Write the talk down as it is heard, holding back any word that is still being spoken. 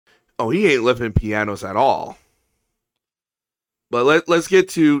Oh, he ain't lifting pianos at all. But let's get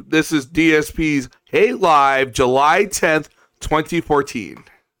to, this is DSP's Hate Live, July 10th, 2014.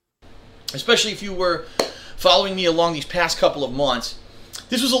 Especially if you were following me along these past couple of months.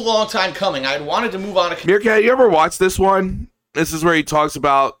 This was a long time coming. I had wanted to move on to... Meerkat, you ever watch this one? This is where he talks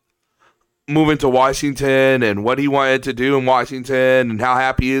about moving to Washington and what he wanted to do in Washington and how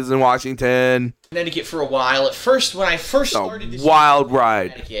happy he is in Washington. Connecticut for a while. At first, when I first started this... wild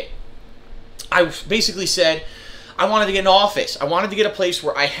ride. Connecticut, I basically said... I wanted to get an office. I wanted to get a place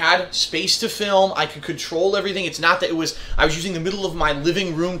where I had space to film. I could control everything. It's not that I was using the middle of my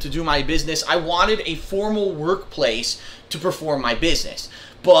living room to do my business. I wanted a formal workplace to perform my business.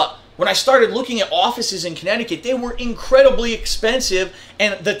 But when I started looking at offices in Connecticut, they were incredibly expensive,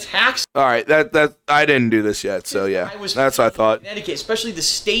 and the tax... All right, that I didn't do this yet, so yeah, that's what I thought. Connecticut, especially the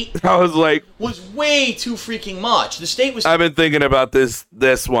state, I was like, was way too freaking much. The state was... I've been thinking about this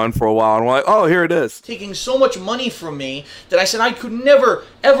one for a while, and I'm like, oh, here it is. Taking so much money from me that I said I could never,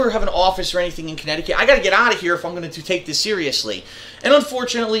 ever have an office or anything in Connecticut. I got to get out of here if I'm going to take this seriously. And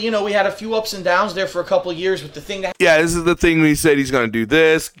unfortunately, we had a few ups and downs there for a couple of years with the thing that... Yeah, this is the thing we said he's going to do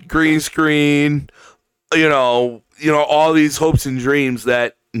this, green screen, all these hopes and dreams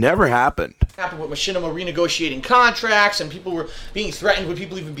that never happened. Happened with Machinima renegotiating contracts, and people were being threatened. Would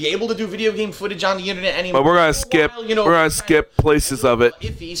people even be able to do video game footage on the internet anymore? But we're going to skip places of it.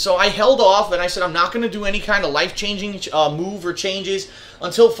 Iffy. So I held off, and I said I'm not going to do any kind of life-changing move or changes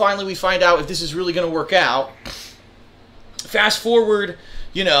until finally we find out if this is really going to work out. Fast forward,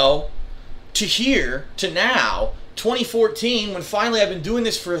 to here, to now, 2014, when finally I've been doing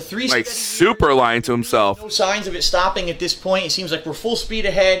this for 3 like super years, lying to himself. No signs of it stopping at this point. It seems like we're full speed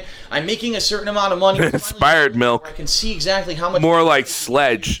ahead. I'm making a certain amount of money. Inspired milk. I can see exactly how much more like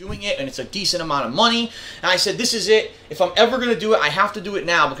Sledge doing it, and it's a decent amount of money. And I said, this is it. If I'm ever going to do it, I have to do it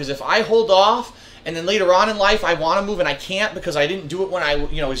now, because if I hold off and then later on in life I want to move and I can't because I didn't do it when I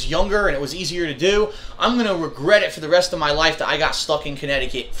was younger and it was easier to do, I'm going to regret it for the rest of my life that I got stuck in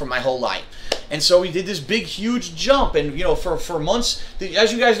Connecticut for my whole life. And so we did this big, huge jump, and for months,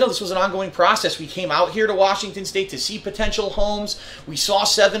 as you guys know, this was an ongoing process. We came out here to Washington State to see potential homes. We saw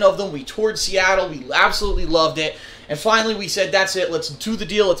 7 of them. We toured Seattle. We absolutely loved it. And finally we said, that's it. Let's do the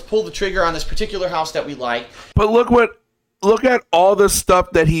deal. Let's pull the trigger on this particular house that we like. But look at all the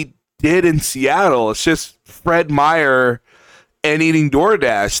stuff that he did in Seattle. It's just Fred Meyer and eating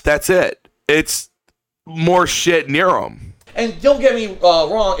DoorDash. That's it. It's more shit near him. And don't get me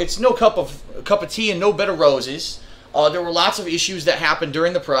wrong, it's no cup of tea and no bed of roses. There were lots of issues that happened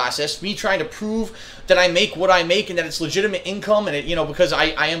during the process. Me trying to prove that I make what I make and that it's legitimate income, and because I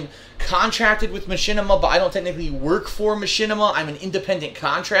am contracted with Machinima, but I don't technically work for Machinima. I'm an independent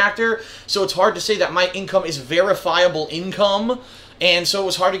contractor, so it's hard to say that my income is verifiable income. And so it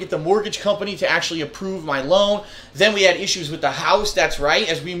was hard to get the mortgage company to actually approve my loan. Then we had issues with the house. That's right.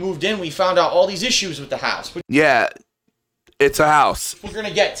 As we moved in, we found out all these issues with the house. Yeah, it's a house. We're going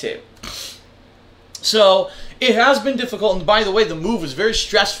to get to. So it has been difficult. And by the way, the move was very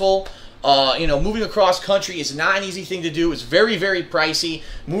stressful. Moving across country is not an easy thing to do. It's very, very pricey.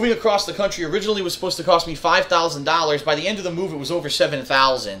 Moving across the country originally was supposed to cost me $5,000. By the end of the move, it was over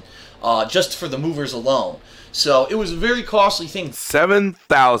 $7,000 just for the movers alone. So it was a very costly thing.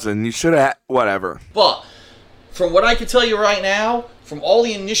 $7,000. You should have whatever. But from what I can tell you right now, from all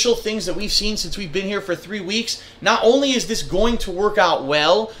the initial things that we've seen since we've been here for 3 weeks, not only is this going to work out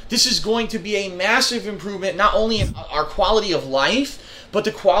well, this is going to be a massive improvement, not only in our quality of life, but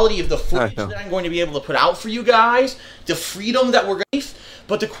the quality of the footage that I'm going to be able to put out for you guys, the freedom that we're going to,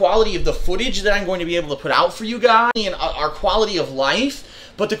 but the quality of the footage that I'm going to be able to put out for you guys, and our quality of life,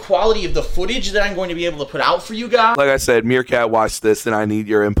 but the quality of the footage that I'm going to be able to put out for you guys. Like I said, Meerkat watched this, and I need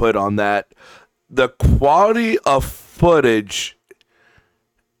your input on that. The quality of footage,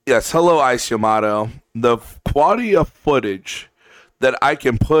 yes, hello, Ice Yamato. The quality of footage that I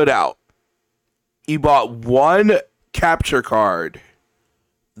can put out, he bought 1 capture card.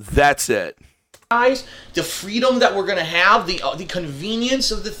 That's it. Guys, the freedom that we're going to have, the convenience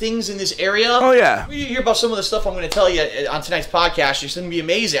of the things in this area. Oh, yeah. When you hear about some of the stuff I'm going to tell you on tonight's podcast, it's going to be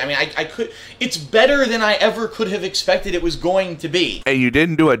amazing. I mean, it's better than I ever could have expected it was going to be. And you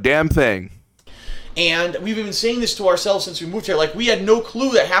didn't do a damn thing. And we've been saying this to ourselves since we moved here. Like, we had no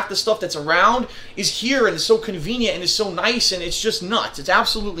clue that half the stuff that's around is here and is so convenient and is so nice, and it's just nuts. It's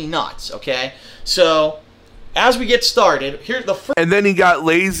absolutely nuts, okay? So, as we get started, here's the first... And then he got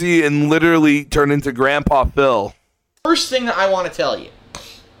lazy and literally turned into Grandpa Phil. First thing that I want to tell you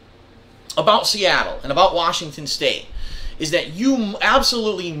about Seattle and about Washington State is that you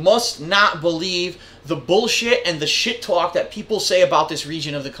absolutely must not believe the bullshit and the shit talk that people say about this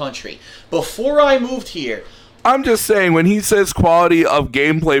region of the country. Before I moved here, I'm just saying, when he says quality of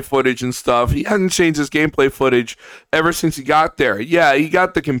gameplay footage and stuff, he hasn't changed his gameplay footage ever since he got there. Yeah, he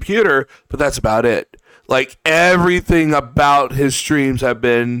got the computer, but that's about it. Like, everything about his streams have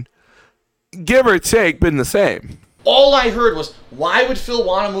been, give or take, been the same. all I heard was, why would Phil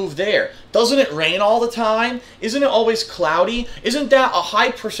want to move there? Doesn't it rain all the time? Isn't it always cloudy? Isn't that a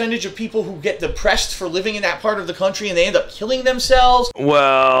high percentage of people who get depressed for living in that part of the country and they end up killing themselves?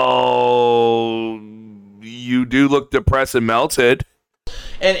 Well, you do look depressed and melted.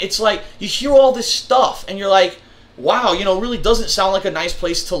 And it's like, you hear all this stuff and you're like, wow, you know, it really doesn't sound like a nice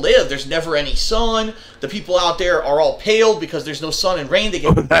place to live. There's never any sun. The people out there are all pale because there's no sun and rain. They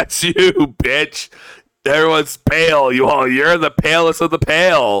get That's you, bitch. Everyone's pale. You're the palest of the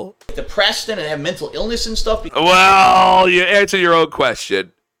pale. depressed and have mental illness and stuff Well, you answer your own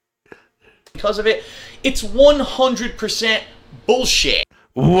question. because of it. It's 100% bullshit.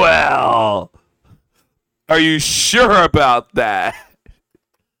 Well, are you sure about that?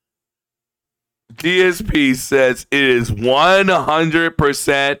 DSP says it is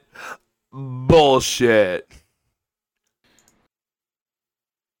 100% bullshit.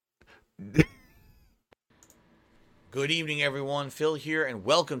 Good evening, everyone. Phil here, and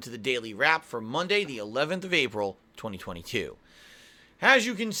welcome to the Daily Wrap for Monday, the 11th of April, 2022. As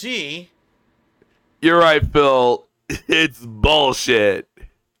you can see... You're right, Phil. It's bullshit.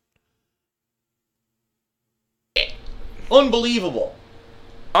 Unbelievable.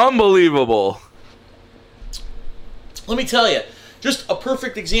 Unbelievable. Let me tell you, just a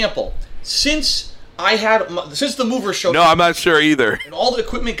perfect example. Since the mover show... No, I'm not sure either. And all the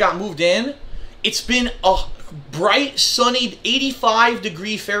equipment got moved in, it's been a bright, sunny,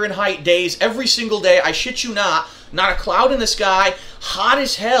 85-degree Fahrenheit days every single day. I shit you not a cloud in the sky, hot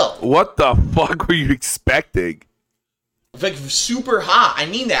as hell. What the fuck were you expecting? Like, super hot. I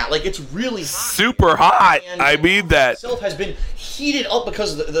mean that. Like, it's really hot. Super hot. And I mean that. Itself has been heated up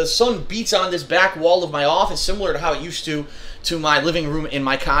because the sun beats on this back wall of my office, similar to how it used to my living room in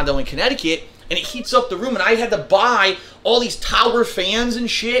my condo in Connecticut. And it heats up the room, and I had to buy all these tower fans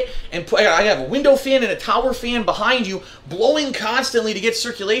and shit, and I have a window fan and a tower fan behind you, blowing constantly to get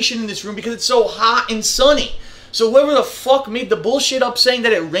circulation in this room because it's so hot and sunny. So whoever the fuck made the bullshit up saying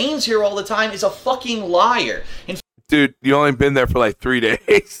that it rains here all the time is a fucking liar. In Dude, you only been there for like 3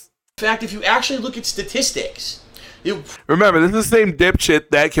 days. fact, if you actually look at statistics, Remember, this is the same dipshit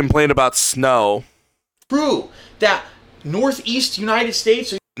that complained about snow. true that northeast United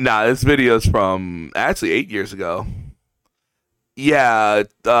States... Nah, this video's from actually 8 years ago. Yeah,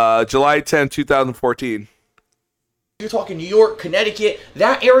 July 10, 2014. You're talking New York, Connecticut,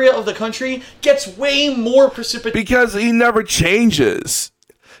 that area of the country gets way more precipitation. Because he never changes.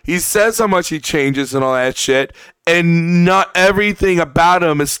 He says how much he changes and all that shit, and not everything about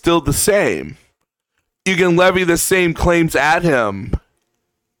him is still the same. You can levy the same claims at him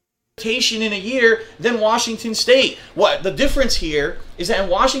In a year than Washington State. What the difference here is that in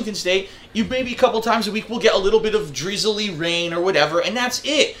Washington State, you maybe a couple times a week will get a little bit of drizzly rain or whatever, and that's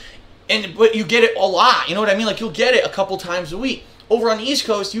it. But you get it a lot. You know what I mean? Like, you'll get it a couple times a week. Over on the East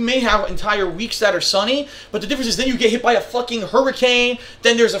Coast, you may have entire weeks that are sunny, but the difference is then you get hit by a fucking hurricane,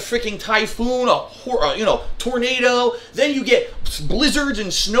 then there's a freaking typhoon, a tornado, then you get blizzards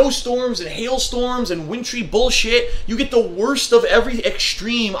and snowstorms and hailstorms and wintry bullshit. You get the worst of every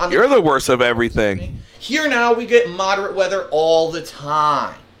extreme. You're the worst of everything. Here now, we get moderate weather all the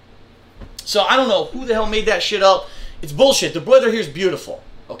time. So I don't know who the hell made that shit up. It's bullshit. The weather here is beautiful,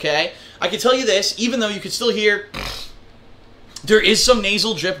 okay? I can tell you this, even though you can still hear... There is some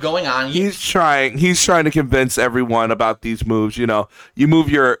nasal drip going on. He's trying to convince everyone about these moves. You know,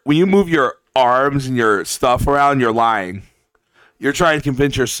 when you move your arms and your stuff around, you're lying. You're trying to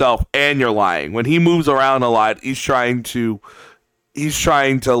convince yourself, and you're lying. When he moves around a lot, he's trying to lie. He's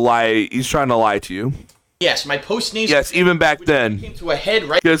trying to lie to you. Yes, my post-nasal... Yes, even back then. Came to a head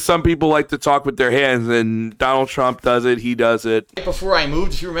right Because some people like to talk with their hands, and Donald Trump does it. He does it. before I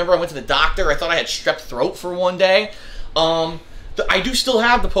moved. If you remember, I went to the doctor. I thought I had strep throat for one day. I do still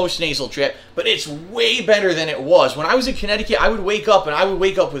have the post-nasal drip, but it's way better than it was. When I was in Connecticut, I would wake up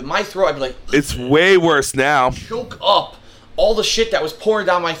with my throat. I'd be like... It's way worse now. Choke up all the shit that was pouring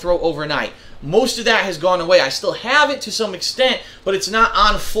down my throat overnight. Most of that has gone away. I still have it to some extent, but it's not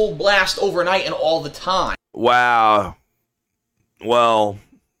on full blast overnight and all the time. Wow. Well...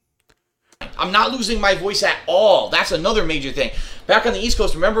 I'm not losing my voice at all. That's another major thing. Back on the East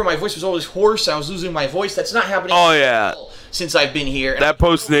Coast, remember my voice was always hoarse. I was losing my voice. That's not happening. Oh yeah. Since I've been here. That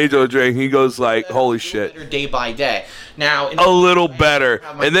post-nasal drink, he goes like, holy shit. Day by day. Now, a little better,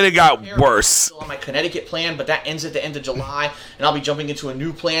 and then it got worse. Still on my Connecticut plan, but that ends at the end of July, and I'll be jumping into a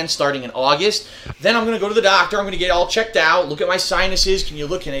new plan starting in August. Then I'm going to go to the doctor. I'm going to get all checked out, look at my sinuses. Can you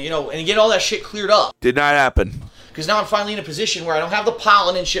look at it, and get all that shit cleared up? Did not happen. Because now I'm finally in a position where I don't have the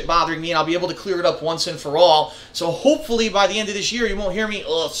pollen and shit bothering me, and I'll be able to clear it up once and for all. So hopefully by the end of this year, you won't hear me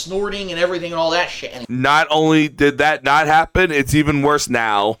snorting and everything and all that shit anymore. Not only did that not happen, it's even worse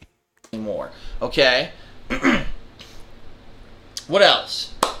now. Okay? What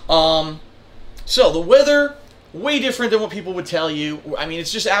else? So the weather, way different than what people would tell you. I mean,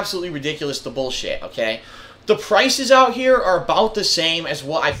 it's just absolutely ridiculous, the bullshit, okay? The prices out here are about the same as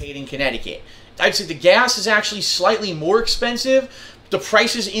what I paid in Connecticut. I'd say the gas is actually slightly more expensive. The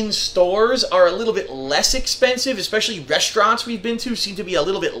prices in stores are a little bit less expensive, especially restaurants we've been to seem to be a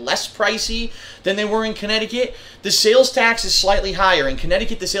little bit less pricey than they were in Connecticut. The sales tax is slightly higher. In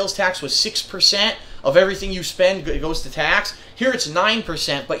Connecticut, the sales tax was 6% of everything you spend goes to tax. Here it's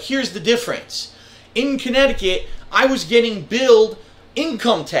 9%, but here's the difference. In Connecticut, I was getting billed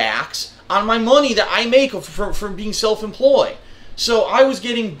income tax on my money that I make from being self-employed. So I was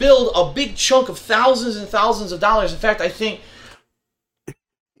getting billed a big chunk of thousands and thousands of dollars. In fact, I think...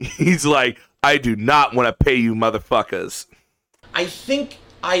 He's like, I do not want to pay you motherfuckers. I think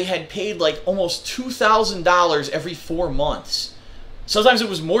I had paid like almost $2,000 every 4 months. Sometimes it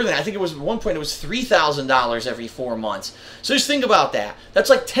was more than that. I think it was at one point it was $3,000 every 4 months. So just think about that.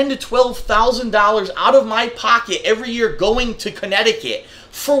 That's like $10,000 to $12,000 out of my pocket every year going to Connecticut.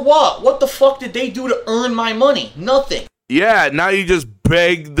 For what? What the fuck did they do to earn my money? Nothing. Yeah, now you just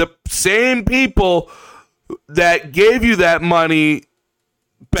beg the same people that gave you that money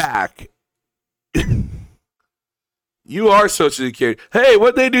back. You are Social Security. Hey,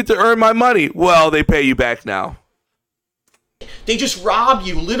 what'd they do to earn my money? Well, they pay you back now. They just rob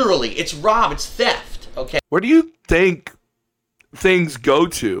you, literally. It's rob. It's theft, okay? Where do you think things go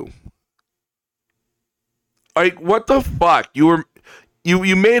to? Like, what the fuck? You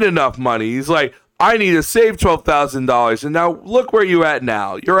made enough money. He's like, I need to save $12,000, and now look where you at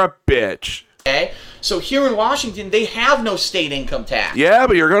now. You're a bitch. Okay, so here in Washington, they have no state income tax. Yeah,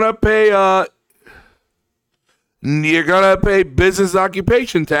 but you're gonna pay business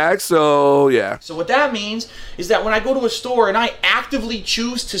occupation tax. So yeah. So what that means is that when I go to a store and I actively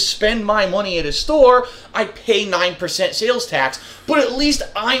choose to spend my money at a store, I pay 9% sales tax. But at least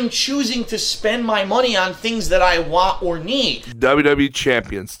I'm choosing to spend my money on things that I want or need. WWE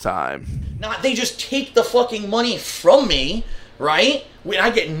Champions time. Not they just take the fucking money from me, right? When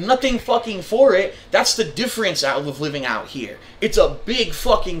I get nothing fucking for it. That's the difference out of living out here. It's a big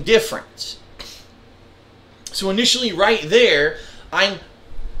fucking difference. So initially right there, I'm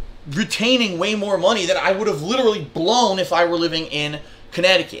retaining way more money than I would have literally blown if I were living in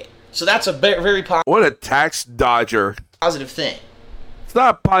Connecticut. So that's a very What a tax dodger. Positive thing. It's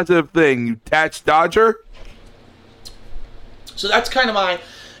not a positive thing, you tax dodger. So that's kind of my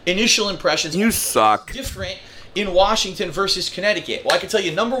initial impressions. You suck. Different in Washington versus Connecticut. Well, I can tell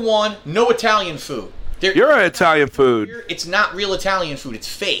you, number one, no Italian food. You're an Italian food. It's not real Italian food. It's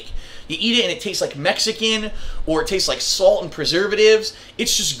fake. You eat it and it tastes like Mexican, or it tastes like salt and preservatives.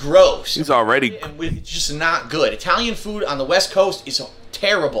 It's just gross. It's already... It's just not good. Italian food on the West Coast is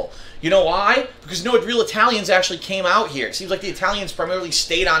terrible. You know why? Because no real Italians actually came out here. It seems like the Italians primarily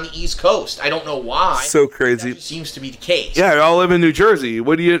stayed on the East Coast. I don't know why. So crazy. That just seems to be the case. Yeah, they all live in New Jersey.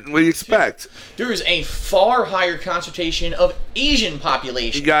 What do you expect? There is a far higher concentration of Asian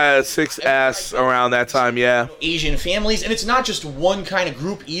population. You got a 6S around that time, yeah. Asian families, and it's not just one kind of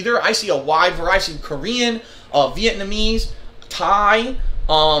group either. I see a wide variety. I see Korean, Vietnamese, Thai,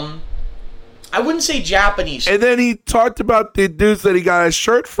 I wouldn't say Japanese. And then he talked about the dudes that he got his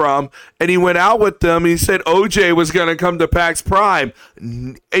shirt from, and he went out with them. He said OJ was going to come to PAX Prime.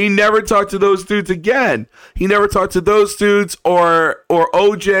 He never talked to those dudes again. He never talked to those dudes or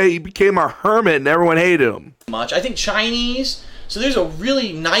OJ. He became a hermit, and everyone hated him. I think Chinese. So there's a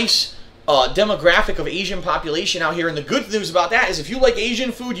really nice demographic of Asian population out here. And the good news about that is if you like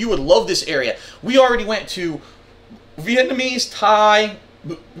Asian food, you would love this area. We already went to Vietnamese, Thai.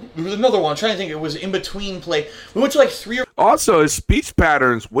 There was another one. I'm trying to think. It was in between play. We went to like 3 or... Also, his speech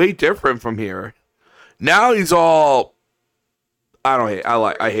pattern's way different from here. Now he's all... I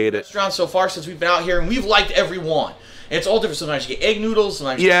hate it. Restaurants so far since we've been out here, and we've liked every one. And it's all different. Sometimes you get egg noodles.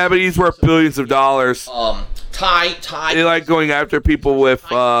 Sometimes but he's worth billions of dollars. Thai. They like going after people with...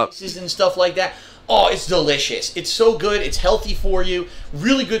 and stuff like that. Oh, it's delicious. It's so good. It's healthy for you.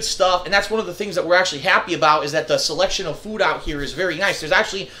 Really good stuff. And that's one of the things that we're actually happy about, is that the selection of food out here is very nice. There's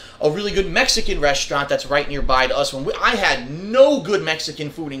actually a really good Mexican restaurant that's right nearby to us. I had no good Mexican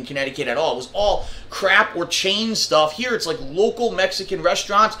food in Connecticut at all. It was all crap or chain stuff. Here it's like local Mexican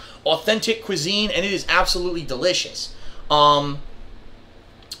restaurants, authentic cuisine, and it is absolutely delicious. One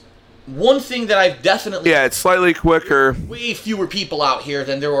thing that I've definitely... Yeah, it's slightly quicker. Way fewer people out here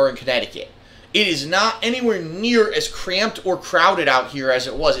than there are in Connecticut. It is not anywhere near as cramped or crowded out here as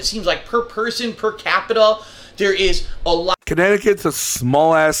it was. It seems like per person, per capita, there is a lot Connecticut's a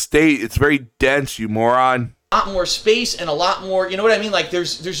small-ass state. It's very dense, you moron. more space and a lot more, you know what I mean? Like,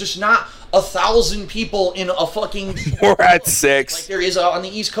 there's just not 1,000 people in a fucking... We're at 6. Like there is on the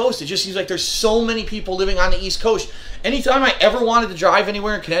East Coast. It just seems like there's so many people living on the East Coast. Anytime I ever wanted to drive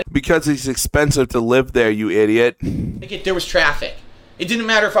anywhere in Connecticut... Because it's expensive to live there, you idiot. There was traffic. It didn't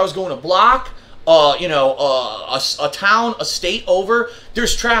matter if I was going a block, a town, a state over.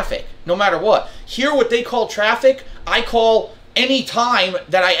 There's traffic, no matter what. Here, what they call traffic, I call any time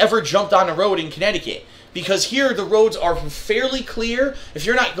that I ever jumped on the road in Connecticut. Because here, the roads are fairly clear. If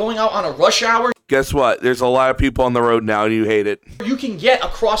you're not going out on a rush hour... Guess what? There's a lot of people on the road now, and you hate it. You can get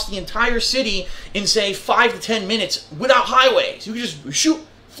across the entire city in, say, 5 to 10 minutes without highways. You can just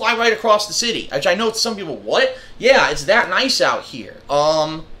fly right across the city. Which I know to some people, what? Yeah, it's that nice out here.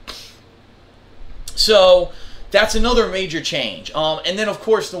 So that's another major change. And then, of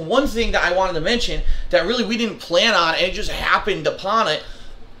course, the one thing that I wanted to mention that really we didn't plan on, and it just happened upon it,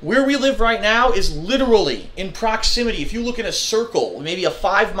 where we live right now is literally in proximity. If you look in a circle, maybe a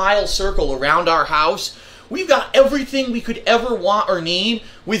 5-mile circle around our house, we've got everything we could ever want or need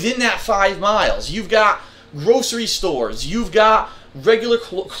within that 5 miles. You've got grocery stores. You've got regular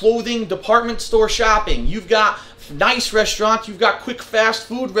clothing, department store shopping. You've got nice restaurants. You've got quick fast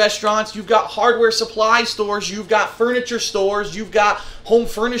food restaurants. You've got hardware supply stores. You've got furniture stores. You've got home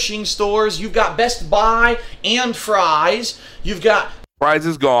furnishing stores. You've got Best Buy and Fry's. You've got... Fry's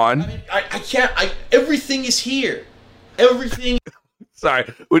is gone. I mean, I can't... everything is here. Everything...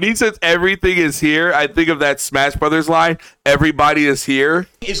 Sorry. When he says everything is here, I think of that Smash Brothers line, everybody is here.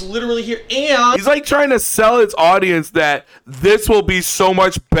 Is literally here. And... He's like trying to sell his audience that this will be so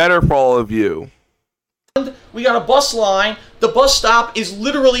much better for all of you. We got a bus line. The bus stop is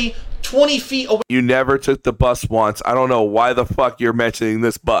literally 20 feet away. You never took the bus once. I don't know why the fuck you're mentioning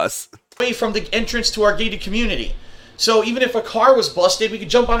this bus. Away from the entrance to our gated community. So even if a car was busted, we could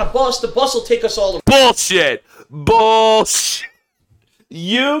jump on a bus. The bus will take us all around. Bullshit. Bullshit.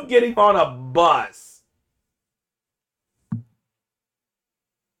 You getting on a bus.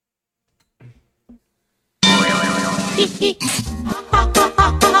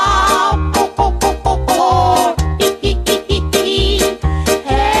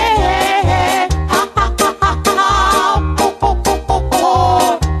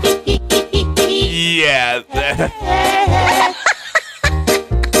 Yeah.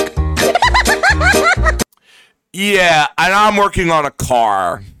 Yeah, and I'm working on a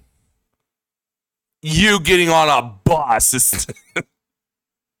car. You getting on a bus is...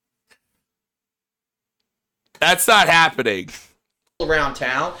 That's not happening. Around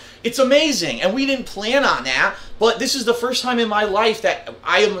town. It's amazing, and we didn't plan on that, but this is the first time in my life that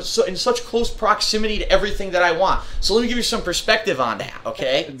I am in such close proximity to everything that I want. So let me give you some perspective on that,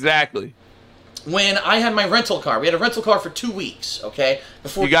 okay? Exactly. When I had my rental car, we had a rental car for 2 weeks, okay?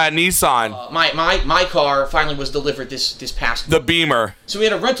 Before you got a Nissan. My car finally was delivered this past week. The Beamer. So we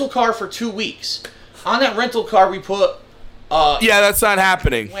had a rental car for 2 weeks. On that rental car, we put... yeah, that's not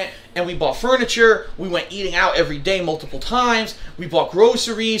happening. And we bought furniture. We went eating out every day multiple times. We bought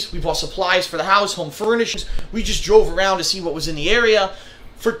groceries. We bought supplies for the house, home furnishings. We just drove around to see what was in the area.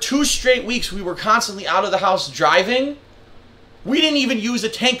 For 2 straight weeks, we were constantly out of the house driving. We didn't even use a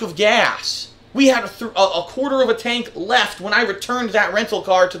tank of gas. We had a quarter of a tank left when I returned that rental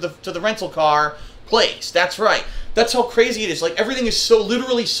car to the rental car place. That's right. That's how crazy it is. Like, everything is so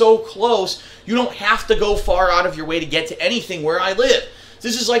literally so close. You don't have to go far out of your way to get to anything where I live.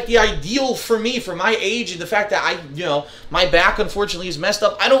 This is like the ideal for me, for my age, and the fact that my back unfortunately is messed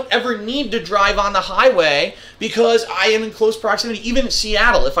up. I don't ever need to drive on the highway because I am in close proximity. Even in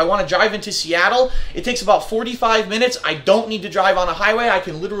Seattle, if I want to drive into Seattle, it takes about 45 minutes. I don't need to drive on a highway. I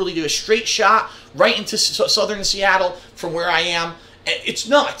can literally do a straight shot right into southern Seattle from where I am. It's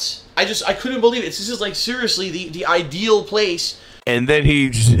nuts. I couldn't believe it. This is like seriously the ideal place. And then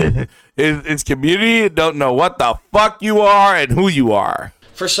his community don't know what the fuck you are and who you are.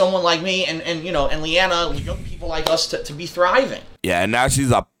 For someone like me and Leanna, young people like us to be thriving. Yeah, and now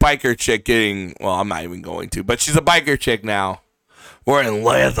she's a biker chick getting, well, I'm not even going to, but she's a biker chick now. Wearing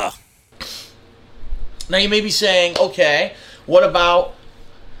leather. Now you may be saying, okay, what about,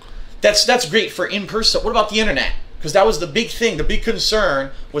 that's great for in-person, what about the internet? Because that was the big thing, the big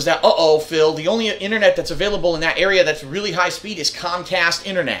concern was that, Phil, the only internet that's available in that area that's really high speed is Comcast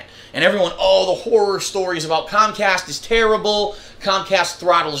internet. And everyone, the horror stories about Comcast is terrible, Comcast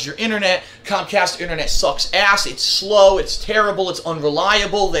throttles your internet, Comcast internet sucks ass, it's slow, it's terrible, it's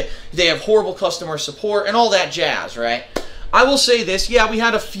unreliable, they have horrible customer support, and all that jazz, right? I will say this, yeah, we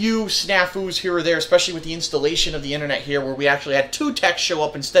had a few snafus here or there, especially with the installation of the internet here, where we actually had 2 techs show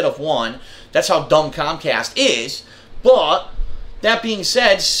up instead of 1. That's how dumb Comcast is. But, that being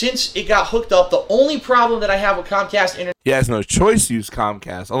said, since it got hooked up, the only problem that I have with Comcast internet... He has no choice to use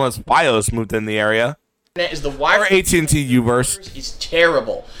Comcast, unless Fios moved in the area. ...is the wireless... Or AT&T Uverse. ...is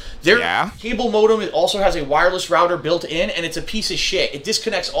terrible. Their cable modem also has a wireless router built in, and it's a piece of shit. It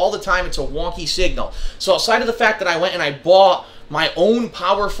disconnects all the time. It's a wonky signal. So outside of the fact that I went and I bought my own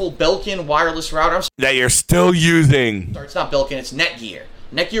powerful Belkin wireless router... that you're still using. Sorry, it's not Belkin, it's Netgear.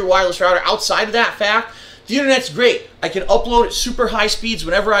 Netgear wireless router. Outside of that fact... the internet's great. I can upload at super high speeds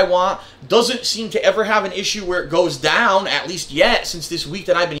whenever I want. Doesn't seem to ever have an issue where it goes down, at least yet, since this week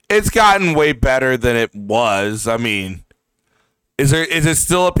that I've been... It's gotten way better than it was. I mean, is it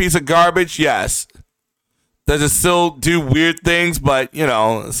still a piece of garbage? Yes. Does it still do weird things? But,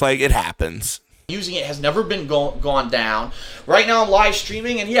 it's like it happens. Using it has never been gone down. Right now I'm live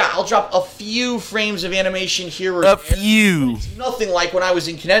streaming, and yeah, I'll drop a few frames of animation here or there. A few. It's nothing like when I was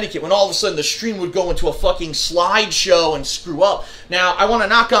in Connecticut, when all of a sudden the stream would go into a fucking slideshow and screw up. Now, I want to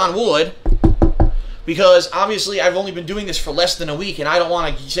knock on wood, because obviously I've only been doing this for less than a week, and I don't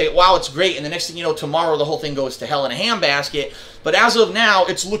want to say, wow, it's great, and the next thing you know, tomorrow the whole thing goes to hell in a handbasket. But as of now,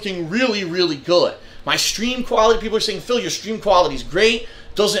 it's looking really, really good. My stream quality, people are saying, Phil, your stream quality is great.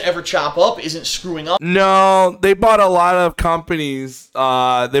 Doesn't ever chop up, isn't screwing up. No, they bought a lot of companies.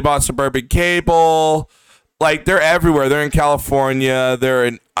 They bought Suburban Cable. Like, they're everywhere. They're in California.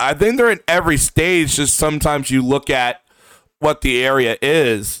 I think they're in every state. Just sometimes you look at what the area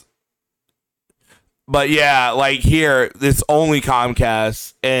is. But yeah, like here, it's only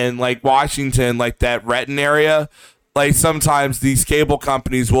Comcast. And like Washington, like that Renton area, like sometimes these cable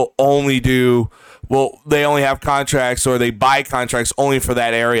companies will only do... they only have contracts or they buy contracts only for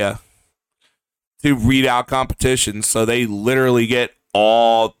that area to read out competitions. So they literally get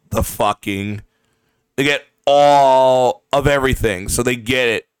all they get all of everything. So they get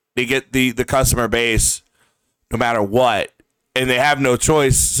it. They get the customer base no matter what. And they have no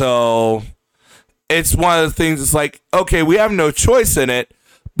choice. So it's one of the things, it's like, okay, we have no choice in it,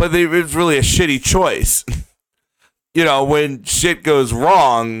 but it's really a shitty choice. When shit goes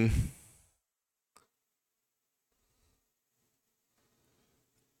wrong...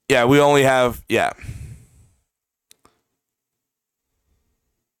 yeah, we only have, Yeah,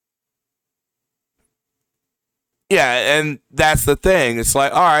 and that's the thing. It's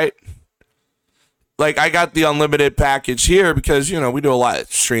like, all right. Like, I got the unlimited package here because, we do a lot of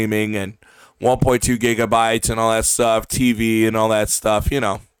streaming and 1.2 gigabytes and all that stuff, TV and all that stuff,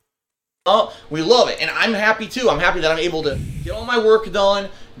 Oh, we love it, and I'm happy too. I'm happy that I'm able to get all my work done,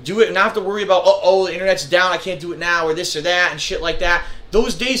 do it, and not have to worry about, the internet's down, I can't do it now, or this or that, and shit like that.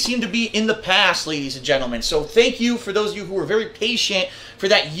 Those days seem to be in the past, ladies and gentlemen. So thank you for those of you who were very patient for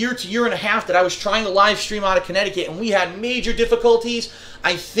that year to year and a half that I was trying to live stream out of Connecticut, and we had major difficulties.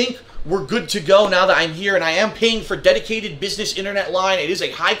 I think we're good to go now that I'm here, and I am paying for dedicated business internet line. It is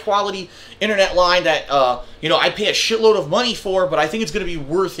a high-quality internet line that, I pay a shitload of money for, but I think it's going to be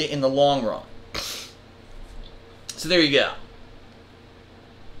worth it in the long run. So there you go.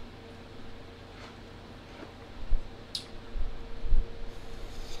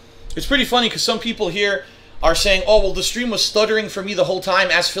 It's pretty funny because some people here are saying, the stream was stuttering for me the whole time.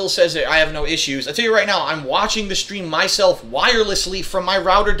 As Phil says, I have no issues. I tell you right now, I'm watching the stream myself wirelessly from my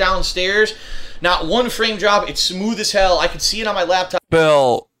router downstairs. Not one frame drop. It's smooth as hell. I can see it on my laptop.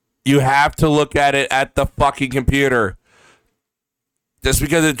 Bill, you have to look at it at the fucking computer. Just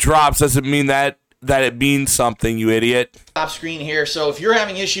because it drops doesn't mean that it means something, you idiot. Top screen here. So if you're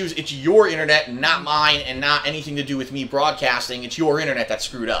having issues, it's your internet, not mine, and not anything to do with me broadcasting. It's your internet that's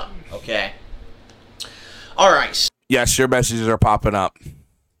screwed up. Okay. All right. Yes, your messages are popping up.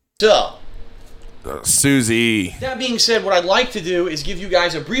 So, Susie. That being said, what I'd like to do is give you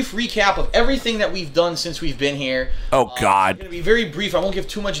guys a brief recap of everything that we've done since we've been here. Oh, God. It's going to be very brief. I won't give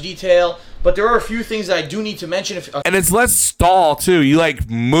too much detail, but there are a few things that I do need to mention. And it's less stall, too. You,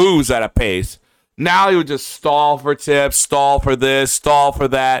 moves at a pace. Now you would just stall for tips, stall for this, stall for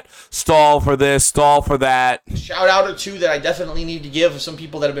that, stall for this, stall for that. Shout out or two that I definitely need to give some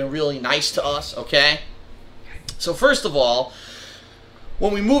people that have been really nice to us, okay? So first of all,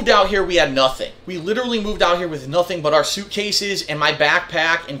 When we moved out here, we had nothing. We literally moved out here with nothing but our suitcases and my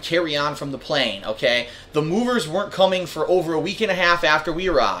backpack and carry-on from the plane, okay? The movers weren't coming for over a week and a half after we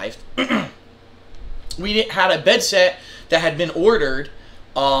arrived. We had a bed set that had been ordered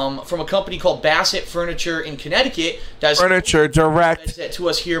from a company called Bassett Furniture in Connecticut. That's Furniture Direct. to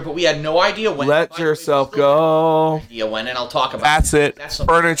us here, but we had no idea when. Let yourself go. Idea when, and I'll talk about Bassett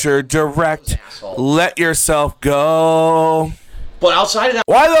Furniture Direct. Let yourself go. But outside of that,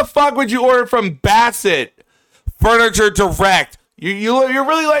 why the fuck would you order from Bassett Furniture Direct? You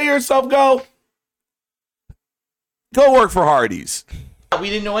really letting yourself go? Go work for Hardee's. we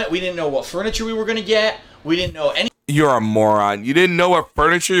didn't know it. We didn't know what furniture we were going to get. We didn't know any. You're a moron. You didn't know what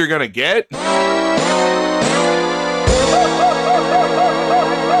furniture you're going to get?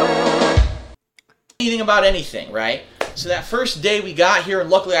 Anything about anything, right? So that first day we got here, and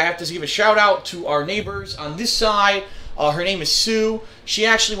luckily I have to give a shout out to our neighbors on this side. Her name is Sue. She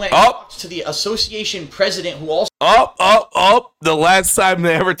actually went and talked to the association president, who also... The last time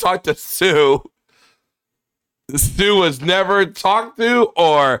they ever talked to Sue, Sue was never talked to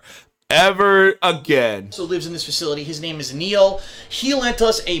or ever again. Also lives in this facility. His name is Neil. He lent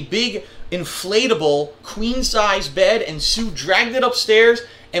us a big inflatable queen-size bed, and Sue dragged it upstairs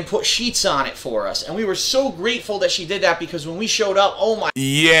and put sheets on it for us. And we were so grateful that she did that, because when we showed up, oh my...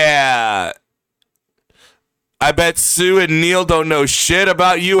 Yeah. I bet Sue and Neil don't know shit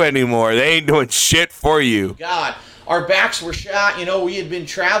about you anymore. They ain't doing shit for you. God, our backs were shot. You know, we had been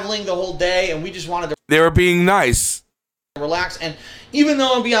traveling the whole day, and we just wanted to... They were being nice. Relax. And even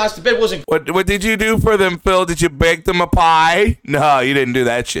though, I'll be honest, the bed wasn't... What did you do for them, Phil? Did you bake them a pie? No, you didn't do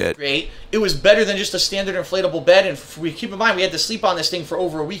that shit. Great. It was better than just a standard inflatable bed, and we keep in mind, we had to sleep on this thing for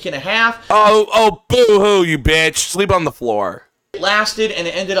over a week and a half. Oh, boo-hoo, you bitch. Sleep on the floor. It lasted, and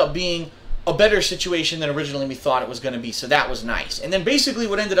it ended up being a better situation than originally we thought it was going to be, so that was nice. And then basically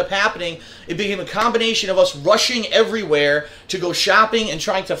what ended up happening, it became a combination of us rushing everywhere to go shopping and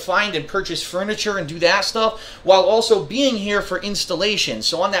trying to find and purchase furniture and do that stuff, while also being here for installation.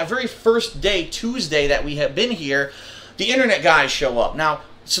 So on that very first day, Tuesday, that we had been here, the internet guys show up. Now,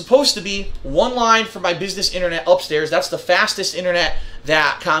 it's supposed to be one line for my business internet upstairs. That's the fastest internet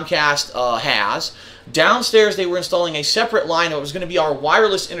that Comcast has. Downstairs, they were installing a separate line that was going to be our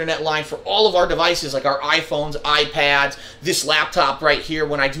wireless internet line for all of our devices, like our iPhones, iPads, this laptop right here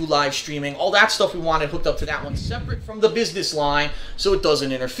when I do live streaming. All that stuff we wanted hooked up to that one, separate from the business line, so it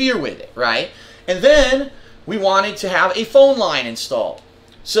doesn't interfere with it, right? And then we wanted to have a phone line installed.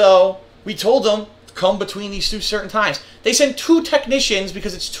 So we told them, come between these two certain times. They sent 2 technicians,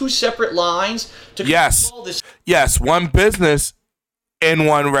 because it's 2 separate lines, to install this. Yes, one business and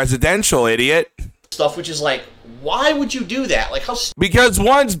one residential, idiot. Stuff, which is like, why would you do that? Like, how... Because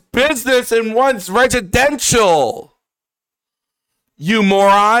one's business and one's residential. You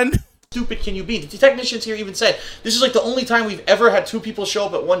moron. Stupid can you be? The technicians here even said, this is like the only time we've ever had 2 people show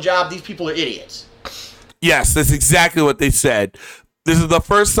up at one job. These people are idiots. Yes, that's exactly what they said. This is the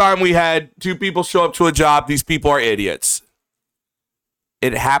first time we had 2 people show up to a job. These people are idiots.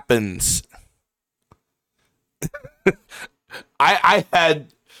 It happens. I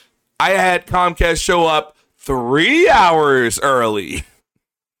had Comcast show up 3 hours early.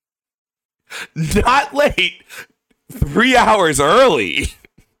 Not late. 3 hours early.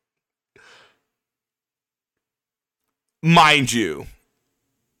 Mind you.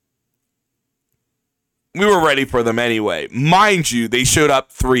 We were ready for them anyway. Mind you, they showed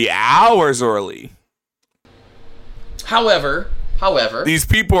up 3 hours early. However, these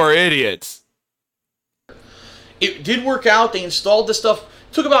people are idiots. It did work out. They installed the stuff.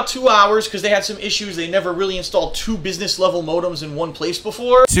 Took about 2 hours because they had some issues. They never really installed 2 business level modems in one place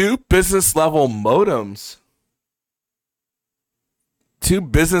before. 2 business level modems? 2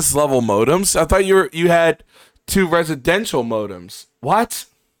 business level modems? I thought you had 2 residential modems. What?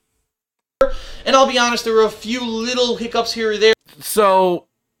 And I'll be honest, there were a few little hiccups here or there. So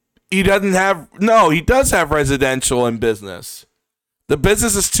he doesn't have... No, he does have residential and business. The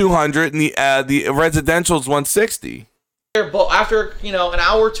business is 200 and the residential is 160. But after, an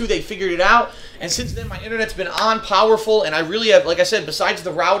hour or 2, they figured it out. And since then, my internet's been on, powerful, and I really have, like I said, besides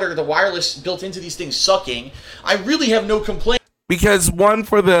the router, the wireless built into these things sucking, I really have no complaint. Because one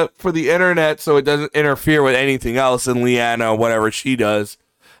for the internet, so it doesn't interfere with anything else in Leanna, whatever she does,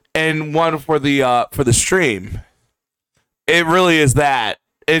 and one for the stream. It really is that.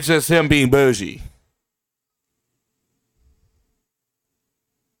 It's just him being bougie.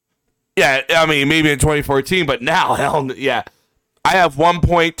 Yeah, I mean, maybe in 2014, but now, hell, yeah. I have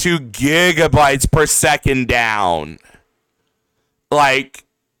 1.2 gigabytes per second down. Like,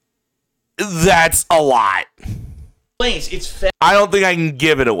 that's a lot. It's fast. I don't think I can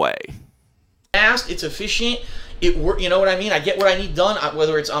give it away. It's efficient. You know what I mean? I get what I need done,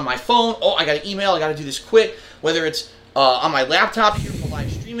 whether it's on my phone. Oh, I got an email. I got to do this quick. Whether it's on my laptop here for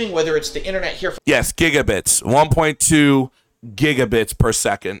live streaming. Whether it's the internet here. Yes, gigabits. 1.2 gigabits per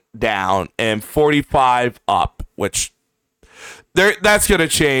second down and 45 up, which that's going to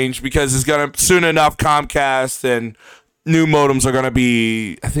change because it's going to soon enough. Comcast and new modems are going to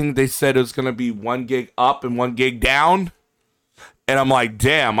be, I think they said it was going to be 1 gig up and 1 gig down. And I'm like,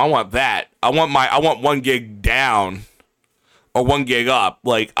 damn, I want that. I want 1 gig down or 1 gig up.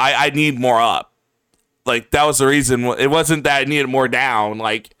 Like, I need more up. Like, that was the reason. It wasn't that I needed more down.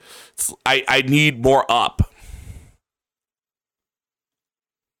 Like, I need more up.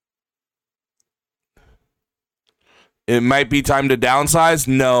 It might be time to downsize.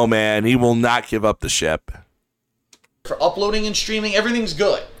 No, man, he will not give up the ship. For uploading and streaming, everything's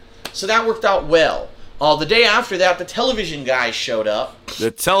good. So that worked out well. The day after that, the television guy showed up. The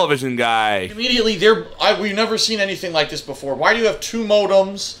television guy. Immediately, we've never seen anything like this before. Why do you have 2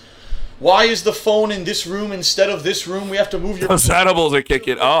 modems? Why is the phone in this room instead of this room? We have to move your... Those edibles are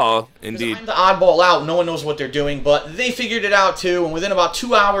kicking. Oh, indeed. I'm the oddball out. No one knows what they're doing, but they figured it out too. And within about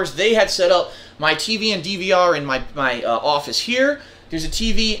 2 hours, they had set up my TV and DVR in my office here. There's a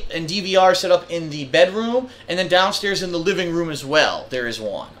TV and DVR set up in the bedroom, and then downstairs in the living room as well, there is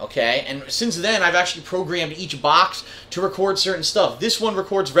one, okay? And since then, I've actually programmed each box to record certain stuff. This one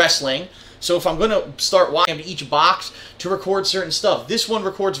records wrestling, so if I'm going to start watching each box to record certain stuff, this one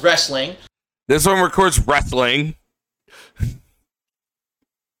records wrestling. This one records wrestling.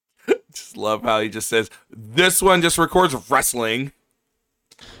 Just love how he just says, this one just records wrestling.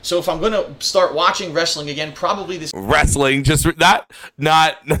 So if I'm going to start watching wrestling again, probably this wrestling, just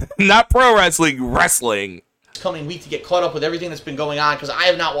not pro wrestling, wrestling. Coming week to get caught up with everything that's been going on because I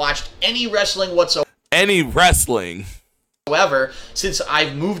have not watched any wrestling whatsoever. Any wrestling. However, since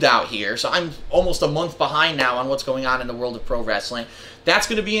I've moved out here, so I'm almost a month behind now on what's going on in the world of pro wrestling. That's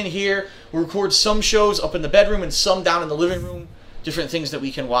going to be in here. We'll record some shows up in the bedroom and some down in the living room. Different things that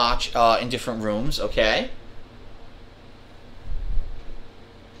we can watch in different rooms, okay?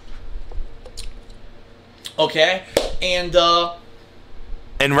 Okay, and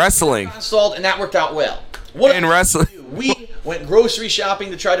wrestling installed, and that worked out well. Wrestling, we went grocery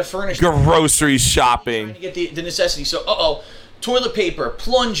shopping to try to furnish grocery shopping to get the necessities. So, toilet paper,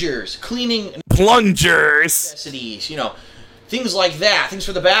 plungers, cleaning necessities, things like that, things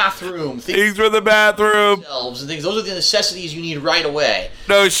for the bathroom, things for the bathroom, and things. Those are the necessities you need right away.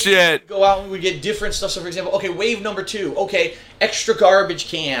 No shit. Go out and we get different stuff. So, for example, okay, wave number 2. Okay, extra garbage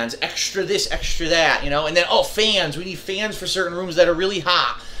cans, extra this, extra that, and then fans. We need fans for certain rooms that are really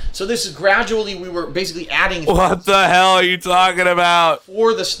hot. So this is gradually we were basically adding. What the hell are you talking about?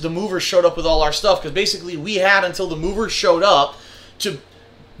 Before the movers showed up with all our stuff, because basically we had until the movers showed up to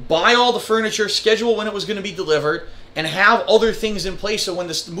buy all the furniture, schedule when it was going to be delivered, and have other things in place so when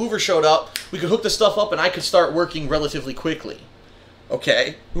the mover showed up, we could hook the stuff up and I could start working relatively quickly.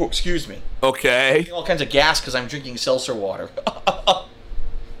 Okay. Oh, excuse me. Okay. All kinds of gas because I'm drinking seltzer water.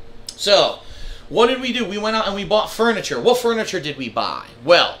 So, what did we do? We went out and we bought furniture. What furniture did we buy?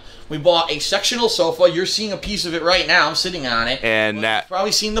 Well, we bought a sectional sofa. You're seeing a piece of it right now. I'm sitting on it. And you've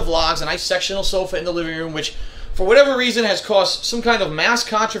probably seen the vlogs. A nice sectional sofa in the living room, which for whatever reason has caused some kind of mass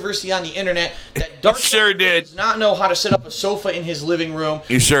controversy on the internet. That Dark sure did. Does not know how to set up a sofa in his living room.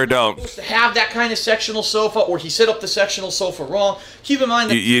 You sure don't. Supposed to have that kind of sectional sofa, or he set up the sectional sofa wrong. Keep in mind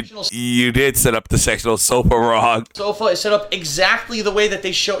that you did set up the sectional sofa wrong. Sofa is set up exactly the way that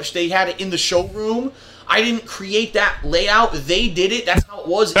they had it in the showroom. I didn't create that layout. They did it. That's how it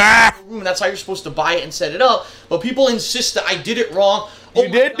was in the room. And that's how you're supposed to buy it and set it up. But people insist that I did it wrong. You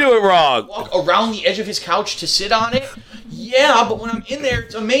did do it wrong. Walk around the edge of his couch to sit on it. Yeah, but when I'm in there,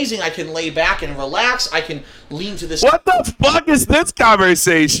 it's amazing. I can lay back and relax. I can lean to the side. What the fuck is this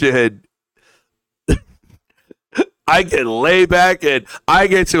conversation? I can lay back and I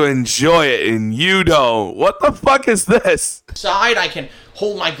get to enjoy it, and you don't. What the fuck is this? Side, I can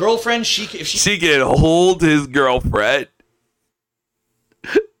hold my girlfriend. She can hold his girlfriend.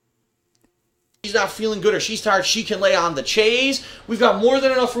 She's not feeling good or she's tired, she can lay on the chaise. We've got more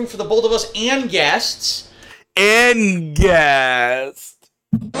than enough room for the both of us and guests. And guests.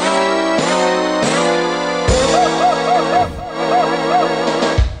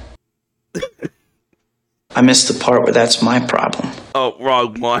 I missed the part where that's my problem. Oh,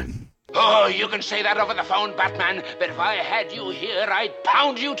 wrong one. Oh, you can say that over the phone, Batman, but if I had you here, I'd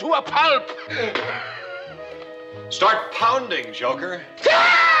pound you to a pulp. Start pounding, Joker.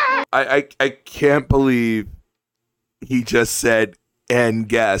 I can't believe he just said, end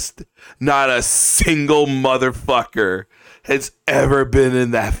guest. Not a single motherfucker has ever been in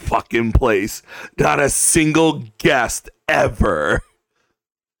that fucking place. Not a single guest ever.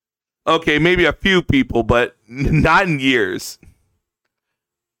 Okay, maybe a few people, but not in years.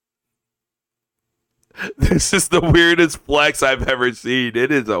 This is the weirdest flex I've ever seen.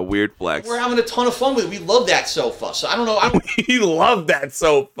 It is a weird flex. We're having a ton of fun with it. We love that sofa. So I don't know. I don't We love that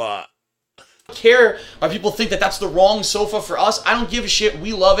sofa. care why people think that that's the wrong sofa for us. I don't give a shit.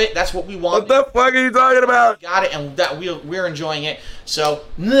 We love it. That's what we want. What the fuck are you talking about? Got it, and that we're enjoying it. So,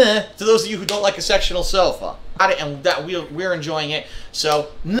 to those of you who don't like a sectional sofa, got it, and that we're enjoying it. So,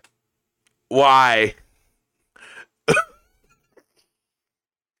 Why?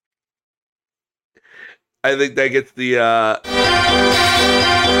 I think that gets the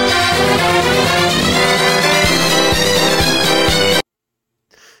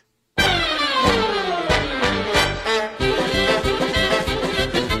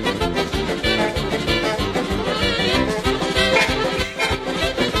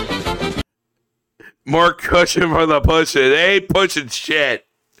more cushion for the pushing. They ain't pushing shit.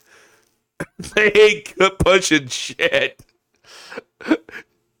 They ain't pushing shit.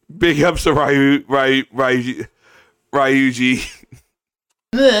 Big ups to Ryuji.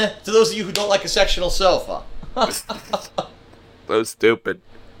 to those of you who don't like a sectional sofa. So stupid.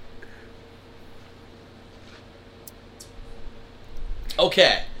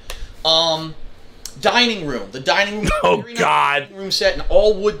 Okay. Dining room. The dining room. Oh, very nice God. Dining room set, an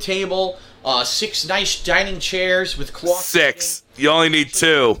all wood table, 6 nice dining chairs with cloth. 6. You only need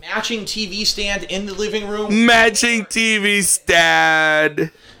 2. Matching TV stand in the living room. Matching TV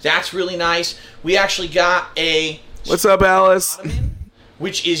stand. That's really nice. We actually got a What's up, Alice? ottoman,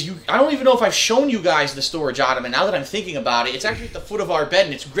 which is I don't even know if I've shown you guys the storage ottoman. Now that I'm thinking about it, it's actually at the foot of our bed,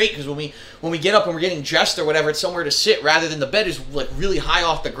 and it's great because when we get up and we're getting dressed or whatever, it's somewhere to sit rather than the bed is like really high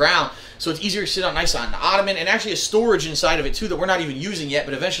off the ground. So it's easier to sit on nice on the ottoman, and actually a storage inside of it too that we're not even using yet,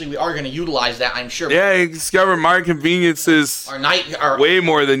 but eventually we are going to utilize that, I'm sure. Yeah, you discover modern conveniences Our way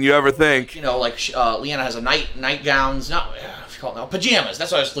more than you ever think. you know, like Leanna has a nightgowns, pajamas.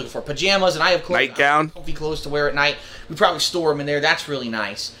 That's what I was looking for. Pajamas, and I have clothes, Nightgown? comfy clothes to wear at night. We probably store them in there. That's really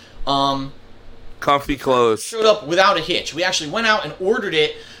nice. Comfy clothes. Showed up without a hitch. We actually went out and ordered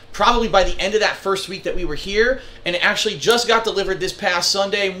it probably by the end of that first week that we were here, and it actually just got delivered this past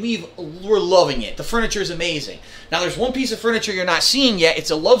Sunday, and we're loving it. The furniture is amazing. Now, there's one piece of furniture you're not seeing yet.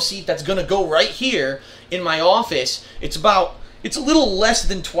 It's a love seat that's going to go right here in my office. It's a little less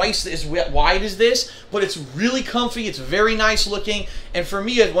than twice as wide as this, but it's really comfy. It's very nice looking. And for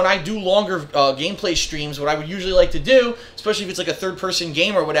me, when I do longer gameplay streams, what I would usually like to do, especially if it's like a third-person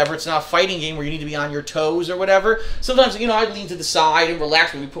game or whatever, it's not a fighting game where you need to be on your toes or whatever. Sometimes, I'd lean to the side and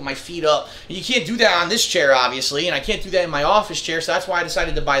relax when we put my feet up. And you can't do that on this chair, obviously, and I can't do that in my office chair, so that's why I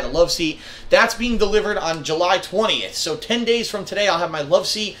decided to buy the love seat. That's being delivered on July 20th. So 10 days from today, I'll have my love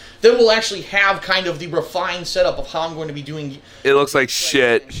seat. Then we'll actually have kind of the refined setup of how I'm going to be doing. It looks like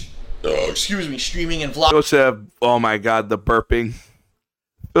shit. Streaming and vlogging. Phil should have, oh my god, the burping.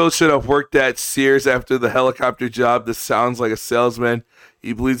 Phil should have worked at Sears after the helicopter job. This sounds like a salesman.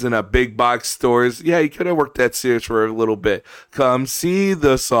 He believes in a big box stores. Yeah, he could have worked at Sears for a little bit. Come see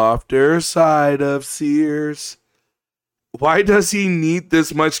the softer side of Sears. Why does he need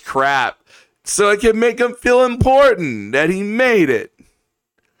this much crap? So it can make him feel important that he made it.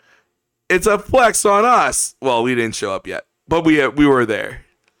 It's a flex on us. Well, we didn't show up yet, but we were there.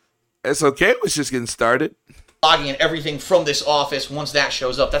 It's okay. We're just getting started. Vlogging and everything from this office once that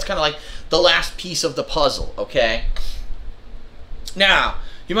shows up. That's kind of like the last piece of the puzzle, okay? Now,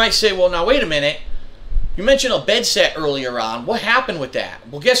 you might say, well, now wait a minute. You mentioned a bed set earlier on. What happened with that?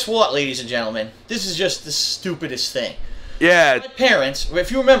 Well, guess what, ladies and gentlemen? This is just the stupidest thing. Yeah. My parents, if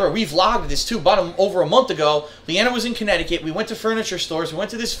you remember, we vlogged this too over a month ago. Leanna was in Connecticut. We went to furniture stores. We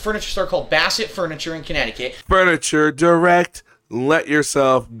went to this furniture store called Bassett Furniture in Connecticut. Furniture Direct. Let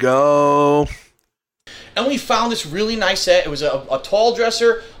yourself go. And we found this really nice set. It was a tall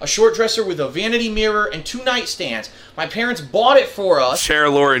dresser, a short dresser with a vanity mirror, and 2 nightstands. My parents bought it for us. Share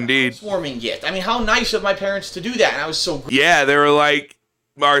lore indeed. Swarming gift. I mean, how nice of my parents to do that. And I was so Yeah, they were like,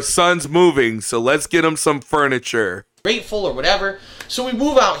 our son's moving, so let's get him some furniture. grateful or whatever. So we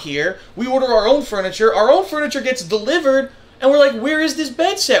move out here. We order our own furniture. Our own furniture gets delivered. And we're like, where is this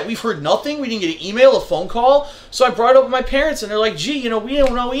bed set? We've heard nothing. We didn't get an email, a phone call. So I brought it up with my parents, and they're like, gee, we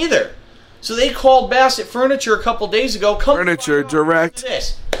don't know either. So they called Bassett Furniture a couple days ago. Furniture Direct.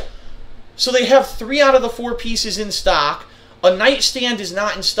 This. So they have 3 out of the 4 pieces in stock. A nightstand is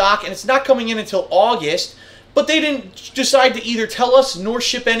not in stock, and it's not coming in until August. But they didn't decide to either tell us nor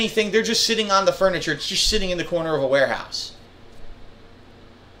ship anything. They're just sitting on the furniture. It's just sitting in the corner of a warehouse.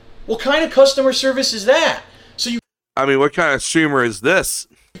 What kind of customer service is that? So you I mean, what kind of streamer is this?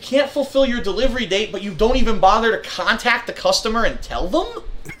 can't fulfill your delivery date, but you don't even bother to contact the customer and tell them?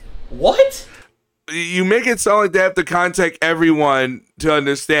 What? You make it sound like they have to contact everyone to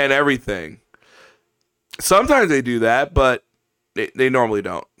understand everything. Sometimes they do that, but they normally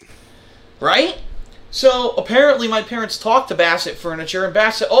don't. Right? So apparently my parents talked to Bassett Furniture, and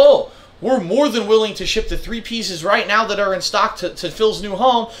Bassett, oh, we're more than willing to ship the 3 pieces right now that are in stock to Phil's new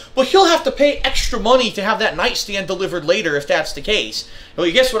home, but he'll have to pay extra money to have that nightstand delivered later if that's the case. Well,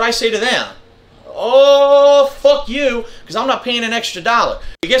 you guess what I say to them? Oh, fuck you, because I'm not paying an extra dollar.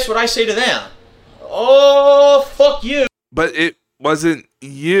 You guess what I say to them? Oh, fuck you. But it wasn't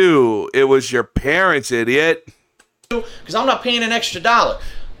you. It was your parents, idiot. Because I'm not paying an extra dollar.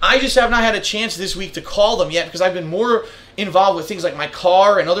 I just have not had a chance this week to call them yet because I've been more involved with things like my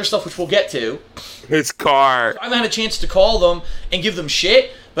car and other stuff, which we'll get to. His car. I haven't had a chance to call them and give them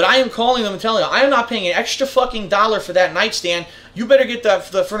shit, but I am calling them and telling them I am not paying an extra fucking dollar for that nightstand. You better get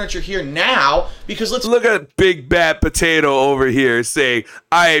the furniture here now because let's Look at Big Bad Potato over here saying,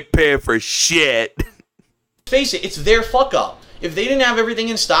 I ain't paying for shit. face it, it's their fuck up. If they didn't have everything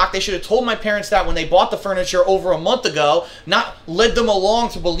in stock, they should have told my parents that when they bought the furniture over a month ago, not led them along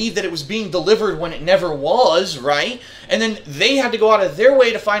to believe that it was being delivered when it never was, right? And then they had to go out of their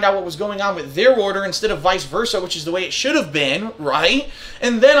way to find out what was going on with their order instead of vice versa, which is the way it should have been, right?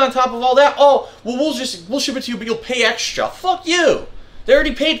 And then on top of all that, oh, well, we'll ship it to you, but you'll pay extra. Fuck you. They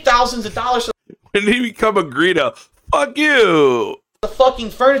already paid thousands of dollars for When he become a greeter, fuck you. the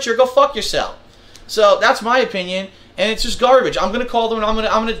fucking furniture. Go fuck yourself. So that's my opinion. And it's just garbage. I'm gonna call them and I'm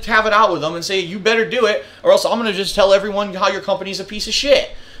gonna have it out with them and say you better do it, or else I'm gonna just tell everyone how your company's a piece of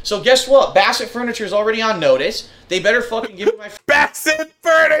shit. So guess what? Bassett Furniture is already on notice. They better fucking give me my Bassett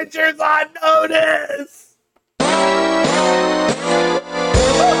Furniture's on notice.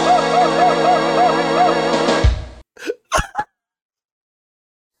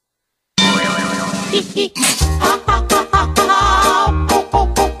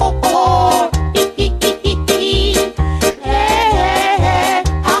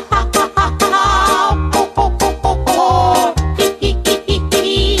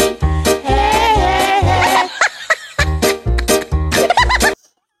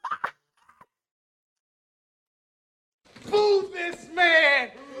 Move this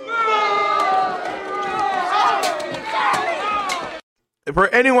man! For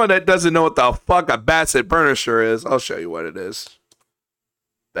anyone that doesn't know what the fuck a Bassett Furniture is, I'll show you what it is.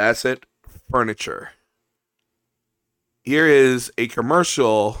 Bassett Furniture. Here is a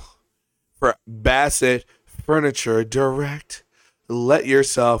commercial for Bassett Furniture Direct. Let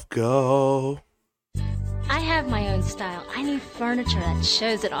yourself go. I have my own style. I need furniture that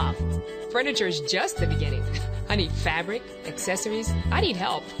shows it off. Furniture is just the beginning. I need fabric, accessories. I need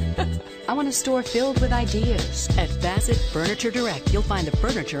help. I want a store filled with ideas. At Bassett Furniture Direct, you'll find the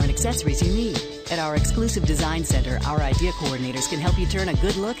furniture and accessories you need. At our exclusive design center, our idea coordinators can help you turn a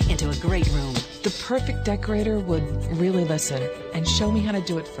good look into a great room. The perfect decorator would really listen and show me how to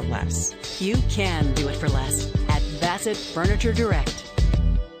do it for less. You can do it for less at Bassett Furniture Direct.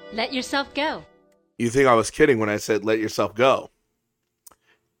 Let yourself go. You think I was kidding when I said let yourself go.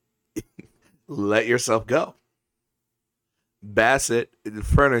 Let yourself go. Bassett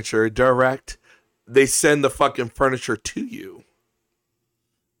Furniture Direct. They send the fucking furniture to you.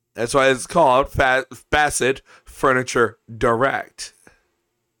 That's why it's called Bassett Furniture Direct.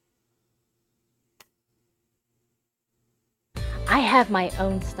 I have my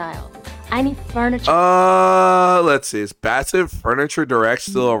own style. I need furniture. Let's see. Is Bassett Furniture Direct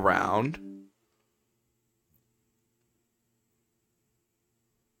still around?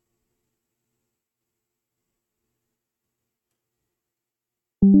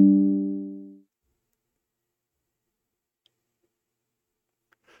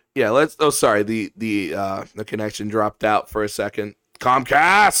 Yeah, let's. Oh, sorry. The connection dropped out for a second.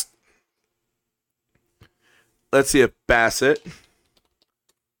 Comcast. Let's see if Bassett.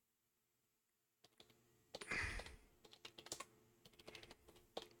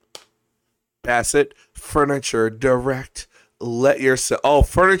 Bassett Furniture Direct. Let yourself. Oh,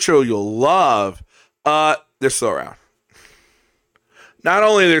 furniture you'll love. They're still around. Not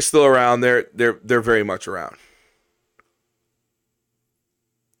only they're still around, they're very much around.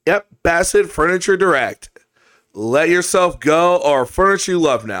 Yep, Bassett Furniture Direct. Let yourself go, or furniture you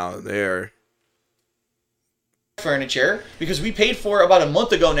love now. There. furniture because we paid for it about a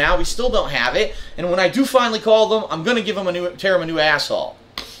month ago now. We still don't have it. And when I do finally call them, I'm going to tear them a new asshole.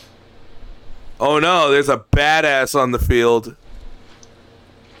 Oh no, there's a badass on the field.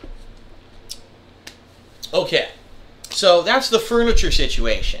 Okay. So that's the furniture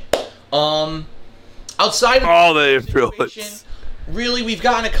situation. Outside of All the situation, influence. really, we've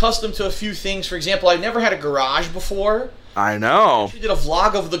gotten accustomed to a few things. For example, I've never had a garage before. I know. We did a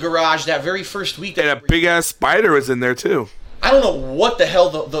vlog of the garage that very first week. And a big ass spider was in there too. I don't know what the hell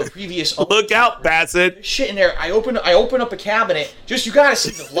the previous Look out, Bassett. shit in there. I open up a cabinet. Just you gotta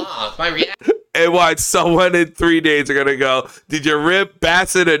see the vlog. My reaction. And watch, someone in 3 days are gonna go, did you rip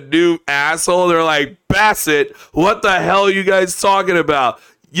Bassett a new asshole? They're like, Bassett, what the hell are you guys talking about?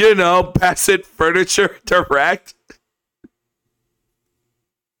 You know, Bassett Furniture Direct.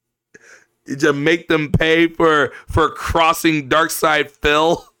 Did you make them pay for crossing Darkside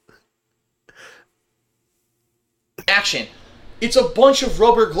Phil? Action. It's a bunch of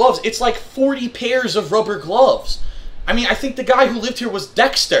rubber gloves. It's like 40 pairs of rubber gloves. I mean, I think the guy who lived here was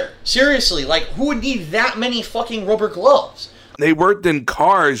Dexter. Seriously, like, who would need that many fucking rubber gloves? They worked in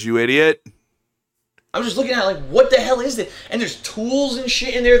cars, you idiot. I'm just looking at it like, what the hell is this? And there's tools and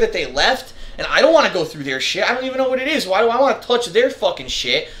shit in there that they left, and I don't want to go through their shit. I don't even know what it is. Why do I want to touch their fucking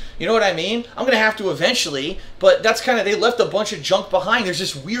shit? You know what I mean? I'm going to have to eventually, but that's kind of, they left a bunch of junk behind. There's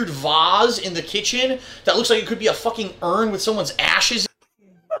this weird vase in the kitchen that looks like it could be a fucking urn with someone's ashes.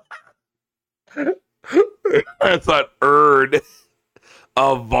 That's an urn.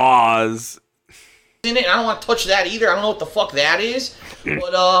 A vase. In it. I don't want to touch that either. I don't know what the fuck that is.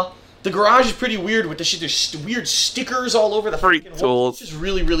 But the garage is pretty weird with the shit. There's weird stickers all over the Freak fucking tools. wall. It's just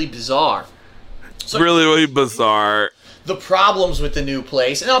really, really bizarre. So, Really, really bizarre. the problems with the new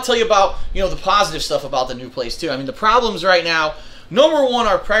place, and I'll tell you about, you know, the positive stuff about the new place too. I mean, the problems right now, number one,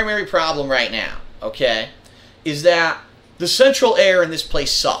 our primary problem right now, okay, is that the central air in this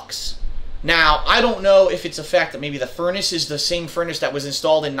place sucks. Now, I don't know if it's a fact that maybe the furnace is the same furnace that was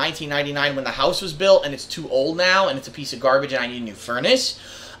installed in 1999 when the house was built, and it's too old now, and it's a piece of garbage, and I need a new furnace.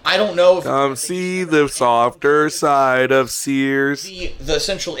 I don't know if... Come see the softer side of Sears. The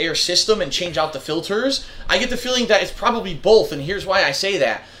central air system and change out the filters. I get the feeling that it's probably both, and here's why I say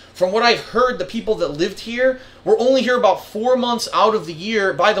that. From what I've heard, the people that lived here were only here about 4 months out of the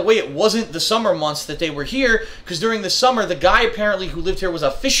year. By the way, it wasn't the summer months that they were here, because during the summer, the guy apparently who lived here was a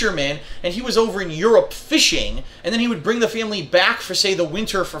fisherman, and he was over in Europe fishing, and then he would bring the family back for, say, the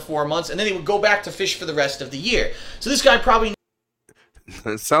winter for 4 months, and then they would go back to fish for the rest of the year. So this guy probably...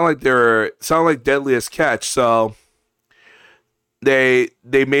 sound like Deadliest Catch. So they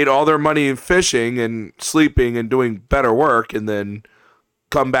made all their money in fishing and sleeping and doing better work, and then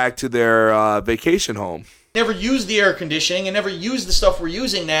come back to their vacation home. never used the air conditioning and never used the stuff we're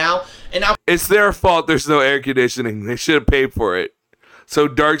using now, and now It's their fault there's no air conditioning. They should have paid for it, so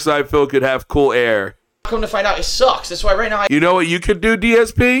Darkside Phil could have cool air. come to find out it sucks. That's why right now You know what you could do,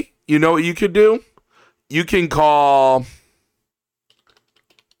 DSP? You know what you could do? You can call...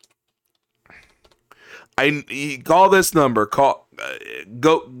 call this number.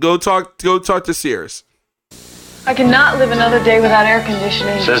 Go talk to Sears. I cannot live another day without air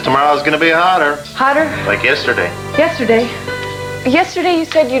conditioning. Says tomorrow's gonna be hotter. Hotter? Like yesterday. Yesterday you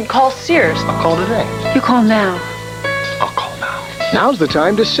said you'd call Sears. I'll call today. You call now. I'll call now. Now's the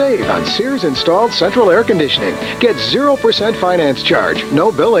time to save on Sears installed central air conditioning. Get 0% finance charge,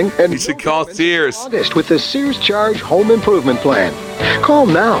 no billing, and you should call Sears August with the Sears Charge Home Improvement Plan. Call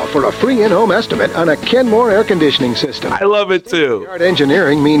now for a free in-home estimate on a Kenmore air conditioning system. I love it too. State-of-the-art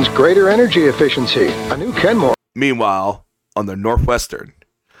engineering means greater energy efficiency. A new Kenmore. Meanwhile, on the Northwestern,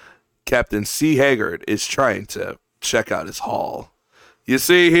 Captain C. Haggard is trying to check out his haul. You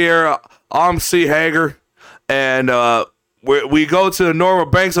see here, I'm C. Haggard, and we go to the normal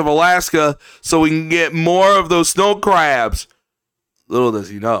banks of Alaska so we can get more of those snow crabs. Little does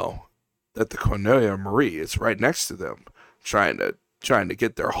he know that the Cornelia Marie is right next to them, trying to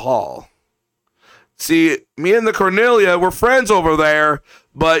get their haul. See, me and the Cornelia, we're friends over there,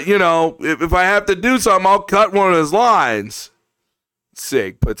 but, you know, if I have to do something, I'll cut one of his lines.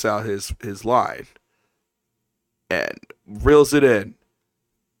 Sig puts out his line and reels it in.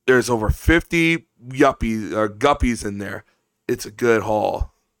 There's over 50 guppies in there. It's a good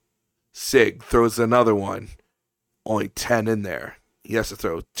haul. Sig throws another one. Only 10 in there. He has to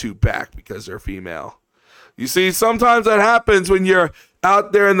throw 2 back because they're female. You see, sometimes that happens when you're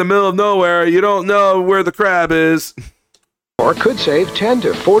out there in the middle of nowhere. You don't know where the crab is. Or could save 10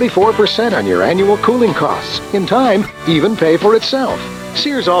 to 44% on your annual cooling costs. In time, even pay for itself.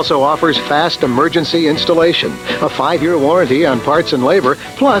 Sears also offers fast emergency installation, a 5-year warranty on parts and labor,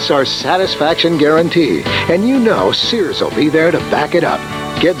 plus our satisfaction guarantee. And you know Sears will be there to back it up.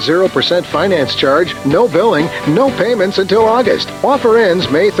 Get 0% finance charge, no billing, no payments until August. Offer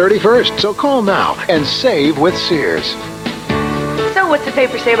ends May 31st, so call now and save with Sears. So what's the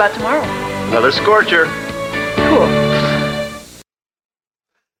paper say about tomorrow? Another scorcher. Cool.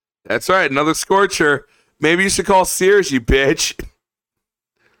 That's right, another scorcher. Maybe you should call Sears, you bitch.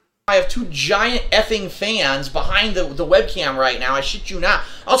 I have two giant effing fans behind the webcam right now. I shit you not.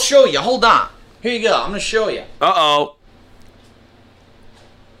 I'll show you. Hold on. Here you go. I'm going to show you. Uh-oh.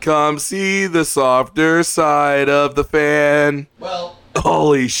 Come see the softer side of the fan. Well.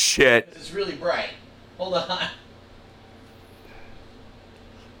 Holy shit. It's really bright. Hold on.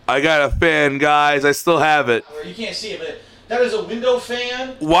 I got a fan, guys. I still have it. You can't see it, but that is a window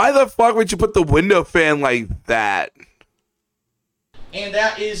fan. Why the fuck would you put the window fan like that? And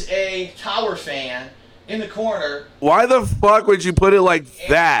that is a tower fan in the corner. Why the fuck would you put it like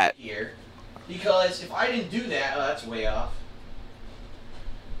that? Here. Because if I didn't do that... Oh, that's way off.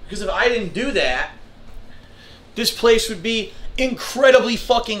 Because if I didn't do that, this place would be incredibly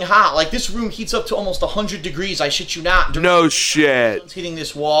fucking hot. Like, this room heats up to almost 100 degrees. I shit you not. No shit. It's hitting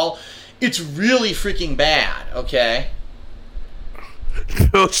this wall. It's really freaking bad, okay?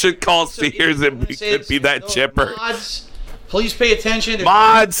 Bill should call Sears and could be that chipper. Mods, please pay attention. There's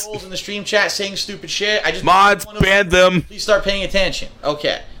mods in the stream chat saying stupid shit. I just mods ban them. Please start paying attention.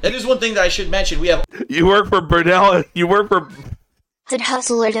 Okay, that is one thing that I should mention. We have. You work for Burnell. You work for. Hood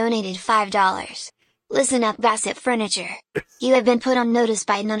Hustler donated $5. Listen up, Bassett Furniture. You have been put on notice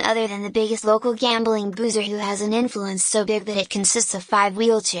by none other than the biggest local gambling boozer who has an influence so big that it consists of 5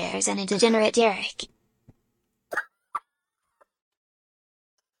 wheelchairs and a degenerate Derek.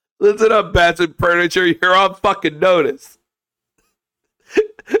 Listen up, Bassett Furniture. You're on fucking notice.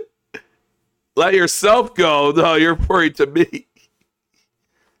 Let yourself go. No, you're worried to me.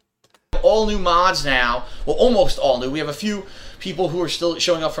 All new mods now. Well, almost all new. We have a few people who are still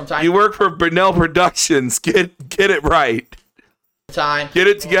showing up from time. You work for Burnell Productions. Get it right. Get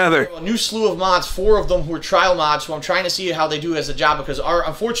it together. A new slew of mods, 4 of them who are trial mods, so I'm trying to see how they do as a job because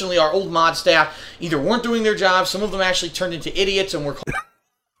unfortunately our old mod staff either weren't doing their job, some of them actually turned into idiots and were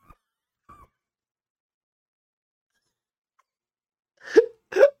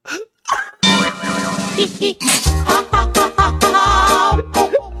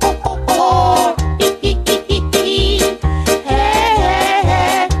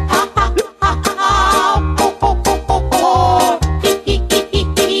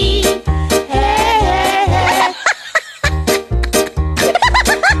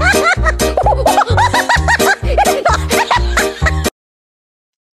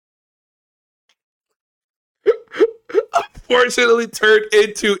unfortunately turned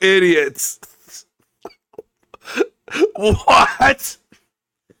into idiots. What?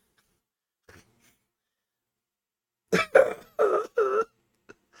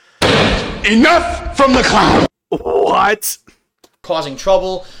 Enough from the clown. What? Causing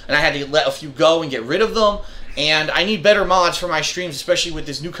trouble, and I had to let a few go and get rid of them. And I need better mods for my streams, especially with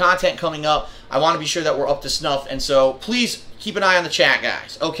this new content coming up. I want to be sure that we're up to snuff, and so please keep an eye on the chat,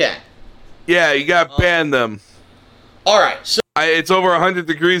 guys. Okay. Yeah, you gotta ban them. All right, so it's over 100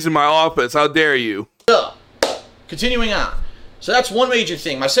 degrees in my office. How dare you? Continuing on. So that's one major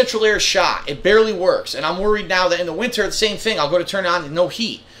thing. My central air is shot. It barely works. And I'm worried now that in the winter, the same thing. I'll go to turn it on and no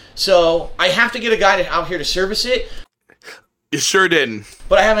heat. So I have to get a guy out here to service it. You sure didn't.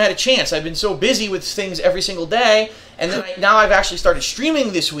 But I haven't had a chance. I've been so busy with things every single day. And then now I've actually started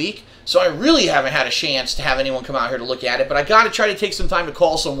streaming this week. So I really haven't had a chance to have anyone come out here to look at it. But I got to try to take some time to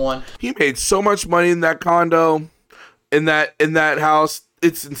call someone. He made so much money in that condo, in that house.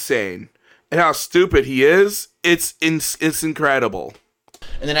 It's insane. And how stupid he is, it's incredible.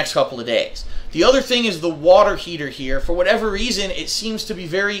 In the next couple of days. The other thing is the water heater here. For whatever reason, it seems to be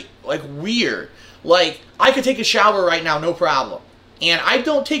very, weird. Like, I could take a shower right now, no problem. And I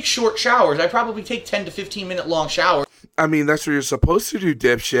don't take short showers. I probably take 10 to 15 minute long showers. I mean, that's what you're supposed to do,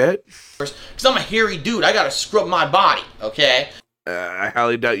 dipshit. Because I'm a hairy dude. I gotta scrub my body, okay? I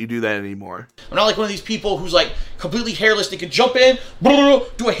highly doubt you do that anymore. I'm not like one of these people who's completely hairless. They can jump in,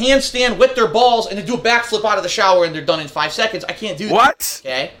 do a handstand, wet their balls, and then do a backflip out of the shower and they're done in 5 seconds. I can't do that. What?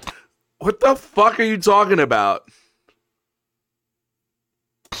 Okay? What the fuck are you talking about?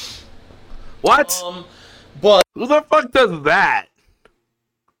 What? But who the fuck does that?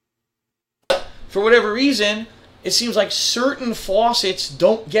 For whatever reason, it seems like certain faucets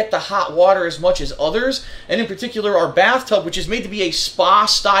don't get the hot water as much as others, and in particular our bathtub, which is made to be a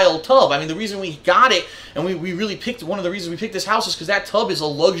spa-style tub. I mean, the reason we got it, and we really picked, one of the reasons we picked this house is because that tub is a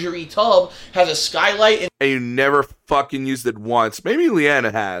luxury tub, has a skylight. And you never fucking used it once. Maybe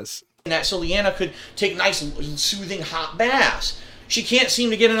Leanna has. And that so Leanna could take nice, soothing hot baths. She can't seem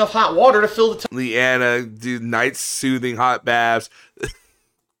to get enough hot water to fill the tub. Leanna do nice, soothing hot baths.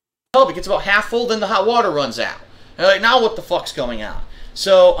 It gets about half full, then the hot water runs out. And now what the fuck's going on?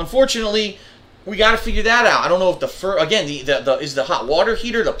 So, unfortunately, we got to figure that out. I don't know if the is the hot water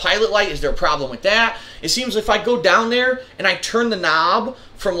heater, the pilot light, is there a problem with that? It seems if I go down there and I turn the knob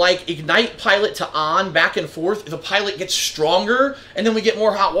from like ignite pilot to on back and forth, the pilot gets stronger and then we get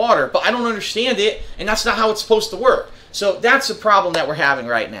more hot water. But I don't understand it, and that's not how it's supposed to work. So that's the problem that we're having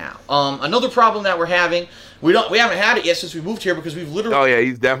right now. Another problem that we're having, we haven't had it yet since we moved here because we've literally... Oh yeah,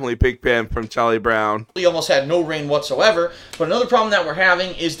 he's definitely Pigpen from Charlie Brown. We almost had no rain whatsoever. But another problem that we're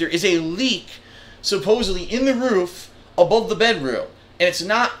having is there is a leak supposedly in the roof above the bedroom. And it's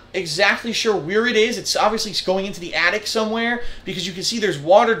not exactly sure where it is. It's obviously going into the attic somewhere because you can see there's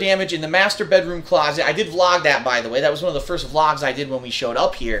water damage in the master bedroom closet. I did vlog that, by the way. That was one of the first vlogs I did when we showed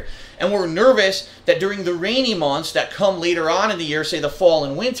up here. And we're nervous that during the rainy months that come later on in the year, say the fall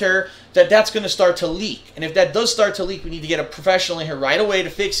and winter, that's going to start to leak. And if that does start to leak, we need to get a professional in here right away to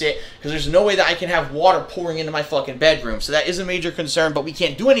fix it because there's no way that I can have water pouring into my fucking bedroom. So that is a major concern, but we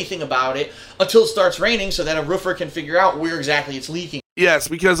can't do anything about it until it starts raining so that a roofer can figure out where exactly it's leaking. Yes,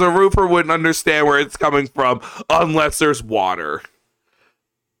 because a roofer wouldn't understand where it's coming from unless there's water.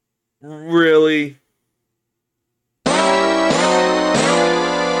 Really?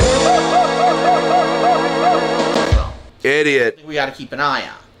 Idiot. We got to keep an eye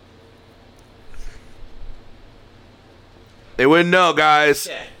on. They wouldn't know, guys.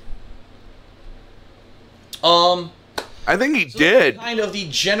 Okay. I think he did. Kind of the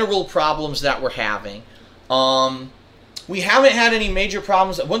general problems that we're having. We haven't had any major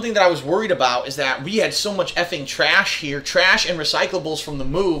problems. One thing that I was worried about is that we had so much effing trash here, trash and recyclables from the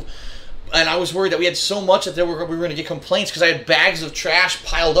move, and I was worried that we had so much that we were going to get complaints because I had bags of trash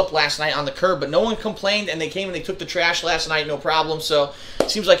piled up last night on the curb, but no one complained, and they came and they took the trash last night, no problem. So it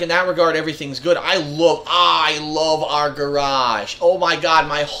seems like in that regard everything's good. I love our garage. Oh my God,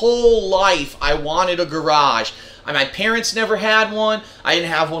 my whole life I wanted a garage. My parents never had one. I didn't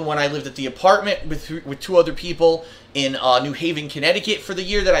have one when I lived at the apartment with two other people in New Haven, Connecticut for the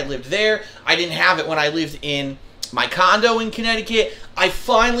year that I lived there. I didn't have it when I lived in my condo in Connecticut. I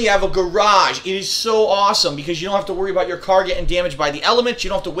finally have a garage. It is so awesome because you don't have to worry about your car getting damaged by the elements. You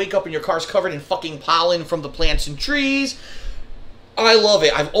don't have to wake up and your car's covered in fucking pollen from the plants and trees. I love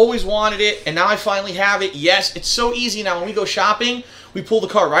it. I've always wanted it, and now I finally have it. Yes, it's so easy now. When we go shopping, we pull the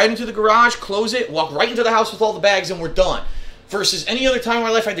car right into the garage, close it, walk right into the house with all the bags, and we're done. Versus any other time in my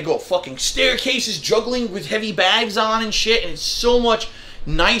life, I had to go up fucking staircases, juggling with heavy bags on and shit, and it's so much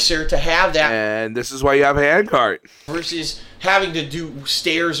nicer to have that. And this is why you have a handcart. Versus having to do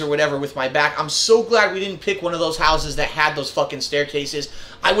stairs or whatever with my back. I'm so glad we didn't pick one of those houses that had those fucking staircases.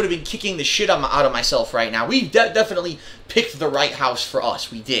 I would have been kicking the shit out of myself right now. We definitely picked the right house for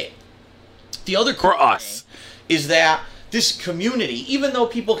us. We did. The other cool thing is that this community, even though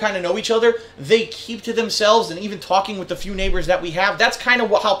people kind of know each other, they keep to themselves, and even talking with the few neighbors that we have, that's kind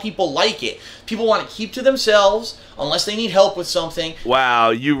of how people like it. People want to keep to themselves unless they need help with something.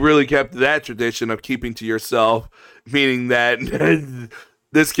 Wow, you really kept that tradition of keeping to yourself, meaning that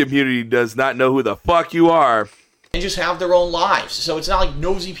this community does not know who the fuck you are. And just have their own lives. So it's not like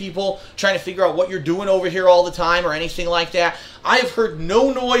nosy people trying to figure out what you're doing over here all the time or anything like that. I have heard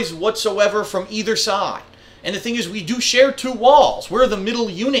no noise whatsoever from either side. And the thing is, we do share two walls. We're the middle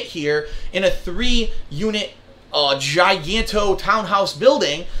unit here in a 3-unit giganto townhouse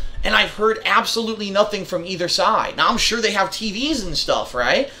building, and I've heard absolutely nothing from either side. Now, I'm sure they have TVs and stuff,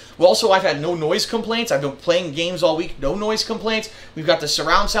 right? Well, also, I've had no noise complaints. I've been playing games all week, no noise complaints. We've got the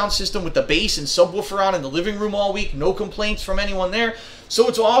surround sound system with the bass and subwoofer on in the living room all week, no complaints from anyone there. So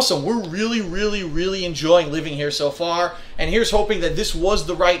it's awesome. We're really, really, really enjoying living here so far. And here's hoping that this was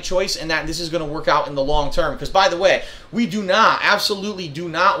the right choice and that this is going to work out in the long term. Because, by the way, we do not, absolutely do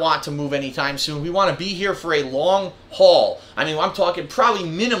not want to move anytime soon. We want to be here for a long haul. I mean, I'm talking probably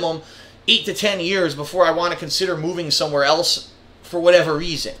minimum 8 to 10 years before I want to consider moving somewhere else for whatever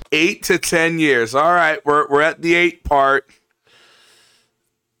reason. 8 to 10 years. All right, we're at the 8 part.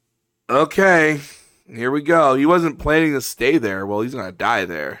 Okay. Here we go. He wasn't planning to stay there. Well, he's gonna die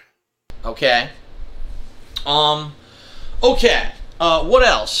there. Okay. Okay. What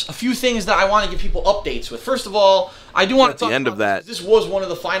else? A few things that I want to give people updates with. First of all, I do want to talk at the end of that. This was one of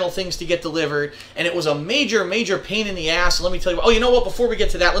the final things to get delivered, and it was a major, major pain in the ass. Let me tell you. Oh, you know what? Before we get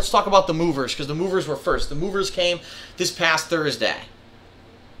to that, let's talk about the movers, because the movers were first. The movers came this past Thursday.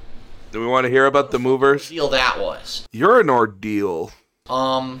 Do we want to hear about the movers? Deal that was. You're an ordeal.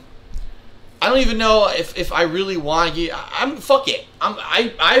 I don't even know if I really want to get... fuck it.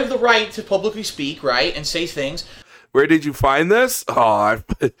 I have the right to publicly speak, right, and say things. Where did you find this? Oh,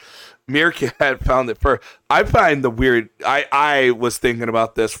 Meerkat found it first. I find the weird... I was thinking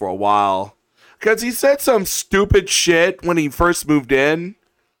about this for a while. Because he said some stupid shit when he first moved in.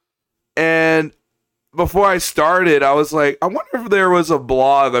 And before I started, I was like, I wonder if there was a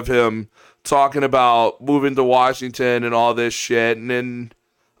blog of him talking about moving to Washington and all this shit. And then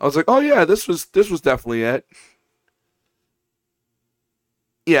I was like, oh yeah, this was definitely it.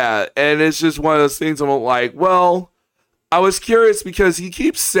 Yeah, and it's just one of those things I'm like, well, I was curious because he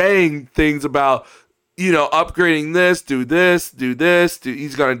keeps saying things about, upgrading this, do this,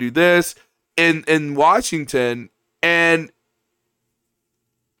 he's going to do this in Washington. And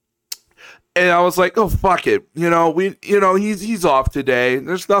I was like, oh, fuck it. He's off today.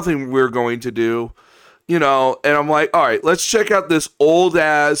 There's nothing we're going to do, and I'm like, all right, let's check out this old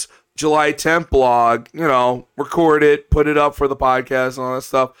ass July 10th blog, record it, put it up for the podcast and all that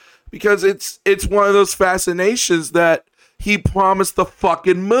stuff, because it's one of those fascinations that he promised the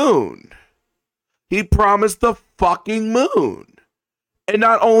fucking moon. He promised the fucking moon. And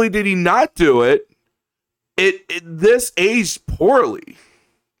not only did he not do it, this aged poorly.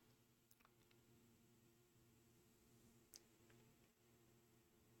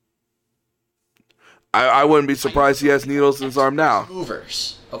 I wouldn't be surprised he has needles in his arm now.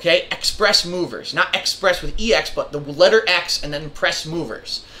 Movers, okay? Express movers. Not express with EX, but the letter X and then press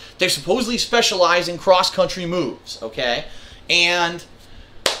movers. They supposedly specialize in cross-country moves, okay? And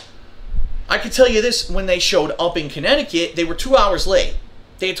I can tell you this, when they showed up in Connecticut, they were 2 hours late.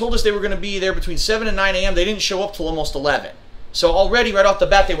 They had told us they were going to be there between 7 and 9 a.m. They didn't show up till almost 11. So already, right off the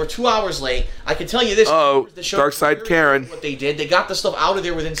bat, they were 2 hours late. I can tell you this. Dark Side Karen. What they did, they got the stuff out of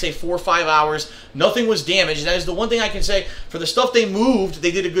there within, say, 4 or 5 hours. Nothing was damaged. That is the one thing I can say. For the stuff they moved,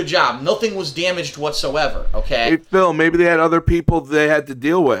 they did a good job. Nothing was damaged whatsoever, okay? Hey, Phil, maybe they had other people they had to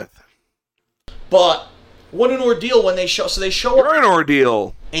deal with. But what an ordeal when they show. So they show up. You're an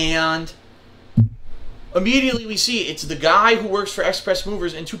ordeal. And immediately we see it's the guy who works for Express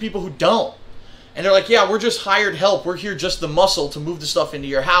Movers and two people who don't. And they're like, yeah, we're just hired help. We're here just the muscle to move the stuff into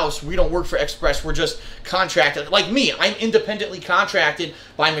your house. We don't work for Express. We're just contracted. Like me, I'm independently contracted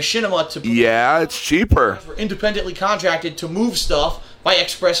by Machinima to... Yeah, it's cheaper. We're independently contracted to move stuff by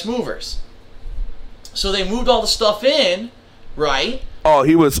Express Movers. So they moved all the stuff in, right? Oh,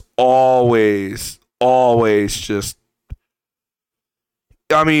 he was always just...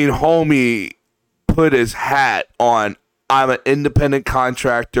 I mean, homie put his hat on. I'm an independent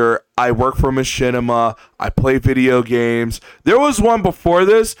contractor. I work for Machinima. I play video games. There was one before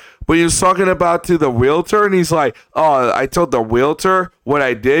this, but he was talking about to the realtor, and he's like, oh, I told the realtor what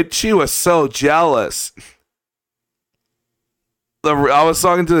I did. She was so jealous. I was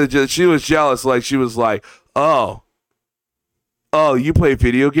talking to she was jealous. Like, she was like, oh, you play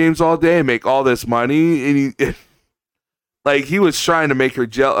video games all day and make all this money? And he was trying to make her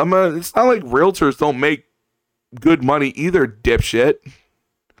jealous. It's not like realtors don't make good money either, dipshit.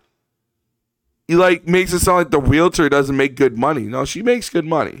 He makes it sound like the realtor doesn't make good money. No, she makes good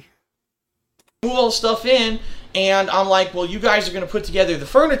money. Move all the stuff in, and I'm like, well, you guys are going to put together the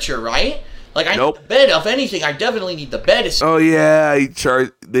furniture, right? Like, I need the bed. If anything, I definitely need the bed. Oh yeah,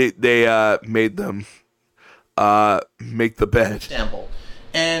 they made them make the bed. Assembled.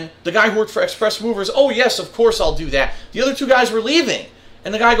 And the guy who worked for Express Movers, oh yes, of course I'll do that. The other two guys were leaving.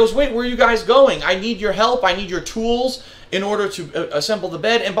 And the guy goes, wait, where are you guys going? I need your help. I need your tools in order to assemble the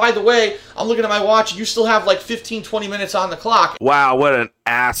bed. And by the way, I'm looking at my watch. You still have like 15, 20 minutes on the clock. Wow, what an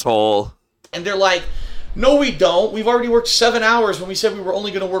asshole. And they're like, no, we don't. We've already worked 7 hours when we said we were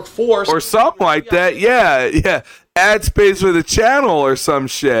only going to work 4. Or something like that. Yeah. Ad space for the channel or some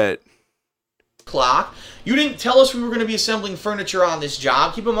shit. Clock. You didn't tell us we were going to be assembling furniture on this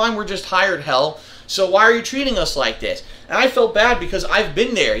job. Keep in mind, we're just hired help. So why are you treating us like this? And I felt bad because I've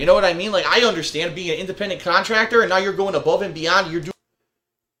been there. You know what I mean? Like, I understand being an independent contractor, and now you're going above and beyond. You're doing.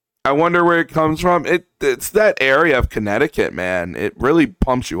 I wonder where it comes from. It's that area of Connecticut, man. It really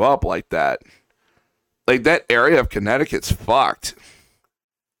pumps you up like that. Like, that area of Connecticut's fucked.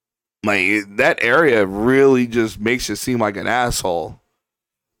 Like, that area really just makes you seem like an asshole.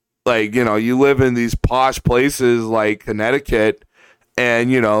 Like, you live in these posh places like Connecticut, and,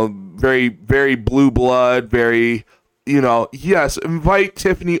 very, very blue blood, very, yes, invite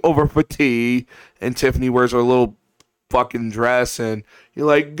Tiffany over for tea, and Tiffany wears her little fucking dress, and you're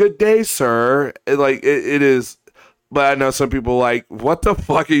like, good day, sir. It is, but I know some people are like, what the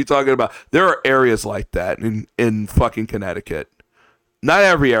fuck are you talking about? There are areas like that in fucking Connecticut. Not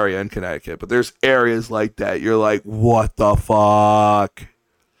every area in Connecticut, but there's areas like that. You're like, what the fuck?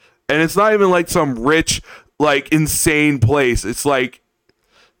 And it's not even like some rich, like, insane place. It's like,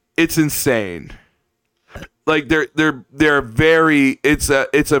 it's insane. Like, they're very, it's a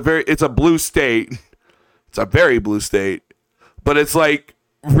blue state. It's a very blue state. But it's like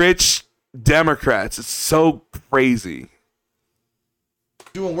rich Democrats. It's so crazy.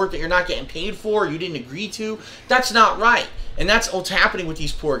 doing work that you're not getting paid for, you didn't agree to. That's not right. And that's what's happening with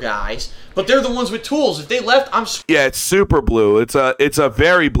these poor guys. But they're the ones with tools. If they left, I'm Yeah, it's super blue. It's a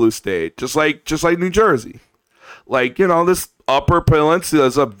very blue state, just like New Jersey. Like, you know, this Upper Peninsula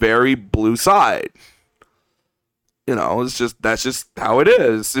is a very blue side. You know, that's just how it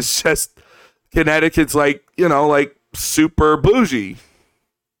is. It's just Connecticut's like, you know, like super bougie.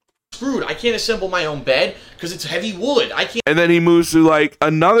 screwed. I can't assemble my own bed because it's heavy wood. I can't. And then he moves to like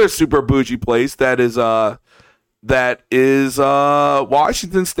another super bougie place that is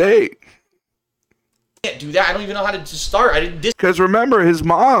Washington State. Can't do that. I don't even know how to start. I didn't. Because remember, his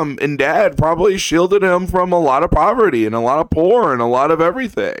mom and dad probably shielded him from a lot of poverty and a lot of poor and a lot of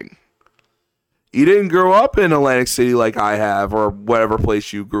everything. He didn't grow up in Atlantic City like I have, or whatever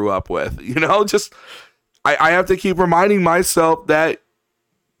place you grew up with. You know, just I have to keep reminding myself that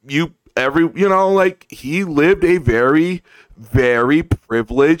he lived a very, very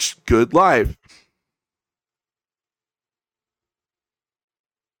privileged, good life.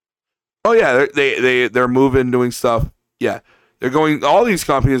 Oh yeah, they're moving, doing stuff. Yeah, they're going. All these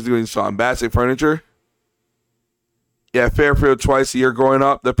companies doing stuff. Bassett Furniture. Yeah, Fairfield twice a year growing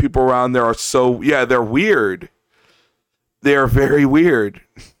up. The people around there are they're weird. They are very weird.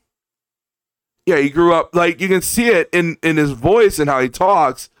 Yeah, he grew up, like, you can see it in his voice and how he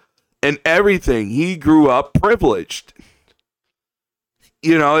talks and everything. He grew up privileged.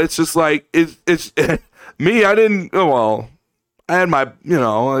 You know, it's just like, it's me, I had my,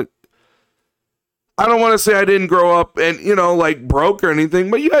 I don't want to say I didn't grow up and, like broke or anything,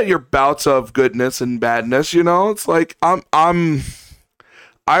 but you had your bouts of goodness and badness, It's like I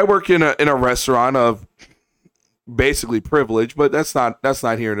work in a restaurant of basically privilege, but that's not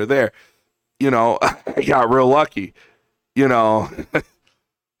here nor there. I got real lucky. Homie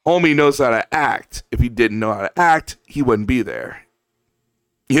knows how to act. If he didn't know how to act, he wouldn't be there.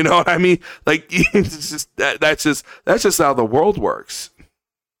 You know what I mean? Like, it's just that's just how the world works.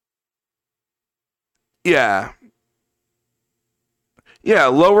 Yeah,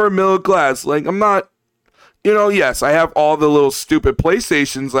 lower middle class. Like, I'm not, yes, I have all the little stupid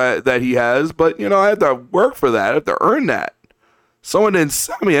PlayStations that he has, but, I have to work for that. I have to earn that. Someone didn't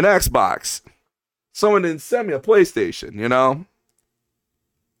send me an Xbox. Someone didn't send me a PlayStation,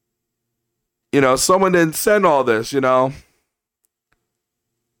 someone didn't send all this, Yeah,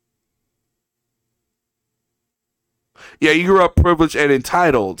 you grew up privileged and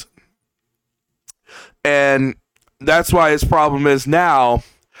entitled. And that's why his problem is now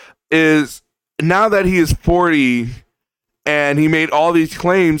that he is 40 and he made all these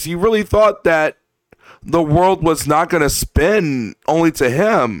claims, he really thought that the world was not going to spin only to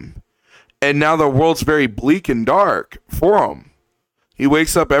him. And now the world's very bleak and dark for him. He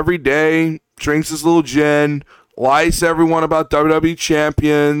wakes up every day, drinks his little gin, lies to everyone about WWE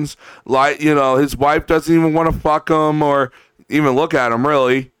champions. His wife doesn't even want to fuck him or even look at him,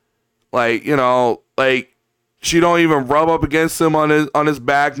 really. Like, she don't even rub up against him on his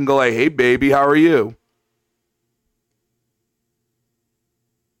back and go like, "Hey, baby, how are you?"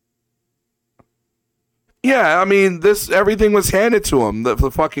 Yeah, I mean, everything was handed to him.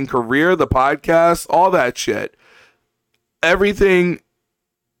 The fucking career, the podcast, all that shit. Everything.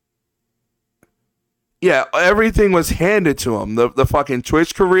 Yeah, everything was handed to him. The fucking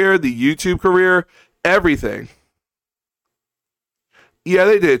Twitch career, the YouTube career, everything. Yeah,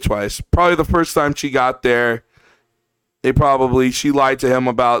 they did it twice. Probably the first time she got there, she lied to him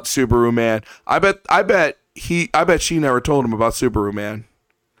about Subaru Man. I bet she never told him about Subaru Man.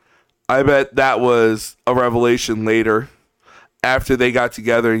 I bet that was a revelation later after they got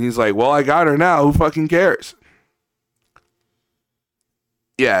together and he's like, "Well, I got her now. Who fucking cares?"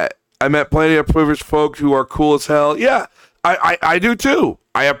 Yeah, I met plenty of privileged folk who are cool as hell. Yeah, I do too.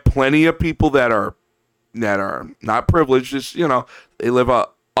 I have plenty of people that are not privileged, just, they live a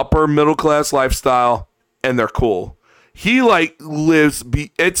upper middle class lifestyle and they're cool. He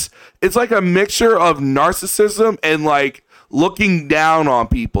it's like a mixture of narcissism and like looking down on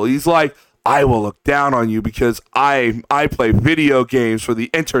people. He's like, "I will look down on you because I play video games for the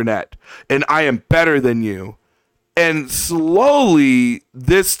internet and I am better than you." And slowly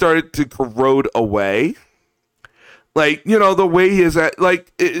this started to corrode away. Like, the way he is at,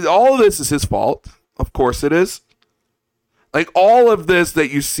 like, all of this is his fault. Of course it is. Like, all of this that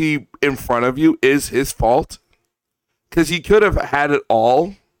you see in front of you is his fault. Because he could have had it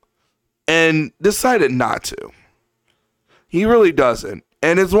all and decided not to. He really doesn't.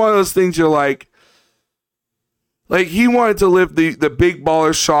 And it's one of those things you're like he wanted to live the big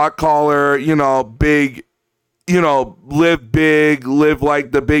baller shot caller, big, live big, live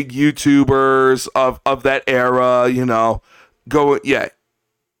like the big YouTubers of that era,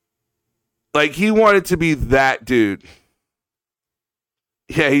 Like, he wanted to be that dude.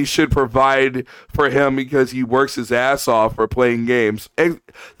 Yeah, he should provide for him because he works his ass off for playing games.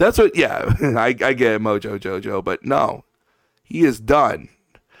 That's what, yeah, I get it, Mojo Jojo, but no, he is done.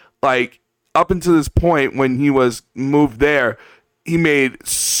 Like, up until this point when he was moved there, he made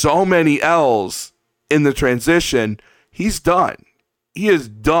so many L's in the transition. He's done. He is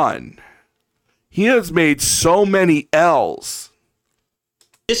done. He has made so many L's.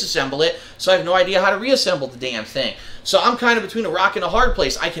 Disassemble it, so I have no idea how to reassemble the damn thing. So I'm kind of between a rock and a hard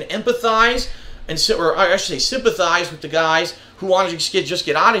place. I can empathize or I should say sympathize with the guys who want to just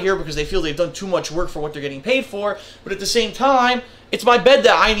get out of here because they feel they've done too much work for what they're getting paid for. But at the same time, it's my bed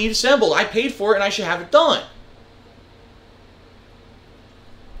that I need assembled. I paid for it and I should have it done.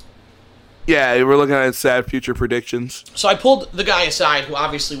 Yeah, we're looking at sad future predictions. So I pulled the guy aside who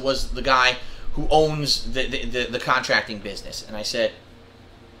obviously was the guy who owns the contracting business. And I said,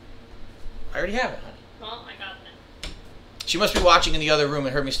 I already have it, honey. Well, I got it. She must be watching in the other room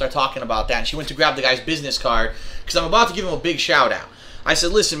and heard me start talking about that. And she went to grab the guy's business card because I'm about to give him a big shout out. I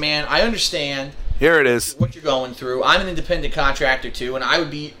said, listen, man, I understand. Here it is. What you're going through. I'm an independent contractor too, and I would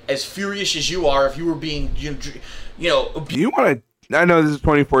be as furious as you are if you were being, you know. Do you want to? I know this is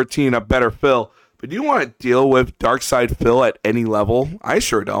 2014, a better Phil, but do you want to deal with Darkside Phil at any level? I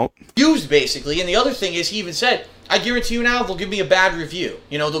sure don't. Used basically, and the other thing is, he even said, I guarantee you now they'll give me a bad review.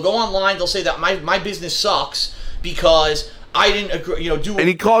 You know, they'll go online, they'll say that my business sucks because I didn't agree, do. And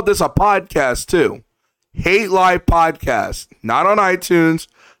he called this a podcast too. Hate Live Podcast. Not on iTunes,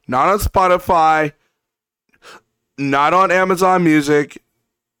 not on Spotify, not on Amazon Music,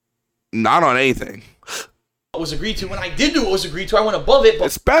 not on anything. What was agreed to. When I did do what was agreed to, I went above it. But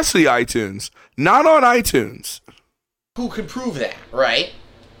especially iTunes. Not on iTunes. Who can prove that, right?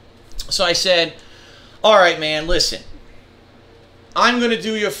 So I said, all right, man, listen. I'm going to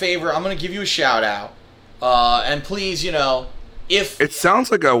do you a favor. I'm going to give you a shout out. And please, if... It sounds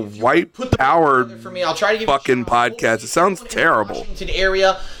like a white-powered for me, I'll try to give fucking podcast. It sounds terrible. Washington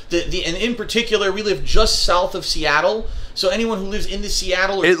area, and in particular, we live just south of Seattle. So anyone who lives in the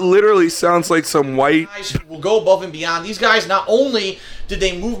Seattle... It literally sounds like some white... guys who will go above and beyond. These guys, not only did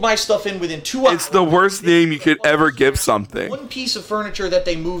they move my stuff in within 2 hours... It's the worst name you could ever give something. One piece of furniture that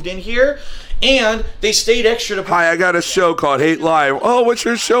they moved in here, and they stayed extra to... Hi, I got a show called Hate Live. Oh, what's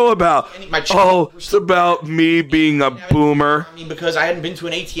your show about? Oh, it's about me being a boomer. I mean, because I hadn't been to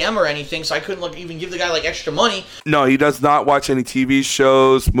an ATM or anything, so I couldn't even give the guy extra money. No, he does not watch any TV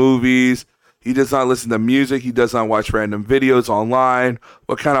shows, movies. He does not listen to music. He does not watch random videos online.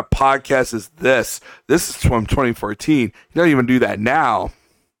 What kind of podcast is this? This is from 2014. He doesn't even do that now.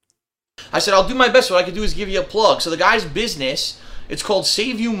 I said, I'll do my best. What I can do is give you a plug. So the guy's business, it's called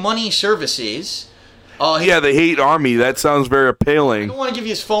Save You Money Services. Yeah, the Hate Army. That sounds very appealing. I don't want to give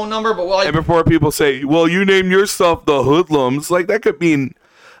you his phone number, but and before people say, well, you named yourself the Hoodlums, like that could mean...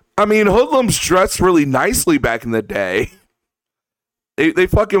 I mean, Hoodlums dressed really nicely back in the day. They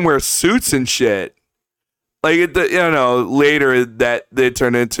fucking wear suits and shit. Like, later that they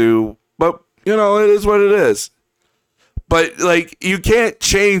turn into, but, it is what it is. But, you can't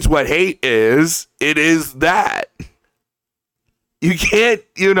change what hate is. It is that. You can't,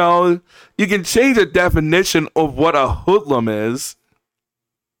 you can change the definition of what a hoodlum is.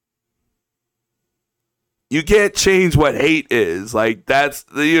 You can't change what hate is. Like, that's,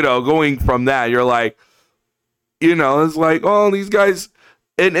 going from that, you're like, it's like, oh, these guys,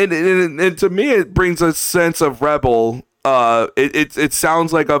 and to me, it brings a sense of rebel. It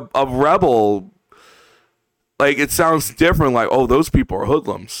sounds like a rebel. Like, it sounds different. Like, oh, those people are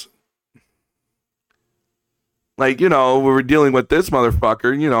hoodlums. Like, we were dealing with this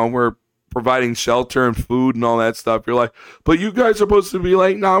motherfucker. We're providing shelter and food and all that stuff. You're like, but you guys are supposed to be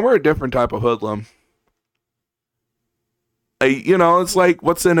like, nah, we're a different type of hoodlum. It's like,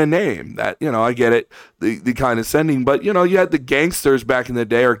 what's in a name? That, I get it, the condescending, but, you had the gangsters back in the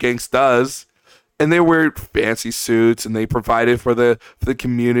day, or gangstas, and they wear fancy suits, and they provided for the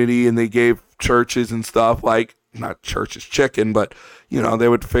community, and they gave churches and stuff, like, not churches chicken, but, they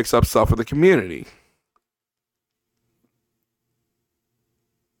would fix up stuff for the community.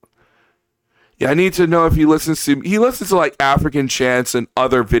 Yeah, I need to know if he listens to, like, African chants and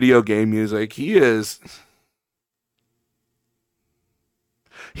other video game music. You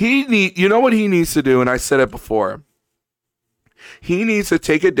know what he needs to do, and I said it before. He needs to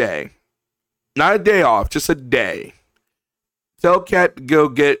take a day, not a day off, just a day. Tell Cat to go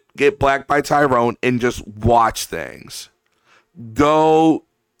get Black by Tyrone and just watch things. Go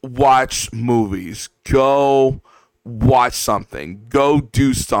watch movies. Go watch something. Go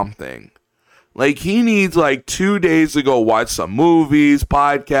do something. Like, he needs like 2 days to go watch some movies,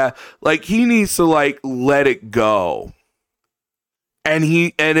 podcast. Like, he needs to like let it go. And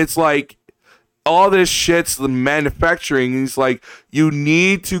it's like all this shit's the manufacturing. He's like, you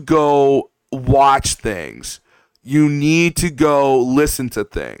need to go watch things. You need to go listen to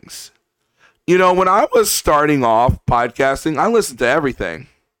things. You know, when I was starting off podcasting, I listened to everything.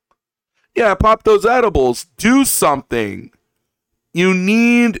 Yeah, pop those edibles. Do something. You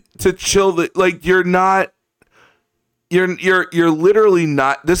need to chill. You're literally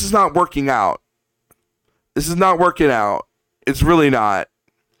not. This is not working out. This is not working out. It's really not.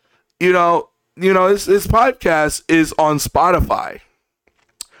 You know, this podcast is on Spotify.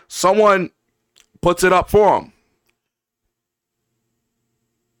 Someone puts it up for him.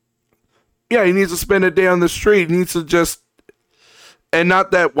 Yeah, he needs to spend a day on the street. He needs to just, and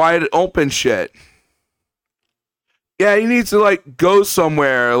not that wide open shit. Yeah, he needs to like go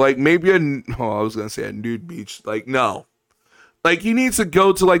somewhere, like maybe I was gonna say a nude beach. Like, no. Like, he needs to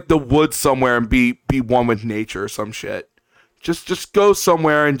go to like the woods somewhere and be one with nature or some shit. Just go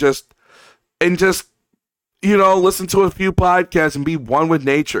somewhere and just listen to a few podcasts and be one with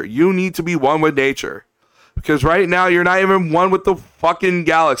nature. You need to be one with nature. Because right now you're not even one with the fucking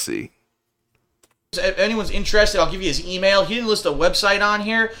galaxy. If anyone's interested, I'll give you his email. He didn't list a website on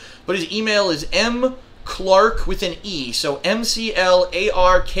here, but his email is mclark with an E. So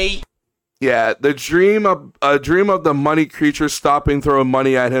MCLARK. Yeah, a dream of the money creature stopping throwing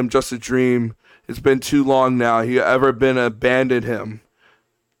money at him, just a dream. It's been too long now. He ever been abandoned him.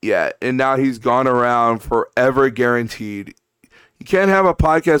 Yeah, and now he's gone around forever guaranteed. You can't have a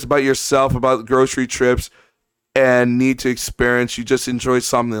podcast about yourself, about grocery trips, and need to experience. You just enjoy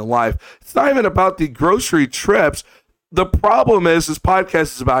something in life. It's not even about the grocery trips. The problem is his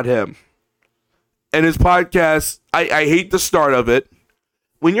podcast is about him. And his podcast, I hate the start of it.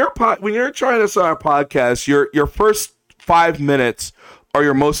 When you're trying to start a podcast, your first 5 minutes are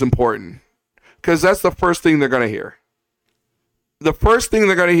your most important. Because that's the first thing they're going to hear. The first thing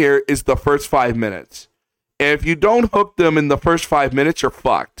they're going to hear is the first 5 minutes. And if you don't hook them in the first 5 minutes, you're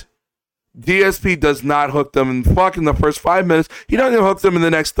fucked. DSP does not hook them in the first 5 minutes. He doesn't even hook them in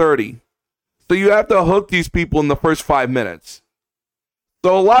the next 30. So you have to hook these people in the first 5 minutes.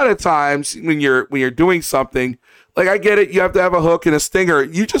 So a lot of times when you're doing something, like, I get it, you have to have a hook and a stinger.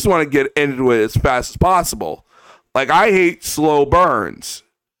 You just want to get into it as fast as possible. Like, I hate slow burns.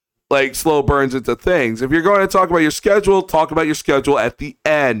 Like, slow burns into things. If you're going to talk about your schedule, talk about your schedule at the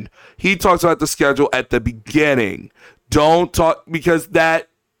end. He talks about the schedule at the beginning. Don't talk, because that's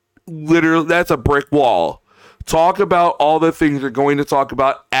a brick wall. Talk about all the things you're going to talk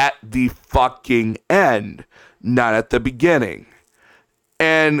about at the fucking end, not at the beginning.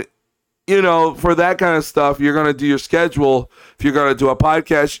 And, for that kind of stuff, you're going to do your schedule. If you're going to do a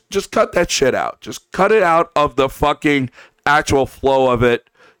podcast, just cut that shit out. Just cut it out of the fucking actual flow of it.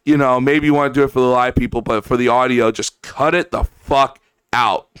 Maybe you want to do it for the live people, but for the audio, just cut it the fuck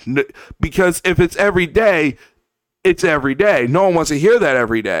out. Because if it's every day, it's every day. No one wants to hear that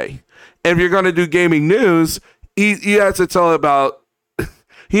every day. And if you're going to do gaming news, he has to talk about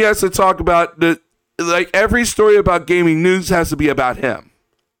every story about gaming news has to be about him.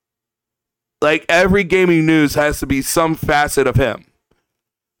 Like, every gaming news has to be some facet of him.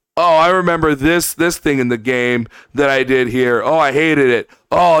 Oh, I remember this thing in the game that I did here. Oh, I hated it.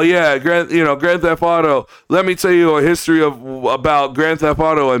 Oh yeah, Grand Theft Auto. Let me tell you a history about Grand Theft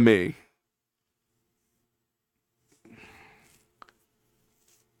Auto and me.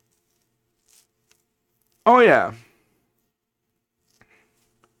 Oh yeah.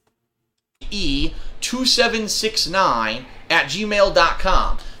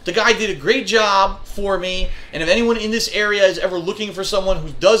 E2769@gmail.com. The guy did a great job for me, and if anyone in this area is ever looking for someone who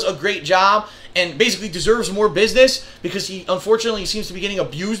does a great job and basically deserves more business, because he unfortunately seems to be getting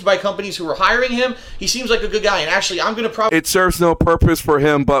abused by companies who are hiring him, he seems like a good guy. And actually, I'm going to probably... It serves no purpose for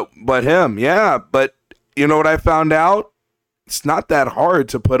him but him, yeah. But you know what I found out? It's not that hard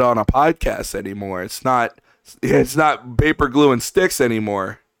to put on a podcast anymore. It's not paper, glue, and sticks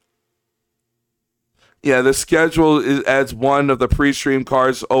anymore. Yeah, the schedule adds one of the pre-stream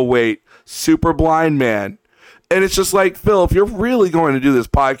cards. Oh, wait. Super Blind Man. And it's just like, Phil, if you're really going to do this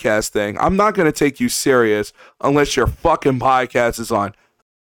podcast thing, I'm not going to take you serious unless your fucking podcast is on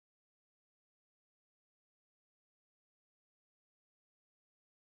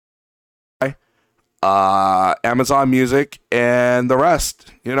Amazon Music and the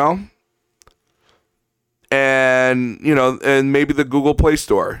rest, And, and maybe the Google Play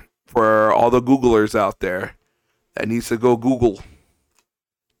Store. For all the Googlers out there that needs to go Google,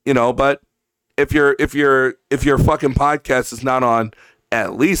 but if your fucking podcast is not on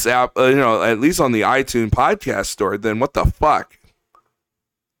at least at least on the iTunes podcast store, then what the fuck?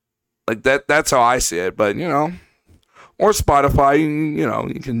 Like that's how I see it. But or Spotify,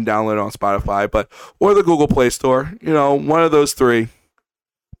 you can download it on Spotify, or the Google Play Store, one of those three.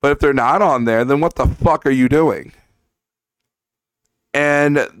 But if they're not on there, then what the fuck are you doing?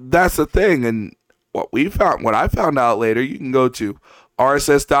 And that's the thing. And what I found out later, you can go to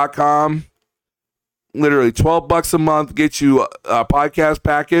RSS.com. Literally $12 a month gets you a podcast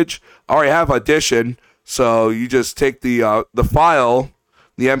package. I already have Audition, so you just take the file,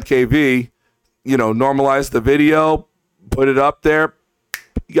 the MKV, normalize the video, put it up there.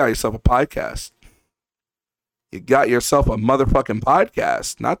 You got yourself a podcast. You got yourself a motherfucking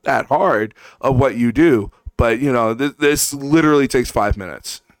podcast. Not that hard of what you do, but this literally takes 5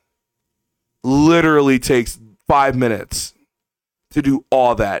 minutes. Literally takes 5 minutes to do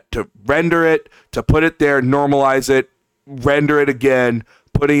all that, to render it, to put it there, normalize it, render it again,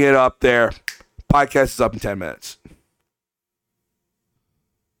 putting it up there. Podcast is up in 10 minutes.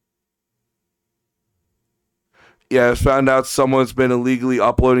 Yeah, I found out someone's been illegally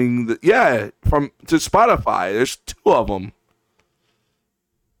uploading to Spotify. There's 2 of them.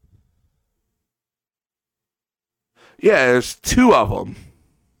 Yeah, there's 2 of them.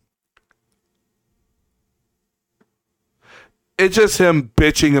 It's just him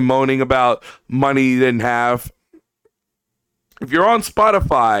bitching and moaning about money he didn't have. If you're on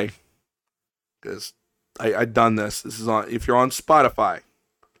Spotify, because I've done this. This is on. If you're on Spotify,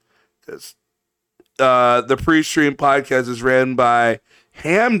 because the pre-stream podcast is ran by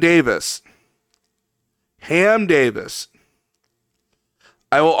Ham Davis. Ham Davis.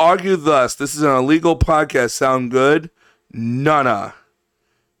 I will argue thus: this is an illegal podcast. Sound good? None.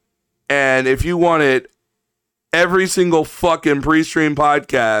 And if you wanted every single fucking pre-stream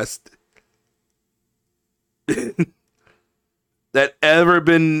podcast that ever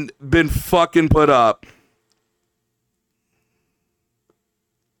been fucking put up.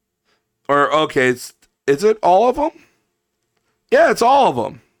 Or okay, is it all of them? Yeah, it's all of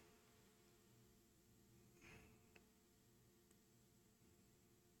them.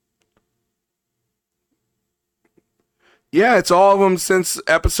 Yeah, it's all of them since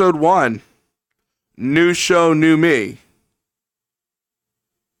episode 1. New show, new me.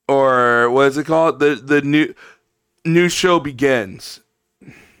 Or what is it called? The new show begins.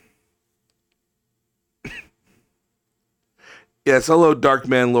 Yes, hello, Dark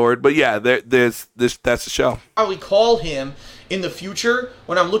Man Lord. But yeah, that's the show. I would call him in the future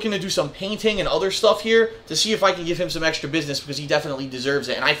when I'm looking to do some painting and other stuff here to see if I can give him some extra business because he definitely deserves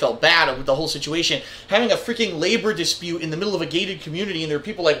it. And I felt bad with the whole situation. Having a freaking labor dispute in the middle of a gated community and there are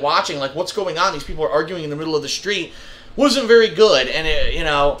people watching, what's going on? These people are arguing in the middle of the street. Wasn't very good. And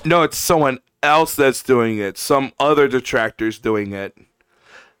it, No, it's someone else that's doing it. Some other detractor's doing it.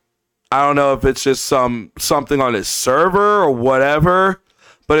 I don't know if it's just something on his server or whatever,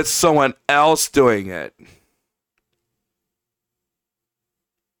 but it's someone else doing it.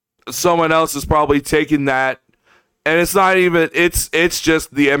 Someone else is probably taking that, and it's not even. It's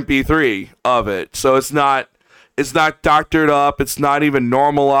just the MP3 of it, so it's not doctored up. It's not even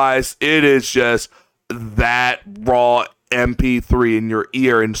normalized. It is just that raw MP3 in your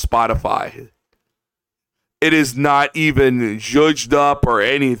ear in Spotify. It is not even judged up or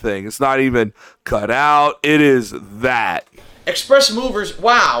anything. It's not even cut out. It is that. Express Movers,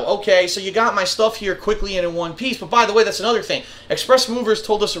 wow, okay, so you got my stuff here quickly and in one piece. But by the way, that's another thing. Express Movers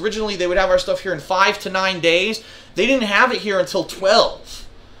told us originally they would have our stuff here in 5 to 9 days. They didn't have it here until 12.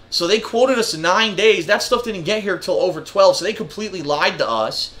 So they quoted us 9 days. That stuff didn't get here until over 12. So they completely lied to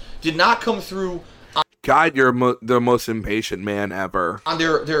us. Did not come through. God, you're the most impatient man ever. On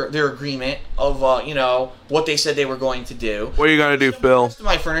their agreement of, what they said they were going to do. What are you going to do, Phil?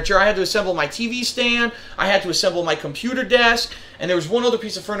 My furniture. I had to assemble my TV stand. I had to assemble my computer desk. And there was one other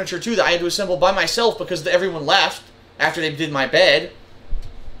piece of furniture, too, that I had to assemble by myself because everyone left after they did my bed.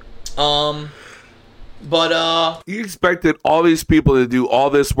 You expected all these people to do all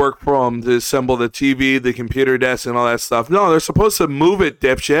this work to assemble the TV, the computer desk, and all that stuff. No, they're supposed to move it,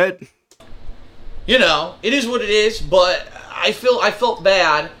 dipshit. It is what it is, but I felt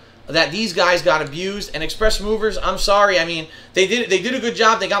bad that these guys got abused, and Express Movers, I'm sorry, I mean, they did a good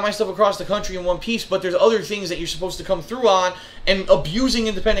job, they got my stuff across the country in one piece, but there's other things that you're supposed to come through on, and abusing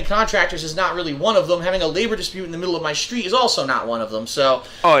independent contractors is not really one of them. Having a labor dispute in the middle of my street is also not one of them, so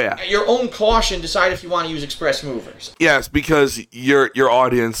at your own caution, decide if you want to use Express Movers. Yes, because your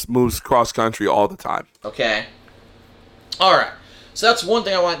audience moves cross country all the time. Okay. Alright. So that's one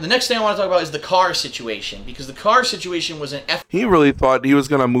thing I want. The next thing I want to talk about is the car situation, because the car situation was an He really thought he was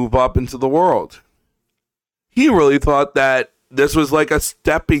going to move up into the world. He really thought that This was like a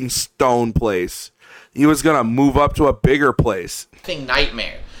stepping stone place. He was going to move up to a bigger place.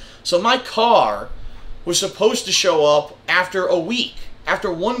 Nightmare. So my car was supposed to show up after a week.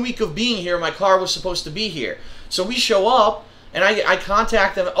 After 1 week of being here, my car was supposed to be here. So we show up, and I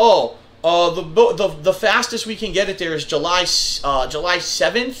contact them. The fastest we can get it there is July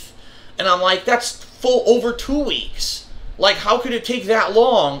 7th. And I'm like, that's full over 2 weeks. Like, how could it take that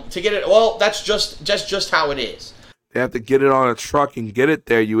long to get it? Well, that's just how it is. They have to get it on a truck and get it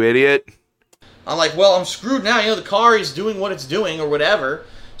there, you idiot. I'm like, well, I'm screwed now. You know, the car is doing what it's doing or whatever.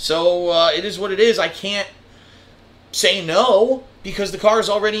 So it is what it is. I can't say no because the car is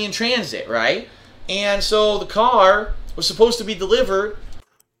already in transit, right? And so the car was supposed to be delivered.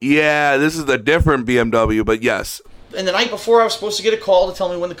 Yeah, this is a different BMW, but yes. And the night before, I was supposed to get a call to tell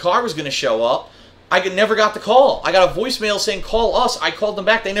me when the car was going to show up. Never got the call. I got a voicemail saying, call us. I called them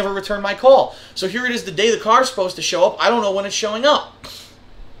back. They never returned my call. So here it is the day the car's supposed to show up. I don't know when it's showing up.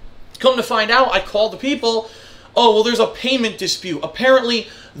 Come to find out, I called the people. Oh, well, there's a payment dispute. Apparently,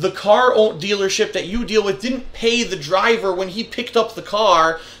 the car dealership that you deal with didn't pay the driver when he picked up the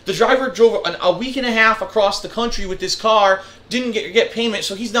car. The driver drove a week and a half across the country with this car, didn't get payment,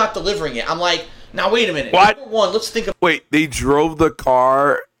 so he's not delivering it. I'm like, now wait a minute. What? Number one, let's think of... Wait, they drove the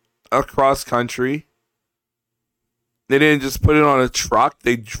car across country? They didn't just put it on a truck?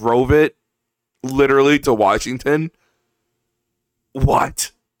 They drove it literally to Washington?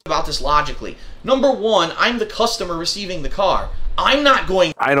 What? About this logically. Number one, I'm the customer receiving the car. I'm not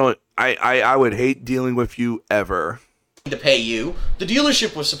going... I would hate dealing with you ever. ...to pay you. The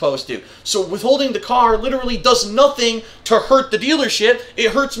dealership was supposed to. So withholding the car literally does nothing to hurt the dealership.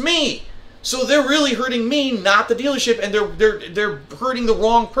 It hurts me. So they're really hurting me, not the dealership, and they're hurting the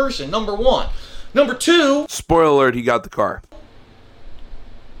wrong person, number one. Number two... Spoiler alert, he got the car.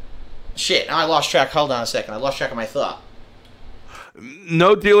 Shit, now I lost track. Hold on a second. I lost track of my thought.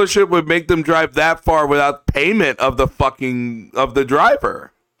 No dealership would make them drive that far without payment of the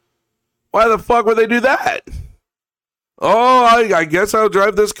driver. Why the fuck would they do that? Oh, I guess I'll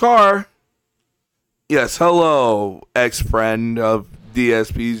drive this car. Yes, hello, ex-friend of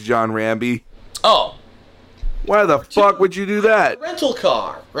DSP's John Ramby. Oh. Why the fuck would you do that? Rental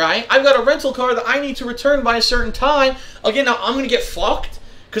car, right? I've got a rental car that I need to return by a certain time. Again, now I'm going to get fucked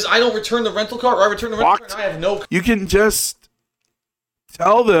because I don't return the rental car, or I return the rental car and I have no... You can just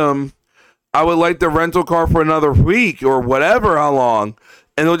tell them I would like the rental car for another week or whatever, how long,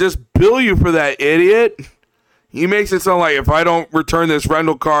 and they'll just bill you for that, idiot. He makes it sound like if I don't return this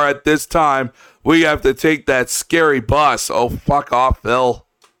rental car at this time, we have to take that scary bus. Oh, fuck off, Phil.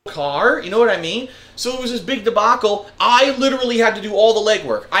 Car, you know what I mean? So it was this big debacle. I literally had to do all the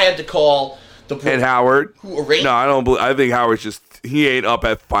legwork. I had to call the... And Howard? Who arranged... No, I don't believe... I think Howard's just... He ain't up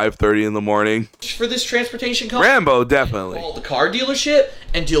at 5:30 in the morning. For this transportation company. Rambo, definitely. Call the car dealership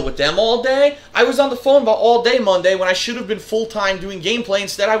and deal with them all day. I was on the phone about all day Monday when I should have been full-time doing gameplay.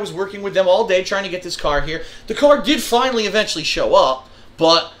 Instead, I was working with them all day trying to get this car here. The car did finally eventually show up,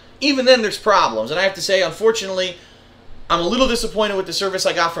 but even then there's problems. And I have to say, unfortunately, I'm a little disappointed with the service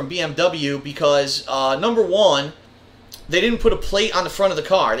I got from BMW because, number one, they didn't put a plate on the front of the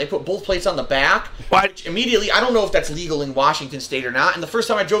car. They put both plates on the back. What? Which immediately, I don't know if that's legal in Washington State or not. And the first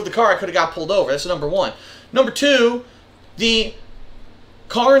time I drove the car, I could have got pulled over. That's number one. Number two, the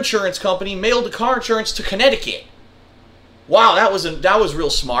car insurance company mailed the car insurance to Connecticut. Wow, that was real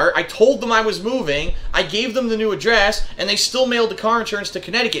smart. I told them I was moving. I gave them the new address, and they still mailed the car insurance to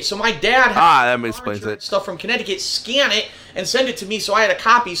Connecticut. So my dad had that explains it. Stuff from Connecticut, scan it, and send it to me so I had a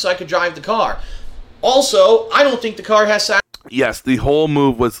copy so I could drive the car. Also, I don't think the car has... Yes, the whole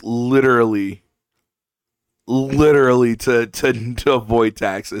move was literally to avoid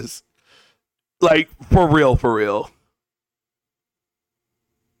taxes. Like, for real.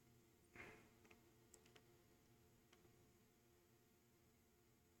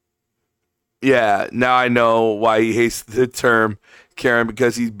 Yeah, now I know why he hates the term Karen,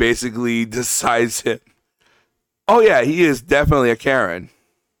 because he basically decides it. Oh yeah, he is definitely a Karen.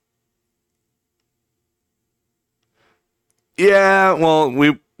 Yeah, well,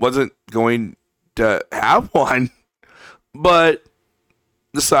 we wasn't going to have one, but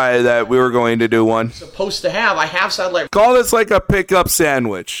decided that we were going to do one. Supposed to have. I have satellite. Call this like a pickup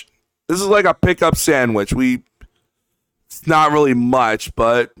sandwich. This is like a pickup sandwich. It's not really much,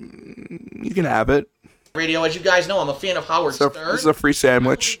 but you can have it. Radio, as you guys know, I'm a fan of Howard Stern. This is a free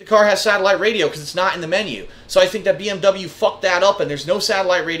sandwich. The car has satellite radio because it's not in the menu. So I think that BMW fucked that up, and there's no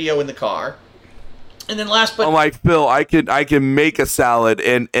satellite radio in the car. And then last but... I'm like, Phil, I can make a salad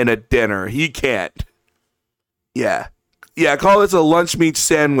in a dinner. He can't. Yeah. Yeah, call this a lunch meat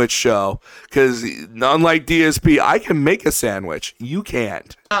sandwich show. Because unlike DSP, I can make a sandwich. You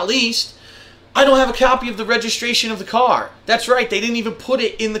can't. Not least, I don't have a copy of the registration of the car. That's right, they didn't even put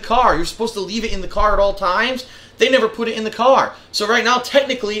it in the car. You're supposed to leave it in the car at all times. They never put it in the car. So right now,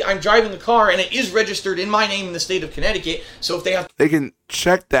 technically, I'm driving the car, and it is registered in my name in the state of Connecticut. So if they have They can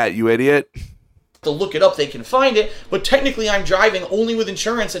check that, you idiot. to look it up, they can find it. But technically, I'm driving only with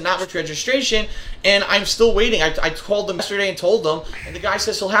insurance and not with registration, and I'm still waiting. I called them yesterday and told them, and the guy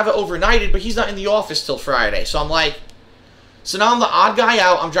says he'll have it overnighted, but he's not in the office till Friday. So I'm like, so now I'm the odd guy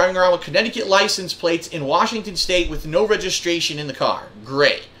out. I'm driving around with Connecticut license plates in Washington State with no registration in the car.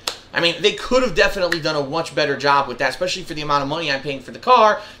 Great. I mean, they could have definitely done a much better job with that, especially for the amount of money I'm paying for the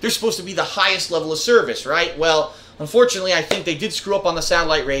car. They're supposed to be the highest level of service, right? Well, unfortunately, I think they did screw up on the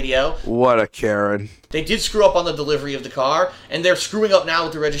satellite radio. What a Karen. They did screw up on the delivery of the car, and they're screwing up now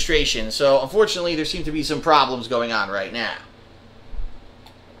with the registration. So, unfortunately, there seem to be some problems going on right now.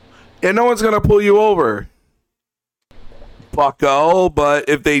 And no one's going to pull you over, bucko. But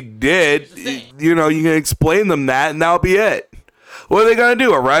if they did, you know, you can explain them that, and that'll be it. What are they going to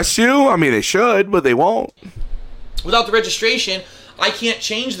do? Arrest you? I mean, they should, but they won't. Without the registration, I can't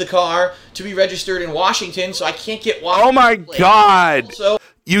change the car to be registered in Washington, so I can't get Washington. Oh my plate. God. Also,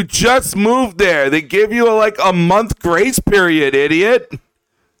 you just moved there. They give you like a month grace period, idiot.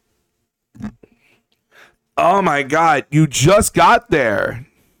 Oh my God. You just got there.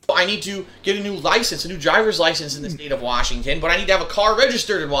 I need to get a new license, a new driver's license in the state of Washington, but I need to have a car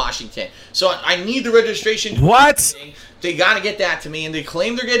registered in Washington. So I need the registration. What? They got to get that to me, and they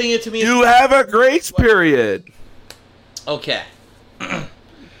claim they're getting it to me. You have a grace period. Okay.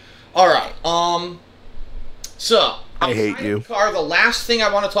 All right. So I hate you. The car. The last thing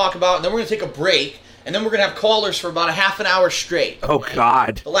I want to talk about, and then we're going to take a break, and then we're going to have callers for about a half an hour straight. Oh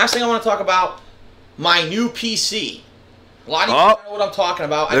God. The last thing I want to talk about, my new PC. A lot of you know what I'm talking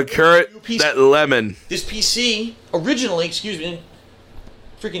about. The current, that lemon. This PC, originally, excuse me,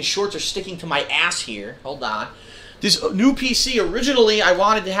 freaking shorts are sticking to my ass here. Hold on. This new PC, originally, I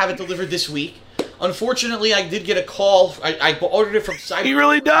wanted to have it delivered this week. Unfortunately, I did get a call. I ordered it from Cyber. He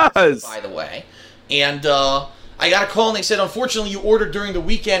really does. By the way. And I got a call, and they said, unfortunately, you ordered during the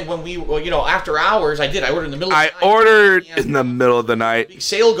weekend when we, after hours. I did. I ordered in the middle of the night. I ordered in the middle of the night. Big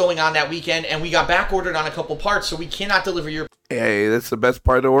sale going on that weekend, and we got back ordered on a couple parts, so we cannot deliver your. Hey, that's the best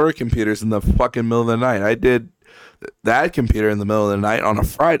part of order computers in the fucking middle of the night. I did that computer in the middle of the night on a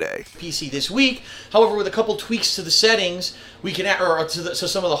Friday. PC this week. However, with a couple tweaks to the settings, we can, or to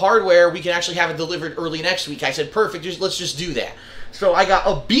some of the hardware, we can actually have it delivered early next week. I said, perfect. Let's just do that. So I got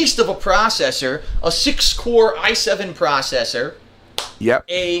a beast of a processor, a 6-core i7 processor. Yep.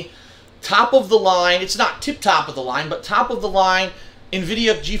 A top of the line. It's not tip top of the line, but top of the line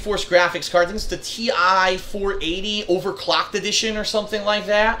NVIDIA GeForce graphics card. I think it's the TI 480 overclocked edition or something like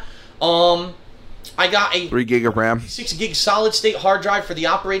that. I got a 3 gig of RAM, 6 gig solid state hard drive for the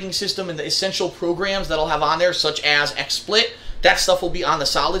operating system and the essential programs that I'll have on there, such as XSplit. That stuff will be on the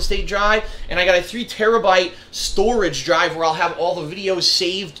solid state drive. And I got a 3 terabyte storage drive where I'll have all the videos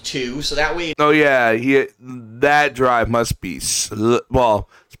saved to, so that way. Oh yeah, that drive must be well.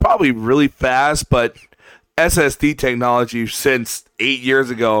 It's probably really fast, but SSD technology since 8 years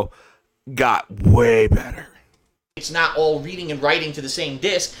ago got way better. It's not all reading and writing to the same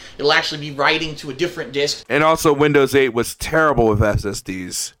disk. It'll actually be writing to a different disk. And also Windows 8 was terrible with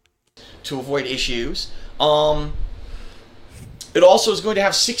SSDs. To avoid issues. It also is going to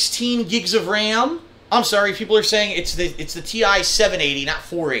have 16 gigs of RAM. I'm sorry, people are saying it's the TI 780, not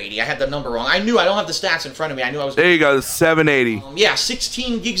 480. I had the number wrong. I don't have the stats in front of me. I knew I was. There you go, 780. Yeah,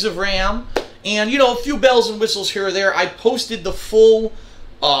 16 gigs of RAM. And, a few bells and whistles here or there. I posted the full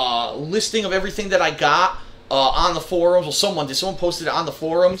listing of everything that I got on the forums. Well, someone posted it on the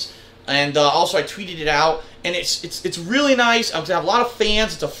forums, and also I tweeted it out. And it's really nice. I'm gonna have a lot of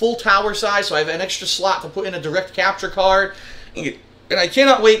fans. It's a full tower size, so I have an extra slot to put in a direct capture card. And I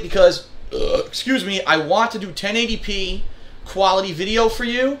cannot wait because, I want to do 1080p quality video for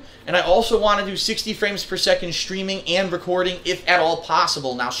you, and I also want to do 60 frames per second streaming and recording, if at all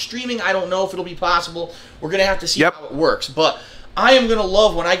possible. Now, streaming, I don't know if it'll be possible. We're gonna have to see how it works, but I am going to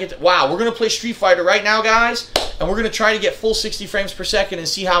love when I get to... Wow, we're going to play Street Fighter right now, guys, and we're going to try to get full 60 frames per second and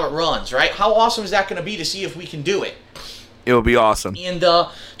see how it runs, right? How awesome is that going to be to see if we can do it? It'll be awesome. And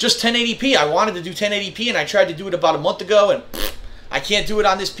just 1080p. I wanted to do 1080p, and I tried to do it about a month ago, and I can't do it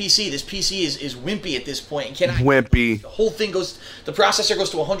on this PC. This PC is wimpy at this point. Wimpy. The whole thing goes... The processor goes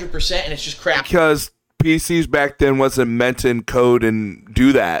to 100%, and it's just crap. Because PCs back then wasn't meant to encode and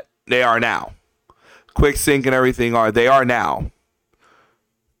do that. They are now. Quick sync and everything they are now.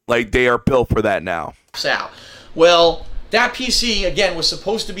 Like, they are built for that now. Well, That PC, again, was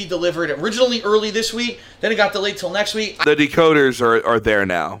supposed to be delivered originally early this week. Then it got delayed till next week. The decoders are there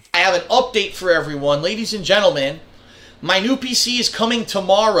now. I have an update for everyone. Ladies and gentlemen, my new PC is coming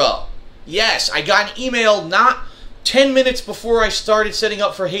tomorrow. Yes, I got an email not 10 minutes before I started setting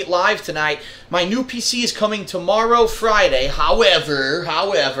up for Hate Live tonight. My new PC is coming tomorrow, Friday. However,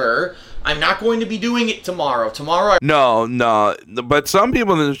 I'm not going to be doing it tomorrow. No. But some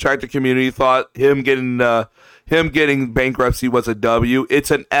people in the tractor community thought him getting bankruptcy was a W.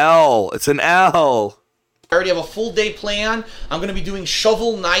 It's an L. It's an L. I already have a full day plan. I'm going to be doing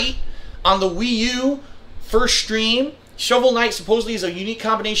Shovel Knight on the Wii U first stream. Shovel Knight supposedly is a unique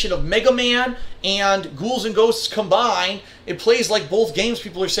combination of Mega Man and Ghouls and Ghosts combined. It plays like both games,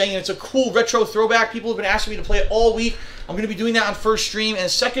 people are saying, and it's a cool retro throwback. People have been asking me to play it all week. I'm going to be doing that on first stream,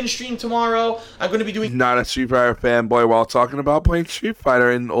 and second stream tomorrow, I'm going to be doing... Not a Street Fighter fanboy while talking about playing Street Fighter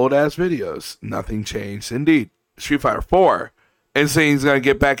in old-ass videos. Nothing changed. Indeed. Street Fighter 4. And saying he's going to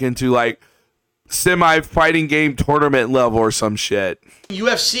get back into, like, semi-fighting game tournament level or some shit.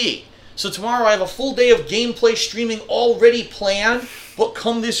 UFC. So tomorrow I have a full day of gameplay streaming already planned, but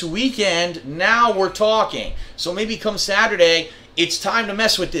come this weekend, now we're talking. So maybe come Saturday, it's time to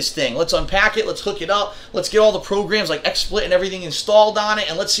mess with this thing. Let's unpack it, let's hook it up, let's get all the programs like XSplit and everything installed on it,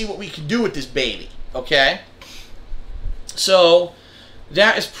 and let's see what we can do with this baby, okay? So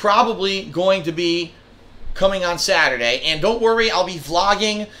that is probably going to be coming on Saturday, and don't worry, I'll be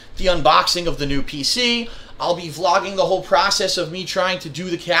vlogging the unboxing of the new PC. I'll be vlogging the whole process of me trying to do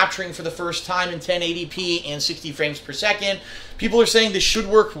the capturing for the first time in 1080p and 60 frames per second. People are saying this should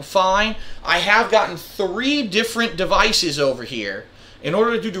work fine. I have gotten 3 different devices over here in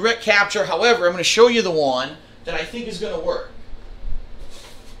order to do direct capture. However, I'm going to show you the one that I think is going to work.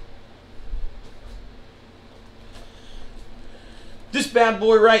 This bad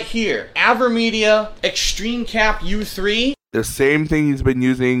boy right here, AverMedia Extreme Cap U3. The same thing he's been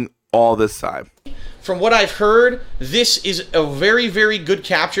using all this time. From what I've heard, this is a very, very good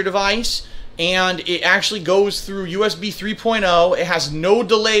capture device, and it actually goes through USB 3.0. It has no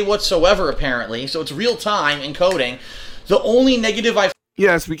delay whatsoever, apparently, so it's real-time encoding. The only negative I've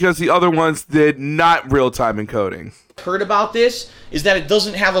Yes, because the other ones did not real-time encoding. Heard about this is that it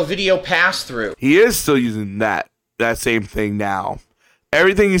doesn't have a video pass-through. He is still using that same thing now.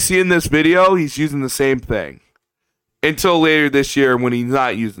 Everything you see in this video, he's using the same thing. Until later this year when he's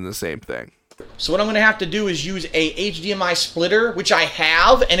not using the same thing. So what I'm going to have to do is use a HDMI splitter, which I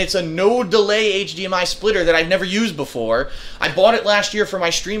have, and it's a no-delay HDMI splitter that I've never used before. I bought it last year for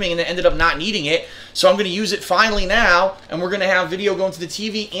my streaming and it ended up not needing it, so I'm going to use it finally now, and we're going to have video going to the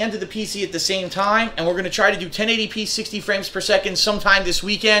TV and to the PC at the same time, and we're going to try to do 1080p 60 frames per second sometime this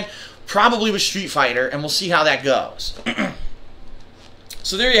weekend, probably with Street Fighter, and we'll see how that goes.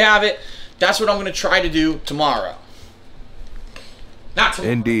 So there you have it. That's what I'm going to try to do tomorrow. Not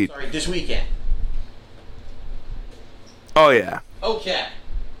tomorrow. Indeed. Sorry, this weekend. Oh, yeah. Okay.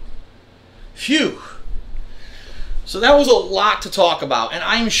 Phew. So that was a lot to talk about, and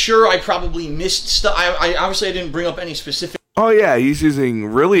I'm sure I probably missed stuff. I obviously I didn't bring up any specific... Oh, yeah, he's using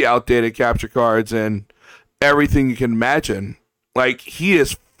really outdated capture cards and everything you can imagine. Like, he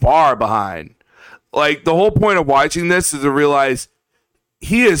is far behind. Like, the whole point of watching this is to realize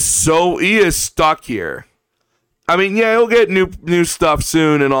he is stuck here. I mean, yeah, he'll get new stuff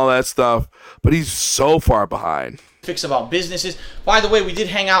soon and all that stuff, but he's so far behind. About businesses. By the way, we did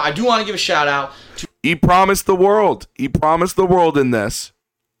hang out. I do want to give a shout out to... He promised the world. He promised the world in this.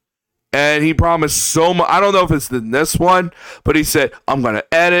 And he promised so much. I don't know if it's in this one, but he said, I'm going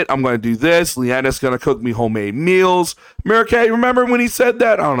to edit. I'm going to do this. Leanna's going to cook me homemade meals. Miracat, remember when he said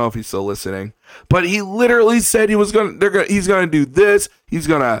that? I don't know if he's still listening. But he literally said he's going to do this.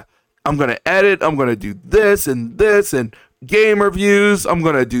 I'm going to edit. I'm going to do this and game reviews. I'm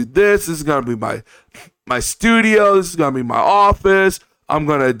going to do this. This is going to be my studio. This is going to be my office. I'm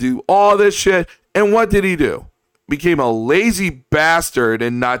going to do all this shit. And what did he do? Became a lazy bastard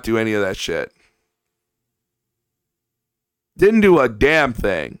and not do any of that shit. Didn't do a damn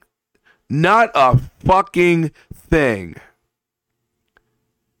thing. Not a fucking thing.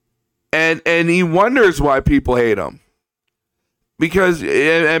 And he wonders why people hate him. Because,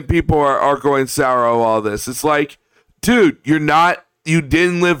 and people are going sour on all this. It's like, dude, you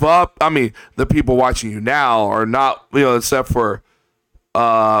didn't live up. I mean, the people watching you now are not, except for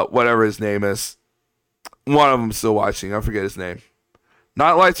whatever his name is. One of them still watching. I forget his name.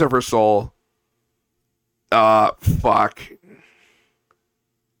 Not Lights of Her Soul. Fuck.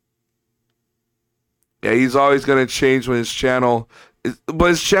 Yeah, he's always going to change when his channel... But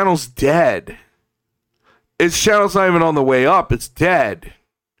his channel's dead. His channel's not even on the way up. It's dead.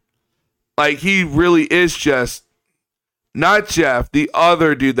 Like, he really is just Not Jeff, the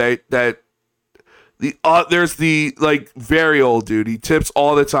other dude there's the like very old dude. He tips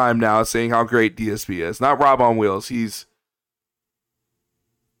all the time now, saying how great DSP is. Not Rob on Wheels. He's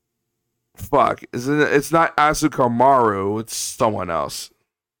fuck. It's not Asukamaru. It's someone else.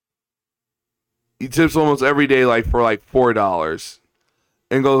 He tips almost every day, like for like $4,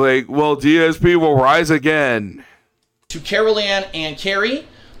 and goes like, "Well, DSP will rise again." To Carol Ann and Carrie,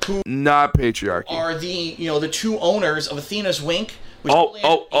 who not patriarchy, are the two owners of Athena's Wink. Which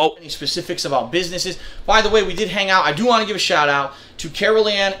any specifics about businesses. By the way, we did hang out. I do want to give a shout out to Carol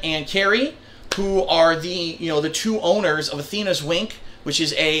Ann and Carrie, who are the two owners of Athena's Wink, which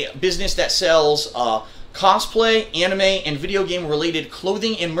is a business that sells cosplay, anime, and video game related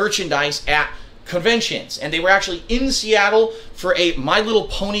clothing and merchandise at conventions. And they were actually in Seattle for a My Little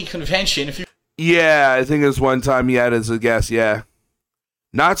Pony convention. Yeah, I think it was one time he had as a guest. Yeah,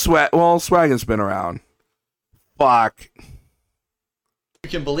 not Swag. Well, Swaggin's been around. Fuck. You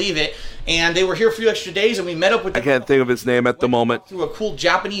can believe it. And they were here for a few extra days, and we met up with... I can't think of his name at the moment. Through a cool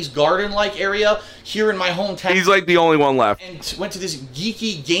Japanese garden-like area here in my hometown. He's like the only one left. And went to this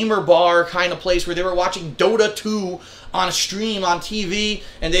geeky gamer bar kind of place where they were watching Dota 2 on a stream on TV,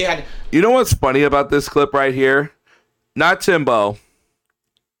 and they had... You know what's funny about this clip right here? Not Timbo.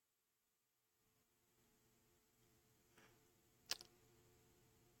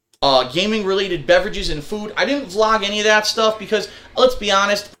 Gaming-related beverages and food. I didn't vlog any of that stuff because, let's be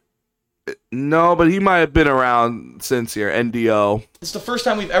honest... No, but he might have been around since here, NDO. It's the first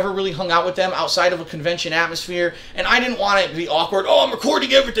time we've ever really hung out with them outside of a convention atmosphere, and I didn't want it to be awkward. Oh, I'm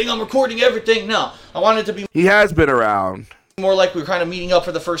recording everything. No, I wanted it to be... He has been around. More like we were kind of meeting up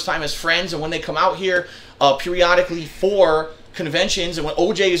for the first time as friends, and when they come out here periodically for conventions, and when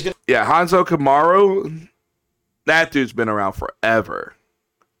OJ is going to... Yeah, Hanzo Kamaru, that dude's been around forever.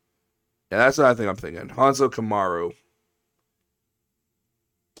 Yeah, that's what I think I'm thinking. Hanzo Kamaru.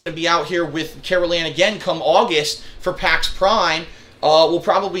 To be out here with Carol Ann again come August for PAX Prime. We'll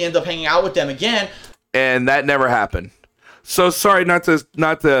probably end up hanging out with them again. And that never happened. So sorry, not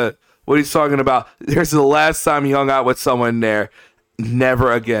to what he's talking about. There's the last time he hung out with someone there.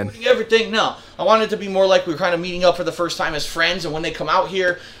 Never again. Everything, no. I wanted it to be more like we were kind of meeting up for the first time as friends, and when they come out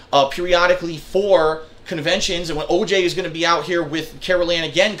here periodically for conventions, and when OJ is going to be out here with Carol Ann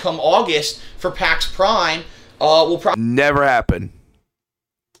again come August for PAX Prime, we'll probably... Never happened.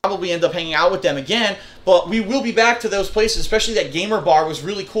 Probably end up hanging out with them again, but we will be back to those places, especially that gamer bar was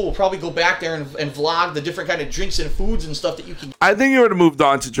really cool. We'll probably go back there and vlog the different kind of drinks and foods and stuff that you can... I think you would have moved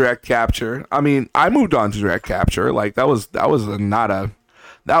on to direct capture. I mean, I moved on to direct capture. Like, that wasn't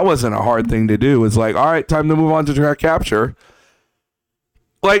a hard thing to do. It's like, all right, time to move on to direct capture.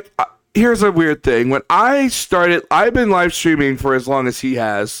 Like, here's a weird thing. When I started, I've been live streaming for as long as he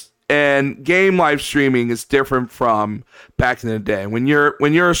has. And game live streaming is different from back in the day. When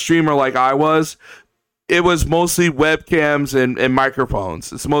you're a streamer like I was, it was mostly webcams and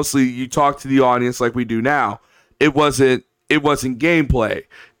microphones. It's mostly you talk to the audience like we do now. It wasn't gameplay.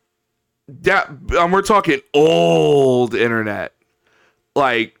 We're talking old internet.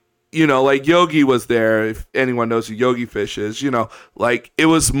 Like Yogi was there. If anyone knows who Yogi Fish is, like it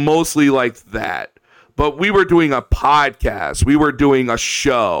was mostly like that. But we were doing a podcast. We were doing a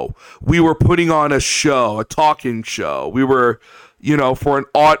show. We were putting on a show, a talking show. We were, for an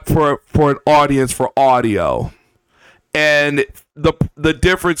audience for audio. And the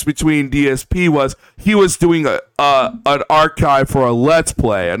difference between DSP was he was doing an archive for a Let's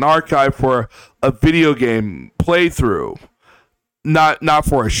Play, an archive for a video game playthrough. Not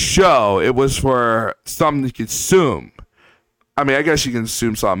for a show. It was for something to consume. I mean, I guess you can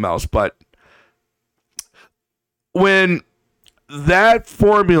consume something else, but when that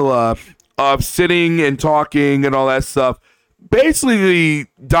formula of sitting and talking and all that stuff basically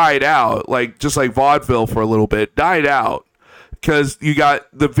died out, like just like vaudeville for a little bit, died out because you got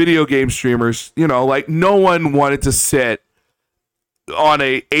the video game streamers, like no one wanted to sit on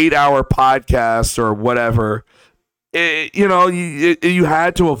a 8-hour podcast or whatever. You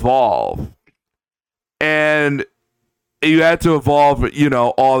had to evolve. And you had to evolve,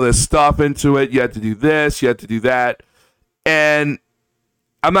 all this stuff into it. You had to do this. You had to do that. And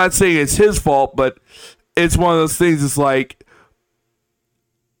I'm not saying it's his fault, but it's one of those things. It's like,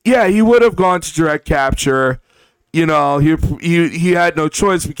 yeah, he would have gone to direct capture. He had no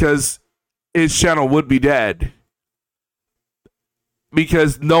choice because his channel would be dead.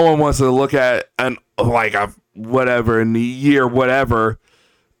 Because no one wants to look at a whatever in the year, whatever.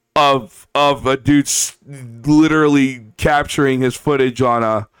 Of a dude literally capturing his footage on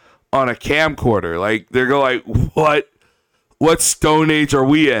a camcorder. Like they're going like, what stone age are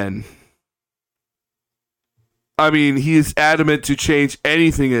we in? I mean, he's adamant to change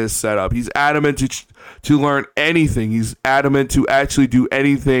anything in his setup. He's adamant to learn anything. He's adamant to actually do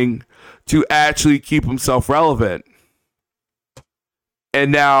anything to actually keep himself relevant.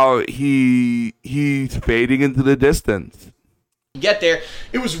 And now he's fading into the distance. Get there.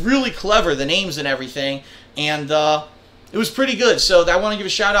 It was really clever, the names and everything, and it was pretty good. So I want to give a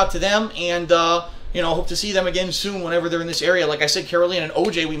shout out to them, and hope to see them again soon whenever they're in this area. Like I said, Caroline and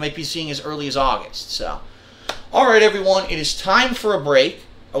OJ we might be seeing as early as August. So, all right, everyone, it is time for a break,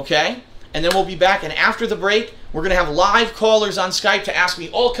 okay? And then we'll be back, and after the break, we're going to have live callers on Skype to ask me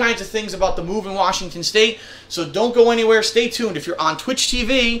all kinds of things about the move in Washington State. So don't go anywhere. Stay tuned. If you're on Twitch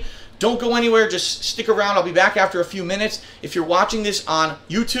TV, don't go anywhere. Just stick around. I'll be back after a few minutes. If you're watching this on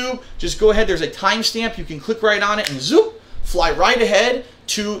YouTube, just go ahead. There's a timestamp. You can click right on it and zoop, fly right ahead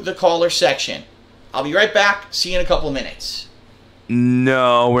to the caller section. I'll be right back. See you in a couple minutes.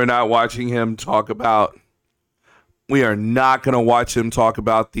 No, we're not watching him talk about... We are not going to watch him talk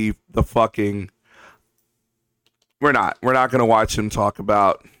about the fucking... We're not going to watch him talk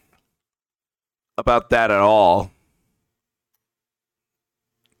about that at all.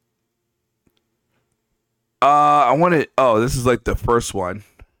 This is like the first one.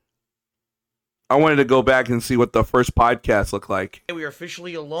 I wanted to go back and see what the first podcast looked like. We are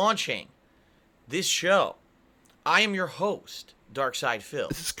officially launching this show. I am your host, Darkside Phil.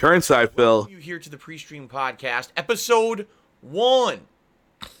 This is Current Side Phil. Welcome you here to the Pre-Stream Podcast, Episode 1.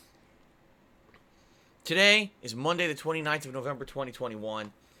 Today is Monday, the 29th of November,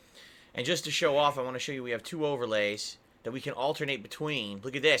 2021. And just to show off, I want to show you we have two overlays that we can alternate between.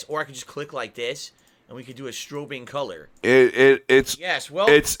 Look at this. Or I can just click like this, and we could do a strobing color.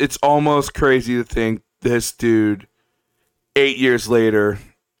 It's almost crazy to think this dude 8 years later,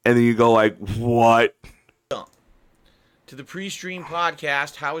 and then you go like, what? To the Pre-Stream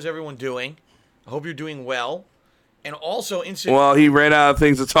Podcast, how is everyone doing? I hope you're doing well. And also, well, he ran out of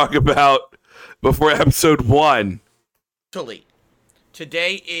things to talk about before episode 1.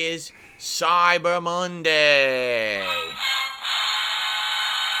 Today is Cyber Monday.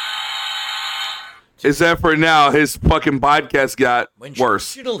 Except for now, his fucking podcast got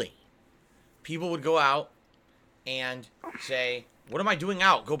worse. Traditionally, people would go out and say, what am I doing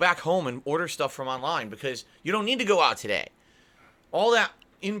out? Go back home and order stuff from online because you don't need to go out today. All that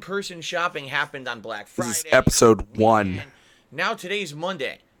in-person shopping happened on Black Friday. This is episode 1. Now today's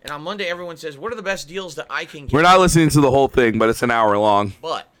Monday. And on Monday, everyone says, what are the best deals that I can get? We're not listening to the whole thing, but it's an hour long.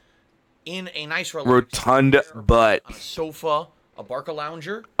 But in a nice rotund butt. On a sofa, a Barca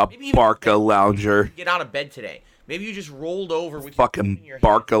lounger. A Barca lounger. Get out of bed today. Maybe you just rolled over with fucking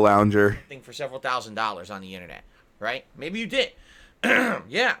Barca lounger. For several $1,000s on the internet, right? Maybe you did.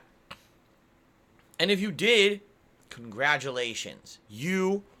 Yeah. And if you did, congratulations.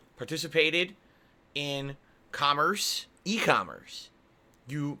 You participated in commerce, e-commerce.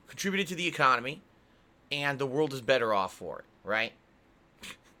 You contributed to the economy, and the world is better off for it, right?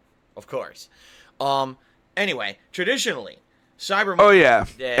 Of course. Anyway, traditionally, Cyber Monday. Oh, yeah.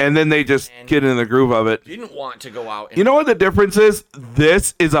 And then they just get in the groove of it. Didn't want to go out. You know what the difference is?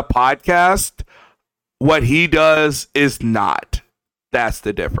 This is a podcast. What he does is not. That's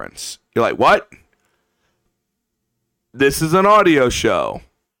the difference. You're like, what? This is an audio show.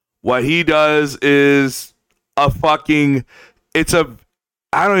 What he does is a fucking...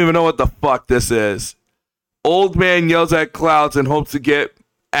 I don't even know what the fuck this is. Old man yells at clouds and hopes to get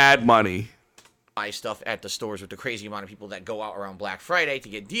ad money. Buy stuff at the stores with the crazy amount of people that go out around Black Friday to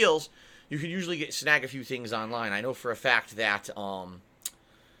get deals. You can usually snag a few things online. I know for a fact that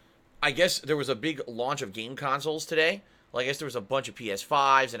I guess there was a big launch of game consoles today. Well, I guess there was a bunch of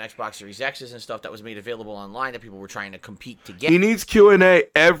PS5s and Xbox Series X's and stuff that was made available online that people were trying to compete to get. He needs Q&A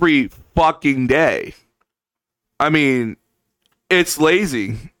every fucking day. I mean, it's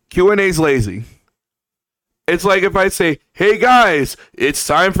lazy. Q&A's lazy. It's like if I say, hey guys, it's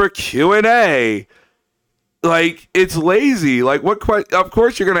time for Q&A. Like, it's lazy. Like, of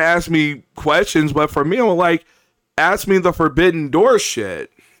course you're going to ask me questions, but for me, I'm like, ask me the forbidden door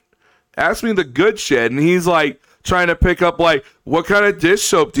shit. Ask me the good shit. And he's like, trying to pick up, like, what kind of dish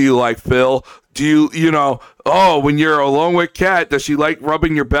soap do you like, Phil? Do you, when you're alone with Kat, does she like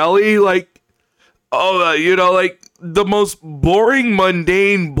rubbing your belly? Like, like the most boring,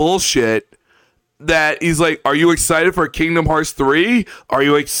 mundane bullshit that he's like, are you excited for Kingdom Hearts 3? Are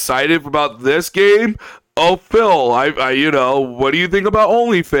you excited about this game? Oh, Phil, I what do you think about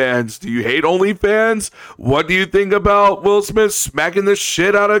OnlyFans? Do you hate OnlyFans? What do you think about Will Smith smacking the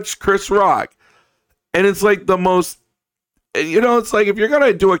shit out of Chris Rock? And it's like the most, it's like if you're going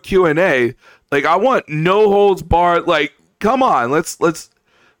to do a Q&A, like I want no holds barred. Like, come on, let's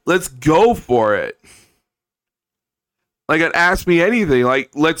go for it. Like, it asked me anything.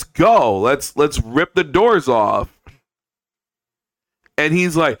 Like, let's go. Let's rip the doors off. And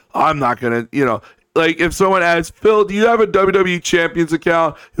he's like, I'm not going to, like, if someone asks, Phil, do you have a WWE Champions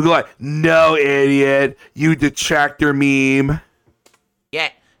account? He'll be like, no, idiot. You detractor meme.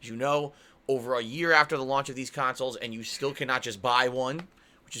 Yet, over a year after the launch of these consoles, and you still cannot just buy one,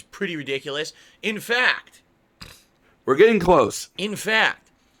 which is pretty ridiculous. In fact, we're getting close. In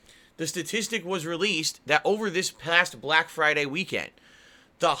fact, the statistic was released that over this past Black Friday weekend,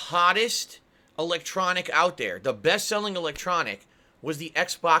 the hottest electronic out there, the best-selling electronic, was the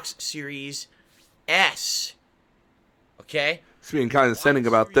Xbox Series S. Okay? It's being condescending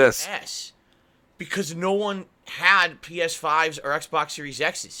about this. S. Because no one had PS5s or Xbox Series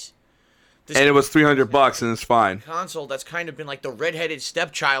X's. And it was $300 and it's fine. Console that's kind of been like the redheaded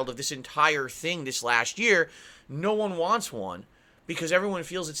stepchild of this entire thing this last year. No one wants one because everyone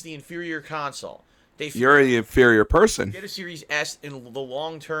feels it's the inferior console. You're the inferior person. Get a Series S in the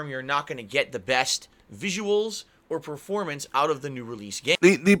long term, you're not going to get the best visuals or performance out of the new release game.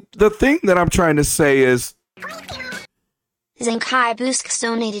 The thing that I'm trying to say is Zenkai Busks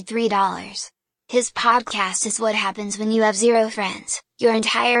donated $3. His podcast is what happens when you have 0 friends. Your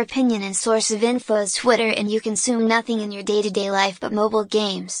entire opinion and source of info is Twitter, and you consume nothing in your day-to-day life but mobile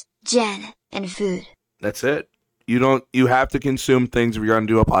games, gen, and food. That's it. You have to consume things if you're going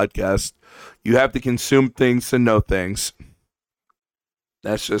to do a podcast. You have to consume things to know things.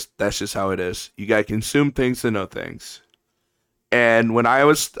 That's just how it is. You got to consume things to know things. And when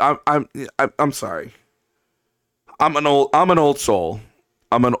I'm sorry. I'm an old soul.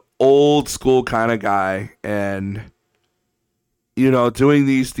 I'm an old school kind of guy, and doing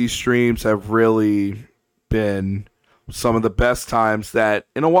these streams have really been some of the best times that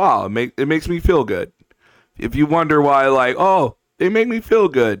in a while. It makes me feel good. If you wonder why, like, oh, they make me feel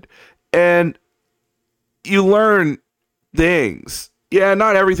good, and you learn things. Yeah,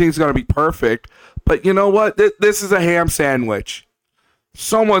 not everything's gonna be perfect, but you know what? This is a ham sandwich.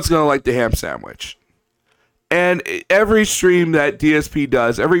 Someone's gonna like the ham sandwich. And every stream that DSP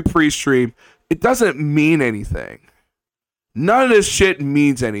does, every pre-stream, it doesn't mean anything. None of this shit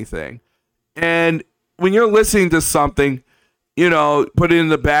means anything. And when you're listening to something, put it in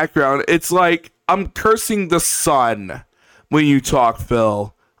the background, it's like I'm cursing the sun when you talk,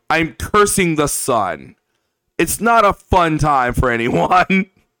 Phil. I'm cursing the sun. It's not a fun time for anyone.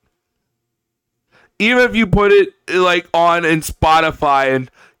 Even if you put it like on in Spotify and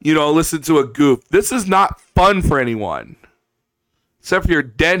listen to a goof. This is not fun for anyone. Except for your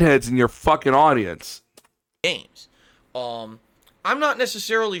deadheads in your fucking audience. Games. I'm not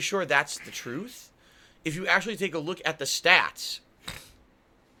necessarily sure that's the truth. If you actually take a look at the stats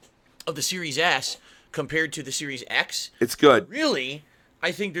of the Series S compared to the Series X. It's good. Really,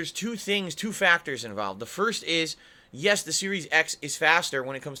 I think there's two factors involved. The first is, yes, the Series X is faster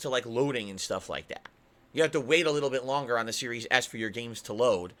when it comes to like loading and stuff like that. You have to wait a little bit longer on the Series S for your games to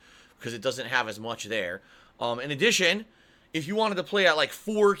load because it doesn't have as much there. In addition, if you wanted to play at like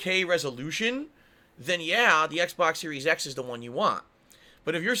 4K resolution, then yeah, the Xbox Series X is the one you want.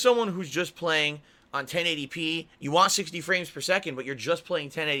 But if you're someone who's just playing on 1080p, you want 60 frames per second, but you're just playing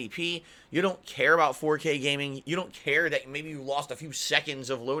 1080p, you don't care about 4K gaming, you don't care that maybe you lost a few seconds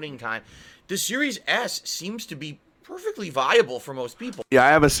of loading time, the Series S seems to be perfectly viable for most people. Yeah, I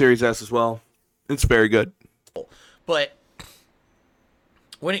have a Series S as well. It's very good. But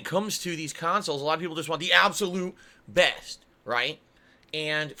when it comes to these consoles, a lot of people just want the absolute best, right?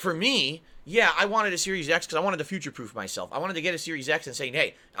 And for me, yeah, I wanted a Series X because I wanted to future-proof myself. I wanted to get a Series X and say,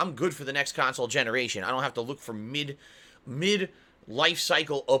 hey, I'm good for the next console generation. I don't have to look for mid life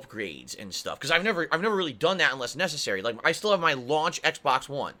cycle upgrades and stuff because I've never really done that unless necessary. Like, I still have my launch Xbox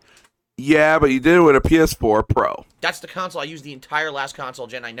One. Yeah, but you did it with a PS4 Pro. That's the console I used the entire last console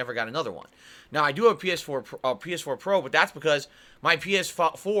gen. I never got another one. Now, I do have a PS4 Pro, but that's because my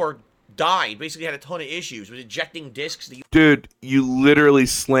PS4 died. Basically had a ton of issues with ejecting discs. Dude, you literally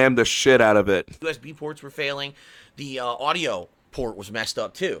slammed the shit out of it. USB ports were failing. The audio port was messed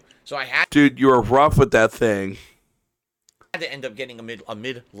up, too. So I had... Dude, you were rough with that thing. I had to end up getting a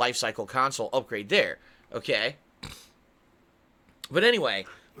mid life cycle console upgrade there. Okay? But anyway...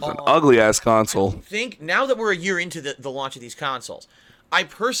 It's an ugly-ass console. I think, now that we're a year into the launch of these consoles, I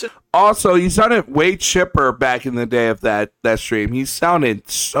personally... Also, you sounded way chipper back in the day of that stream. He sounded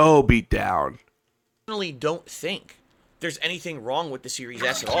so beat down. I personally don't think there's anything wrong with the Series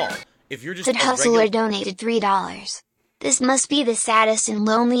S at all. If you're just Sid Hustler donated $3. This must be the saddest and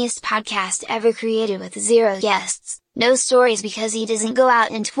loneliest podcast ever created with 0 guests. No stories because he doesn't go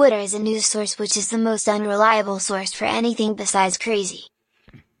out, and Twitter is a news source which is the most unreliable source for anything besides crazy.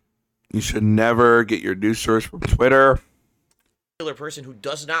 You should never get your news source from Twitter. person who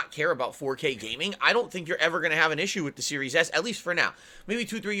does not care about 4K gaming, I don't think you're ever going to have an issue with the Series S, at least for now. Maybe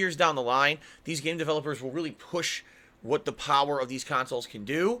 2-3 years down the line, these game developers will really push what the power of these consoles can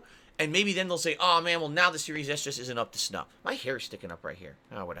do, and maybe then they'll say, oh man, well now the Series S just isn't up to snuff. My hair's sticking up right here.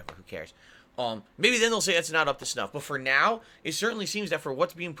 Oh, whatever, who cares? Maybe then they'll say it's not up to snuff, but for now, it certainly seems that for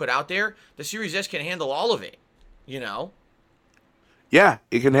what's being put out there, the Series S can handle all of it, you know? Yeah,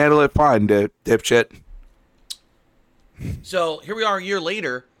 you can handle it fine, dipshit. So here we are a year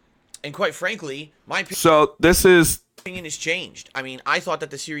later, and quite frankly, my opinion has changed. I mean, I thought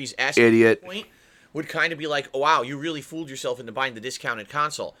that the Series S at this point would kind of be like, oh, wow, you really fooled yourself into buying the discounted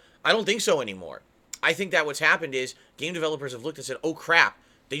console. I don't think so anymore. I think that what's happened is game developers have looked and said, oh crap,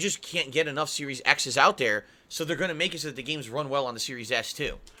 they just can't get enough Series X's out there, so they're going to make it so that the games run well on the Series S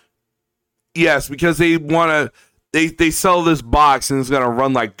too. Yes, because they want to, they sell this box and it's going to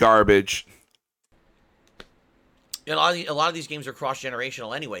run like garbage. A lot of these games are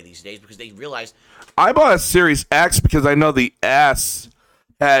cross-generational anyway these days because they realize... I bought a Series X because I know the S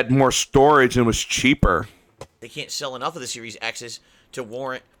had more storage and was cheaper. They can't sell enough of the Series X's to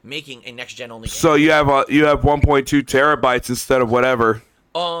warrant making a next-gen only game. So you have 1.2 terabytes instead of whatever.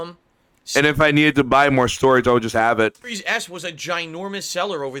 And if I needed to buy more storage, I would just have it. Series S was a ginormous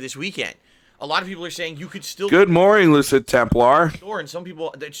seller over this weekend. A lot of people are saying you could still... Good morning, Lucid Templar. And some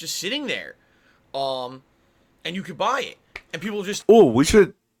people, it's just sitting there. And you could buy it. And people just... Oh, we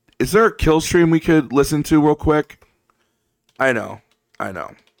should... Is there a kill stream we could listen to real quick? I know.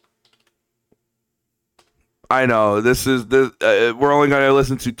 This is... we're only going to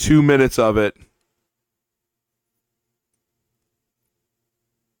listen to 2 minutes of it.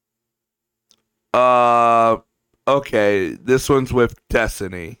 Okay. This one's with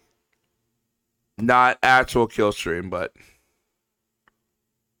Destiny. Not actual kill stream, but...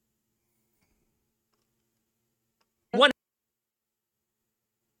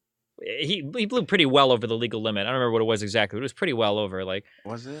 He blew pretty well over the legal limit. I don't remember what it was exactly, but it was pretty well over. Like,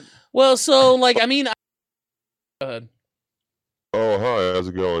 was it? Well, so like, I mean, Oh, hi, how's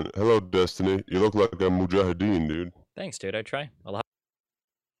it going? Hello, Destiny. You look like a mujahideen, dude. Thanks, dude. I try. Oh,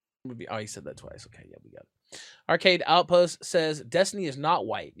 he said that twice. Okay, yeah, we got it. Arcade Outpost says Destiny is not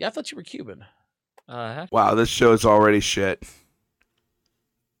white. Yeah, I thought you were Cuban. Wow, this show is already shit.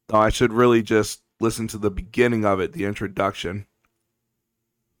 Oh, I should really just listen to the beginning of it, the introduction.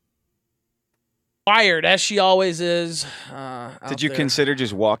 Wired, as she always is. Did you consider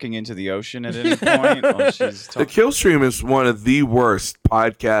just walking into the ocean at any point? The Kill Stream is one of the worst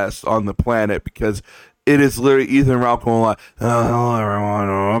podcasts on the planet because it is literally Ethan Ralph going like, hello everyone,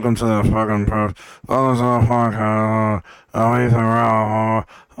 welcome to the fucking podcast. I'm Ethan Ralph.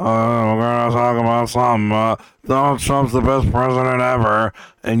 We're gonna talk about something. Donald Trump's the best president ever,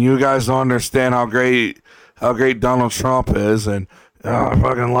 and you guys don't understand how great Donald Trump is, and I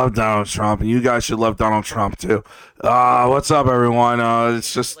fucking love Donald Trump, and you guys should love Donald Trump too. What's up, everyone?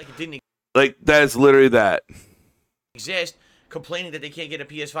 It's just like that is literally that. Exist, complaining that they can't get a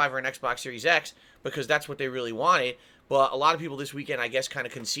PS5 or an Xbox Series X because that's what they really wanted. But a lot of people this weekend, I guess, kind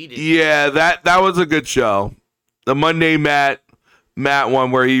of conceded. Yeah, that was a good show. The Monday Matt one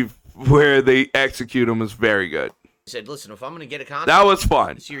where they execute him was very good. He said, "Listen, if I'm going to get a console, that was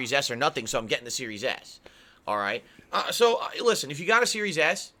fun. The Series S or nothing, so I'm getting the Series S." All right. Listen, if you got a Series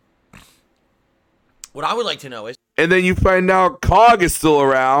S, what I would like to know is... And then you find out COG is still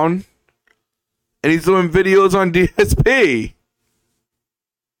around, and he's doing videos on DSP.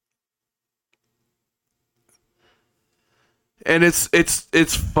 And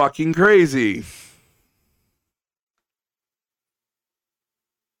it's fucking crazy.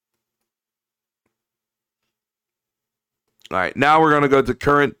 All right, now we're going to go to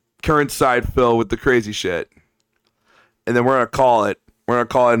current side Phil with the crazy shit. And then we're going to call it. We're going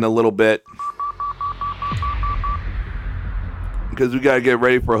to call it in a little bit. Because we got to get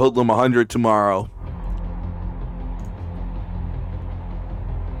ready for Hoodlum 100 tomorrow.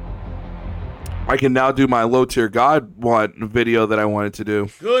 I can now do my low tier God video that I wanted to do.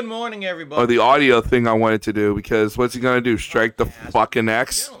 Good morning, everybody. Or the audio thing I wanted to do. Because what's he going to do? Strike the fucking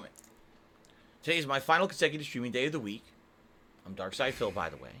X? Gentlemen, today is my final consecutive streaming day of the week. I'm Darkside Phil, by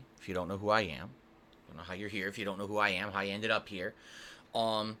the way, if you don't know who I am. I don't know how you're here if you don't know who I am, how you ended up here.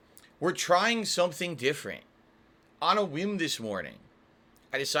 We're trying something different. On a whim this morning,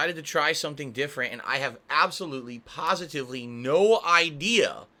 I decided to try something different, and I have absolutely, positively no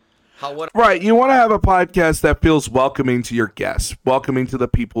idea how what... Right, you want to have a podcast that feels welcoming to your guests, welcoming to the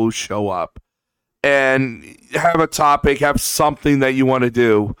people who show up, and have a topic, have something that you want to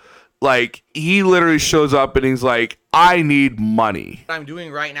do. Like, he literally shows up and he's like, I need money. What I'm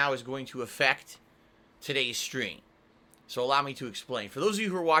doing right now is going to affect today's stream. So allow me to explain. For those of you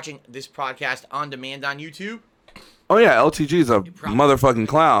who are watching this podcast on demand on YouTube. Oh, yeah, LTG is a motherfucking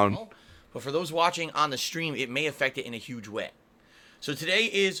clown. But for those watching on the stream, it may affect it in a huge way. So today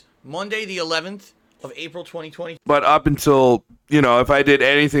is Monday, the 11th of April, 2020. But up until, if I did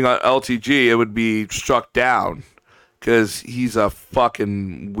anything on LTG, it would be struck down because he's a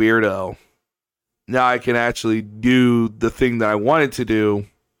fucking weirdo. Now I can actually do the thing that I wanted to do.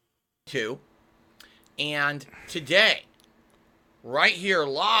 And today, right here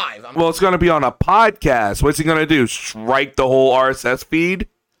live. Well, it's going to be on a podcast. What's he going to do? Strike the whole RSS feed?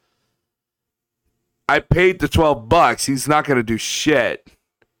 I paid the $12. He's not going to do shit.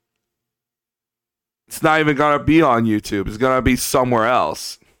 It's not even going to be on YouTube. It's going to be somewhere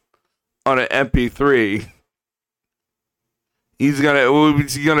else on an MP3.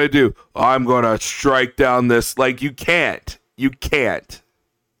 What's he going to do? I'm going to strike down this. Like, you can't. You can't.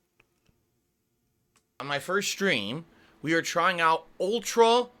 On my first stream, we are trying out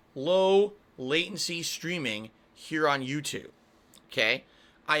ultra low latency streaming here on YouTube. Okay?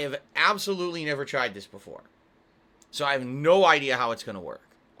 I have absolutely never tried this before. So I have no idea how it's going to work.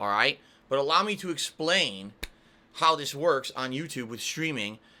 All right? But allow me to explain how this works on YouTube with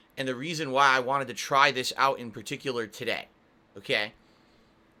streaming and the reason why I wanted to try this out in particular today. Okay?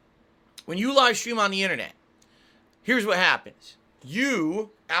 When you live stream on the internet, here's what happens. You,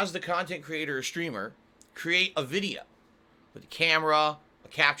 as the content creator or streamer, create a video with a camera, a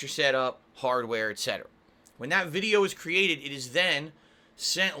capture setup, hardware, etc. When that video is created, it is then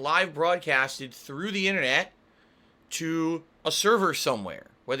sent live broadcasted through the internet to a server somewhere,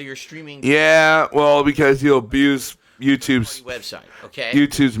 whether you're streaming. Yeah, well, because you'll abuse YouTube's website, okay?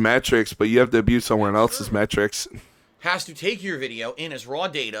 YouTube's metrics, but you have to abuse someone else's metrics. Has to take your video in as raw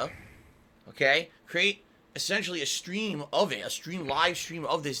data, okay? Create essentially a stream of it, live stream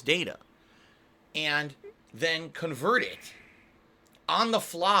of this data, and then convert it on the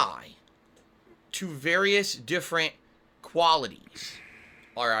fly to various different qualities.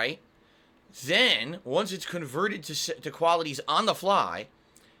 All right? Then, once it's converted to qualities on the fly,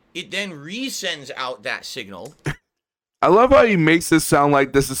 it then resends out that signal. I love how he makes this sound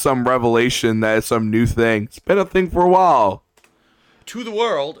like this is some revelation, that is some new thing. It's been a thing for a while. To the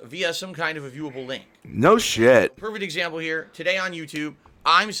world via some kind of a viewable link. No shit. Perfect example here. Today on YouTube,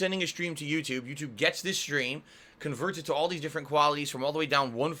 I'm sending a stream to YouTube. YouTube gets this stream, converts it to all these different qualities from all the way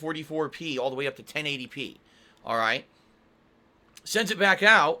down 144p all the way up to 1080p. All right? Sends it back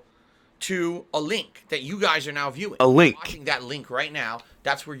out to a link that you guys are now viewing. A link. Watching that link right now.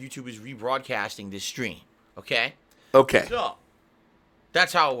 That's where YouTube is rebroadcasting this stream. Okay? Okay. So,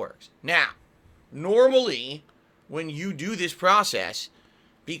 that's how it works. Now, normally, when you do this process,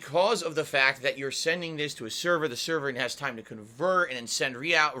 because of the fact that you're sending this to a server, the server has time to convert and then send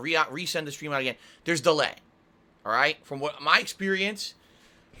resend the stream out again, there's delay. All right? From what my experience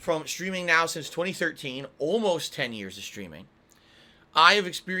from streaming now since 2013, almost 10 years of streaming, I have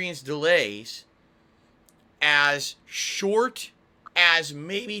experienced delays as short as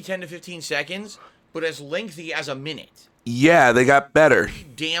maybe 10 to 15 seconds, but as lengthy as a minute. Yeah, they got better.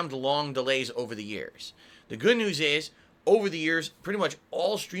 Damned long delays over the years. The good news is, over the years, pretty much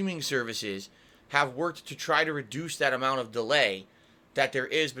all streaming services have worked to try to reduce that amount of delay that there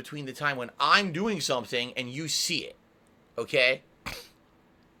is between the time when I'm doing something and you see it. Okay?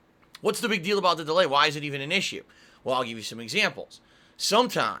 What's the big deal about the delay? Why is it even an issue? Well, I'll give you some examples.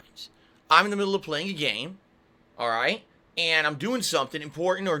 Sometimes I'm in the middle of playing a game, all right, and I'm doing something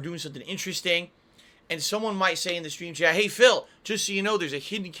important or doing something interesting, and someone might say in the stream chat, hey, Phil, just so you know, there's a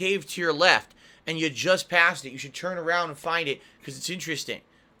hidden cave to your left, and you just passed it. You should turn around and find it because it's interesting.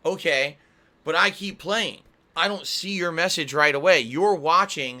 Okay, but I keep playing. I don't see your message right away. You're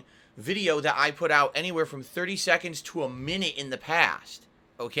watching video that I put out anywhere from 30 seconds to a minute in the past.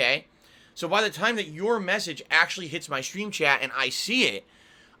 Okay? So by the time that your message actually hits my stream chat and I see it,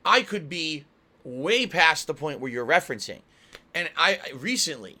 I could be way past the point where you're referencing. And I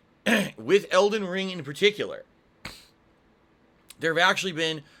recently, with Elden Ring in particular, there have actually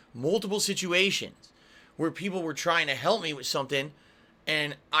been multiple situations where people were trying to help me with something,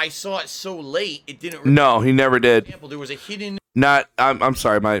 and I saw it so late it didn't. No, he never did. For example, there was a hidden. I'm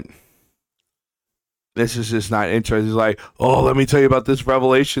sorry, this is just not interesting. He's like, oh, let me tell you about this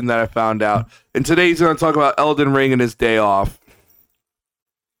revelation that I found out. And today he's going to talk about Elden Ring and his day off.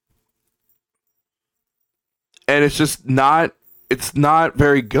 And it's just not. It's not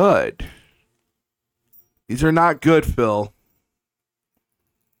very good. These are not good, Phil.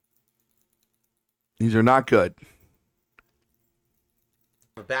 These are not good.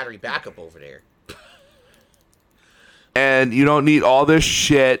 A battery backup over there. And you don't need all this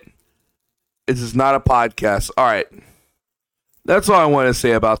shit. This is not a podcast. All right. That's all I want to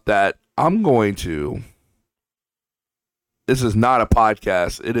say about that. This is not a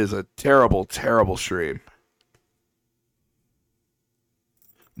podcast. It is a terrible, terrible stream.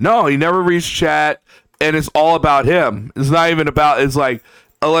 No, he never reads chat, and it's all about him. It's not even about. It's like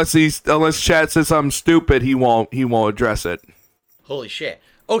unless chat says something stupid, he won't address it. Holy shit.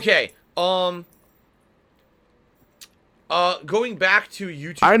 Okay. Going back to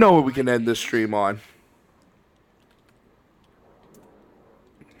YouTube. I know what we can end this stream on.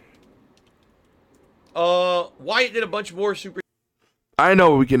 Wyatt did a bunch more super. I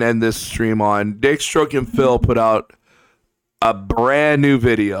know what we can end this stream on. Dick Stroke and Phil put out a brand new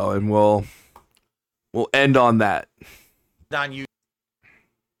video, and we'll end on that. On you.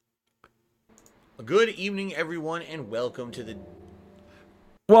 Good evening, everyone, and welcome to the.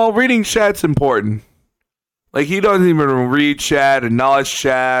 Well, reading chat's important. Like, he doesn't even read chat, acknowledge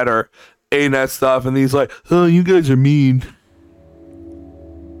chat, or any of that stuff, and he's like, "Oh, you guys are mean."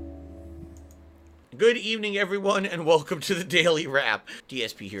 Good evening, everyone, and welcome to the Daily Wrap.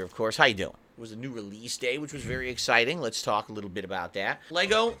 DSP here, of course. How you doing? It was a new release day, which was very exciting. Let's talk a little bit about that.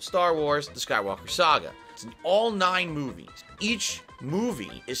 Lego Star Wars The Skywalker Saga. It's all 9 movies. Each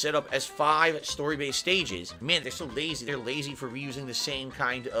movie is set up as 5 story-based stages. Man, they're so lazy. They're lazy for reusing the same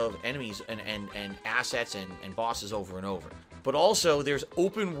kind of enemies and assets and bosses over and over. But also, there's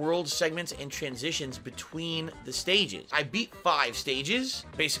open world segments and transitions between the stages. I beat 5 stages,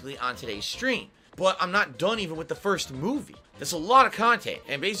 basically, on today's stream. But I'm not done even with the first movie. That's a lot of content.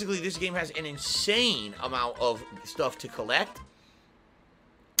 And basically, this game has an insane amount of stuff to collect.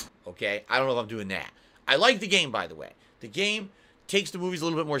 Okay, I don't know if I'm doing that. I like the game, by the way. The game takes the movies a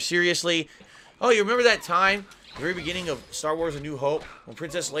little bit more seriously. Oh, you remember that time, the very beginning of Star Wars A New Hope, when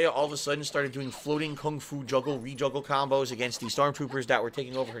Princess Leia all of a sudden started doing floating kung fu re-juggle combos against the stormtroopers that were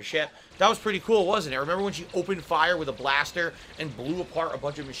taking over her ship? That was pretty cool, wasn't it? Remember when she opened fire with a blaster and blew apart a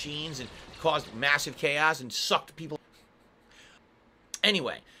bunch of machines and caused massive chaos and sucked people?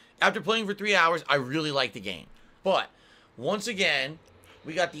 Anyway, after playing for 3 hours, I really liked the game. But, once again,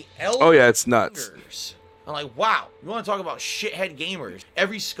 we got the Elden Oh yeah, it's nuts. Ringers. I'm like, wow, you want to talk about shithead gamers?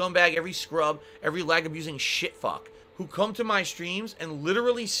 Every scumbag, every scrub, every lag-abusing shitfuck who come to my streams and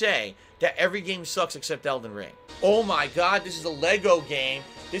literally say that every game sucks except Elden Ring. Oh my god, this is a Lego game.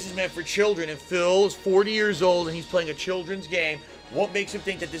 This is meant for children, and Phil is 40 years old and he's playing a children's game. What makes him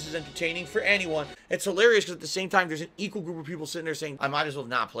think that this is entertaining for anyone? It's hilarious because at the same time, there's an equal group of people sitting there saying, I might as well have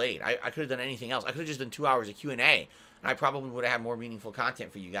not played. I could have done anything else. I could have just done 2 hours of Q&A, and I probably would have had more meaningful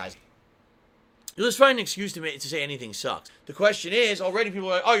content for you guys. You'll just find an excuse to say anything sucks. The question is, already people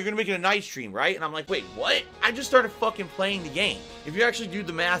are like, oh, you're going to make it a night stream, right? And I'm like, wait, what? I just started fucking playing the game. If you actually do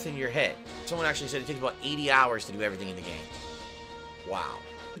the math in your head, someone actually said it takes about 80 hours to do everything in the game. Wow.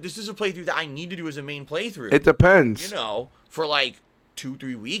 This is a playthrough that I need to do as a main playthrough. It depends. You know, for like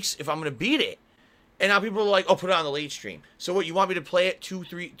 2-3 weeks if I'm going to beat it. And now people are like, oh, put it on the late stream. So what, you want me to play it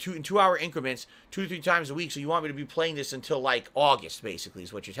in 2 hour increments 2 to 3 times a week? So you want me to be playing this until like August, basically,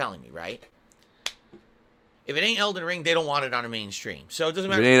 is what you're telling me, right? If it ain't Elden Ring, they don't want it on a main stream. So it doesn't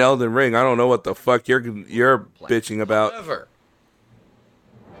matter. If it ain't Elden Ring, I don't know what the fuck you're bitching about. However,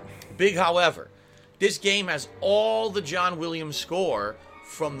 this game has all the John Williams score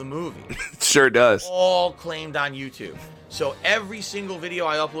from the movie. It sure does. All claimed on YouTube. So every single video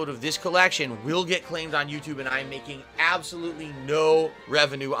I upload of this collection will get claimed on YouTube, and I'm making absolutely no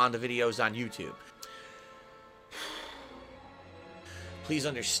revenue on the videos on YouTube. Please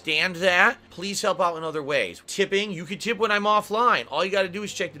understand that. Please help out in other ways. Tipping, you can tip when I'm offline. All you got to do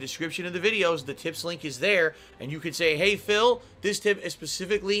is check the description of the videos. The tips link is there, and you can say, hey, Phil, this tip is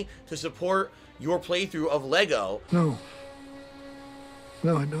specifically to support your playthrough of Lego. No,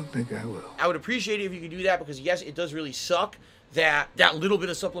 I don't think I will. I would appreciate it if you could do that, because yes, it does really suck that little bit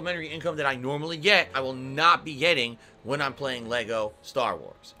of supplementary income that I normally get, I will not be getting when I'm playing Lego Star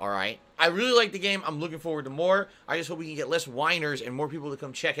Wars, all right? I really like the game. I'm looking forward to more. I just hope we can get less whiners and more people to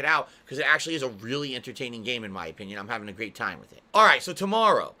come check it out, because it actually is a really entertaining game, in my opinion. I'm having a great time with it. All right, so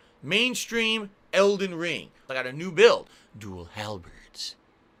tomorrow, mainstream Elden Ring. I got a new build, dual halberds.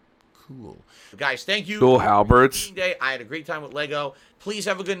 Cool. Guys, thank you. Dual halberds. I had a great time with Lego. Please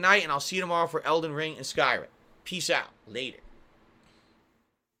have a good night, and I'll see you tomorrow for Elden Ring and Skyrim. Peace out. Later.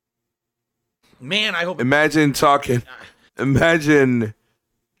 Man, I hope... Imagine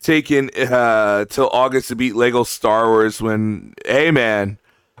taking till August to beat Lego Star Wars when... Hey, man.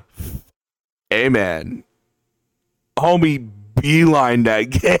 Homie beeline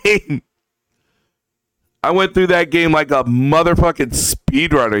that game. I went through that game like a motherfucking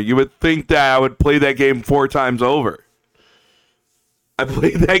speedrunner. You would think that I would play that game 4 times over. I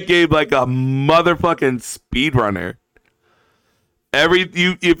played that game like a motherfucking speedrunner.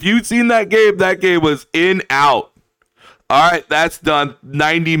 If you've seen that game was in out. All right, that's done.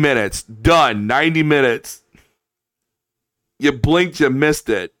 90 minutes. Done. 90 minutes. You blinked, you missed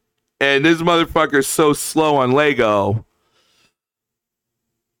it. And this motherfucker's so slow on Lego.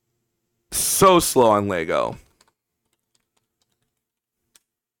 So slow on Lego.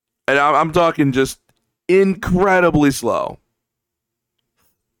 And I'm talking just incredibly slow.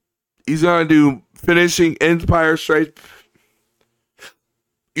 He's going to do finishing Empire Strikes.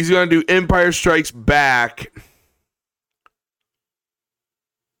 He's going to do Empire Strikes Back.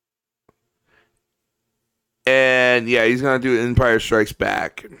 And yeah, he's going to do Empire Strikes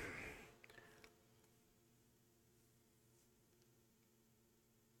Back.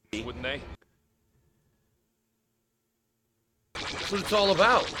 Wouldn't they? That's what it's all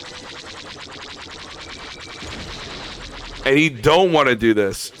about. And he don't want to do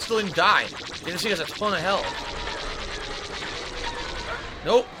this. Still didn't die. Didn't see has a ton of health.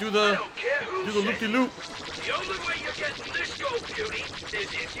 Nope. Do the loop-de-loop. The only way you're getting this gold beauty is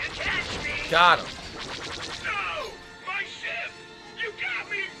if you catch me. Got him. No! My ship! You got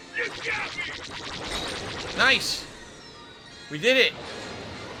me! You got me! Nice. We did it.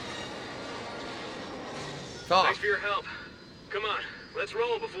 Talk. Thanks for your help. Come on, let's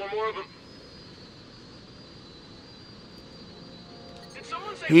roll before more of them.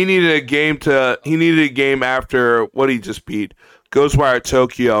 He needed a game after what he just beat. Ghostwire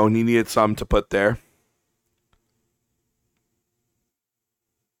Tokyo, and he needed something to put there.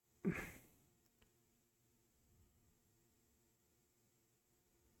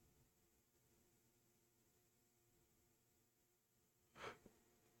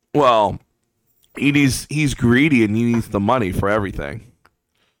 Well, he's greedy and he needs the money for everything.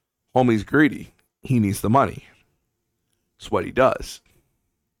 Homie's greedy. He needs the money. It's what he does.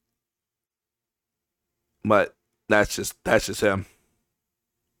 But that's just him.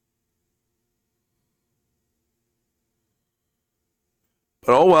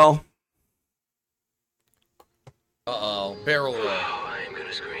 But oh well. Uh-oh. Barrel roll. I am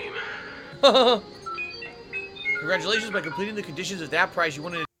gonna scream. Congratulations by completing the conditions at that price you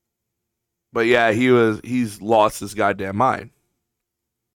wanted to. But yeah, he's lost his goddamn mind.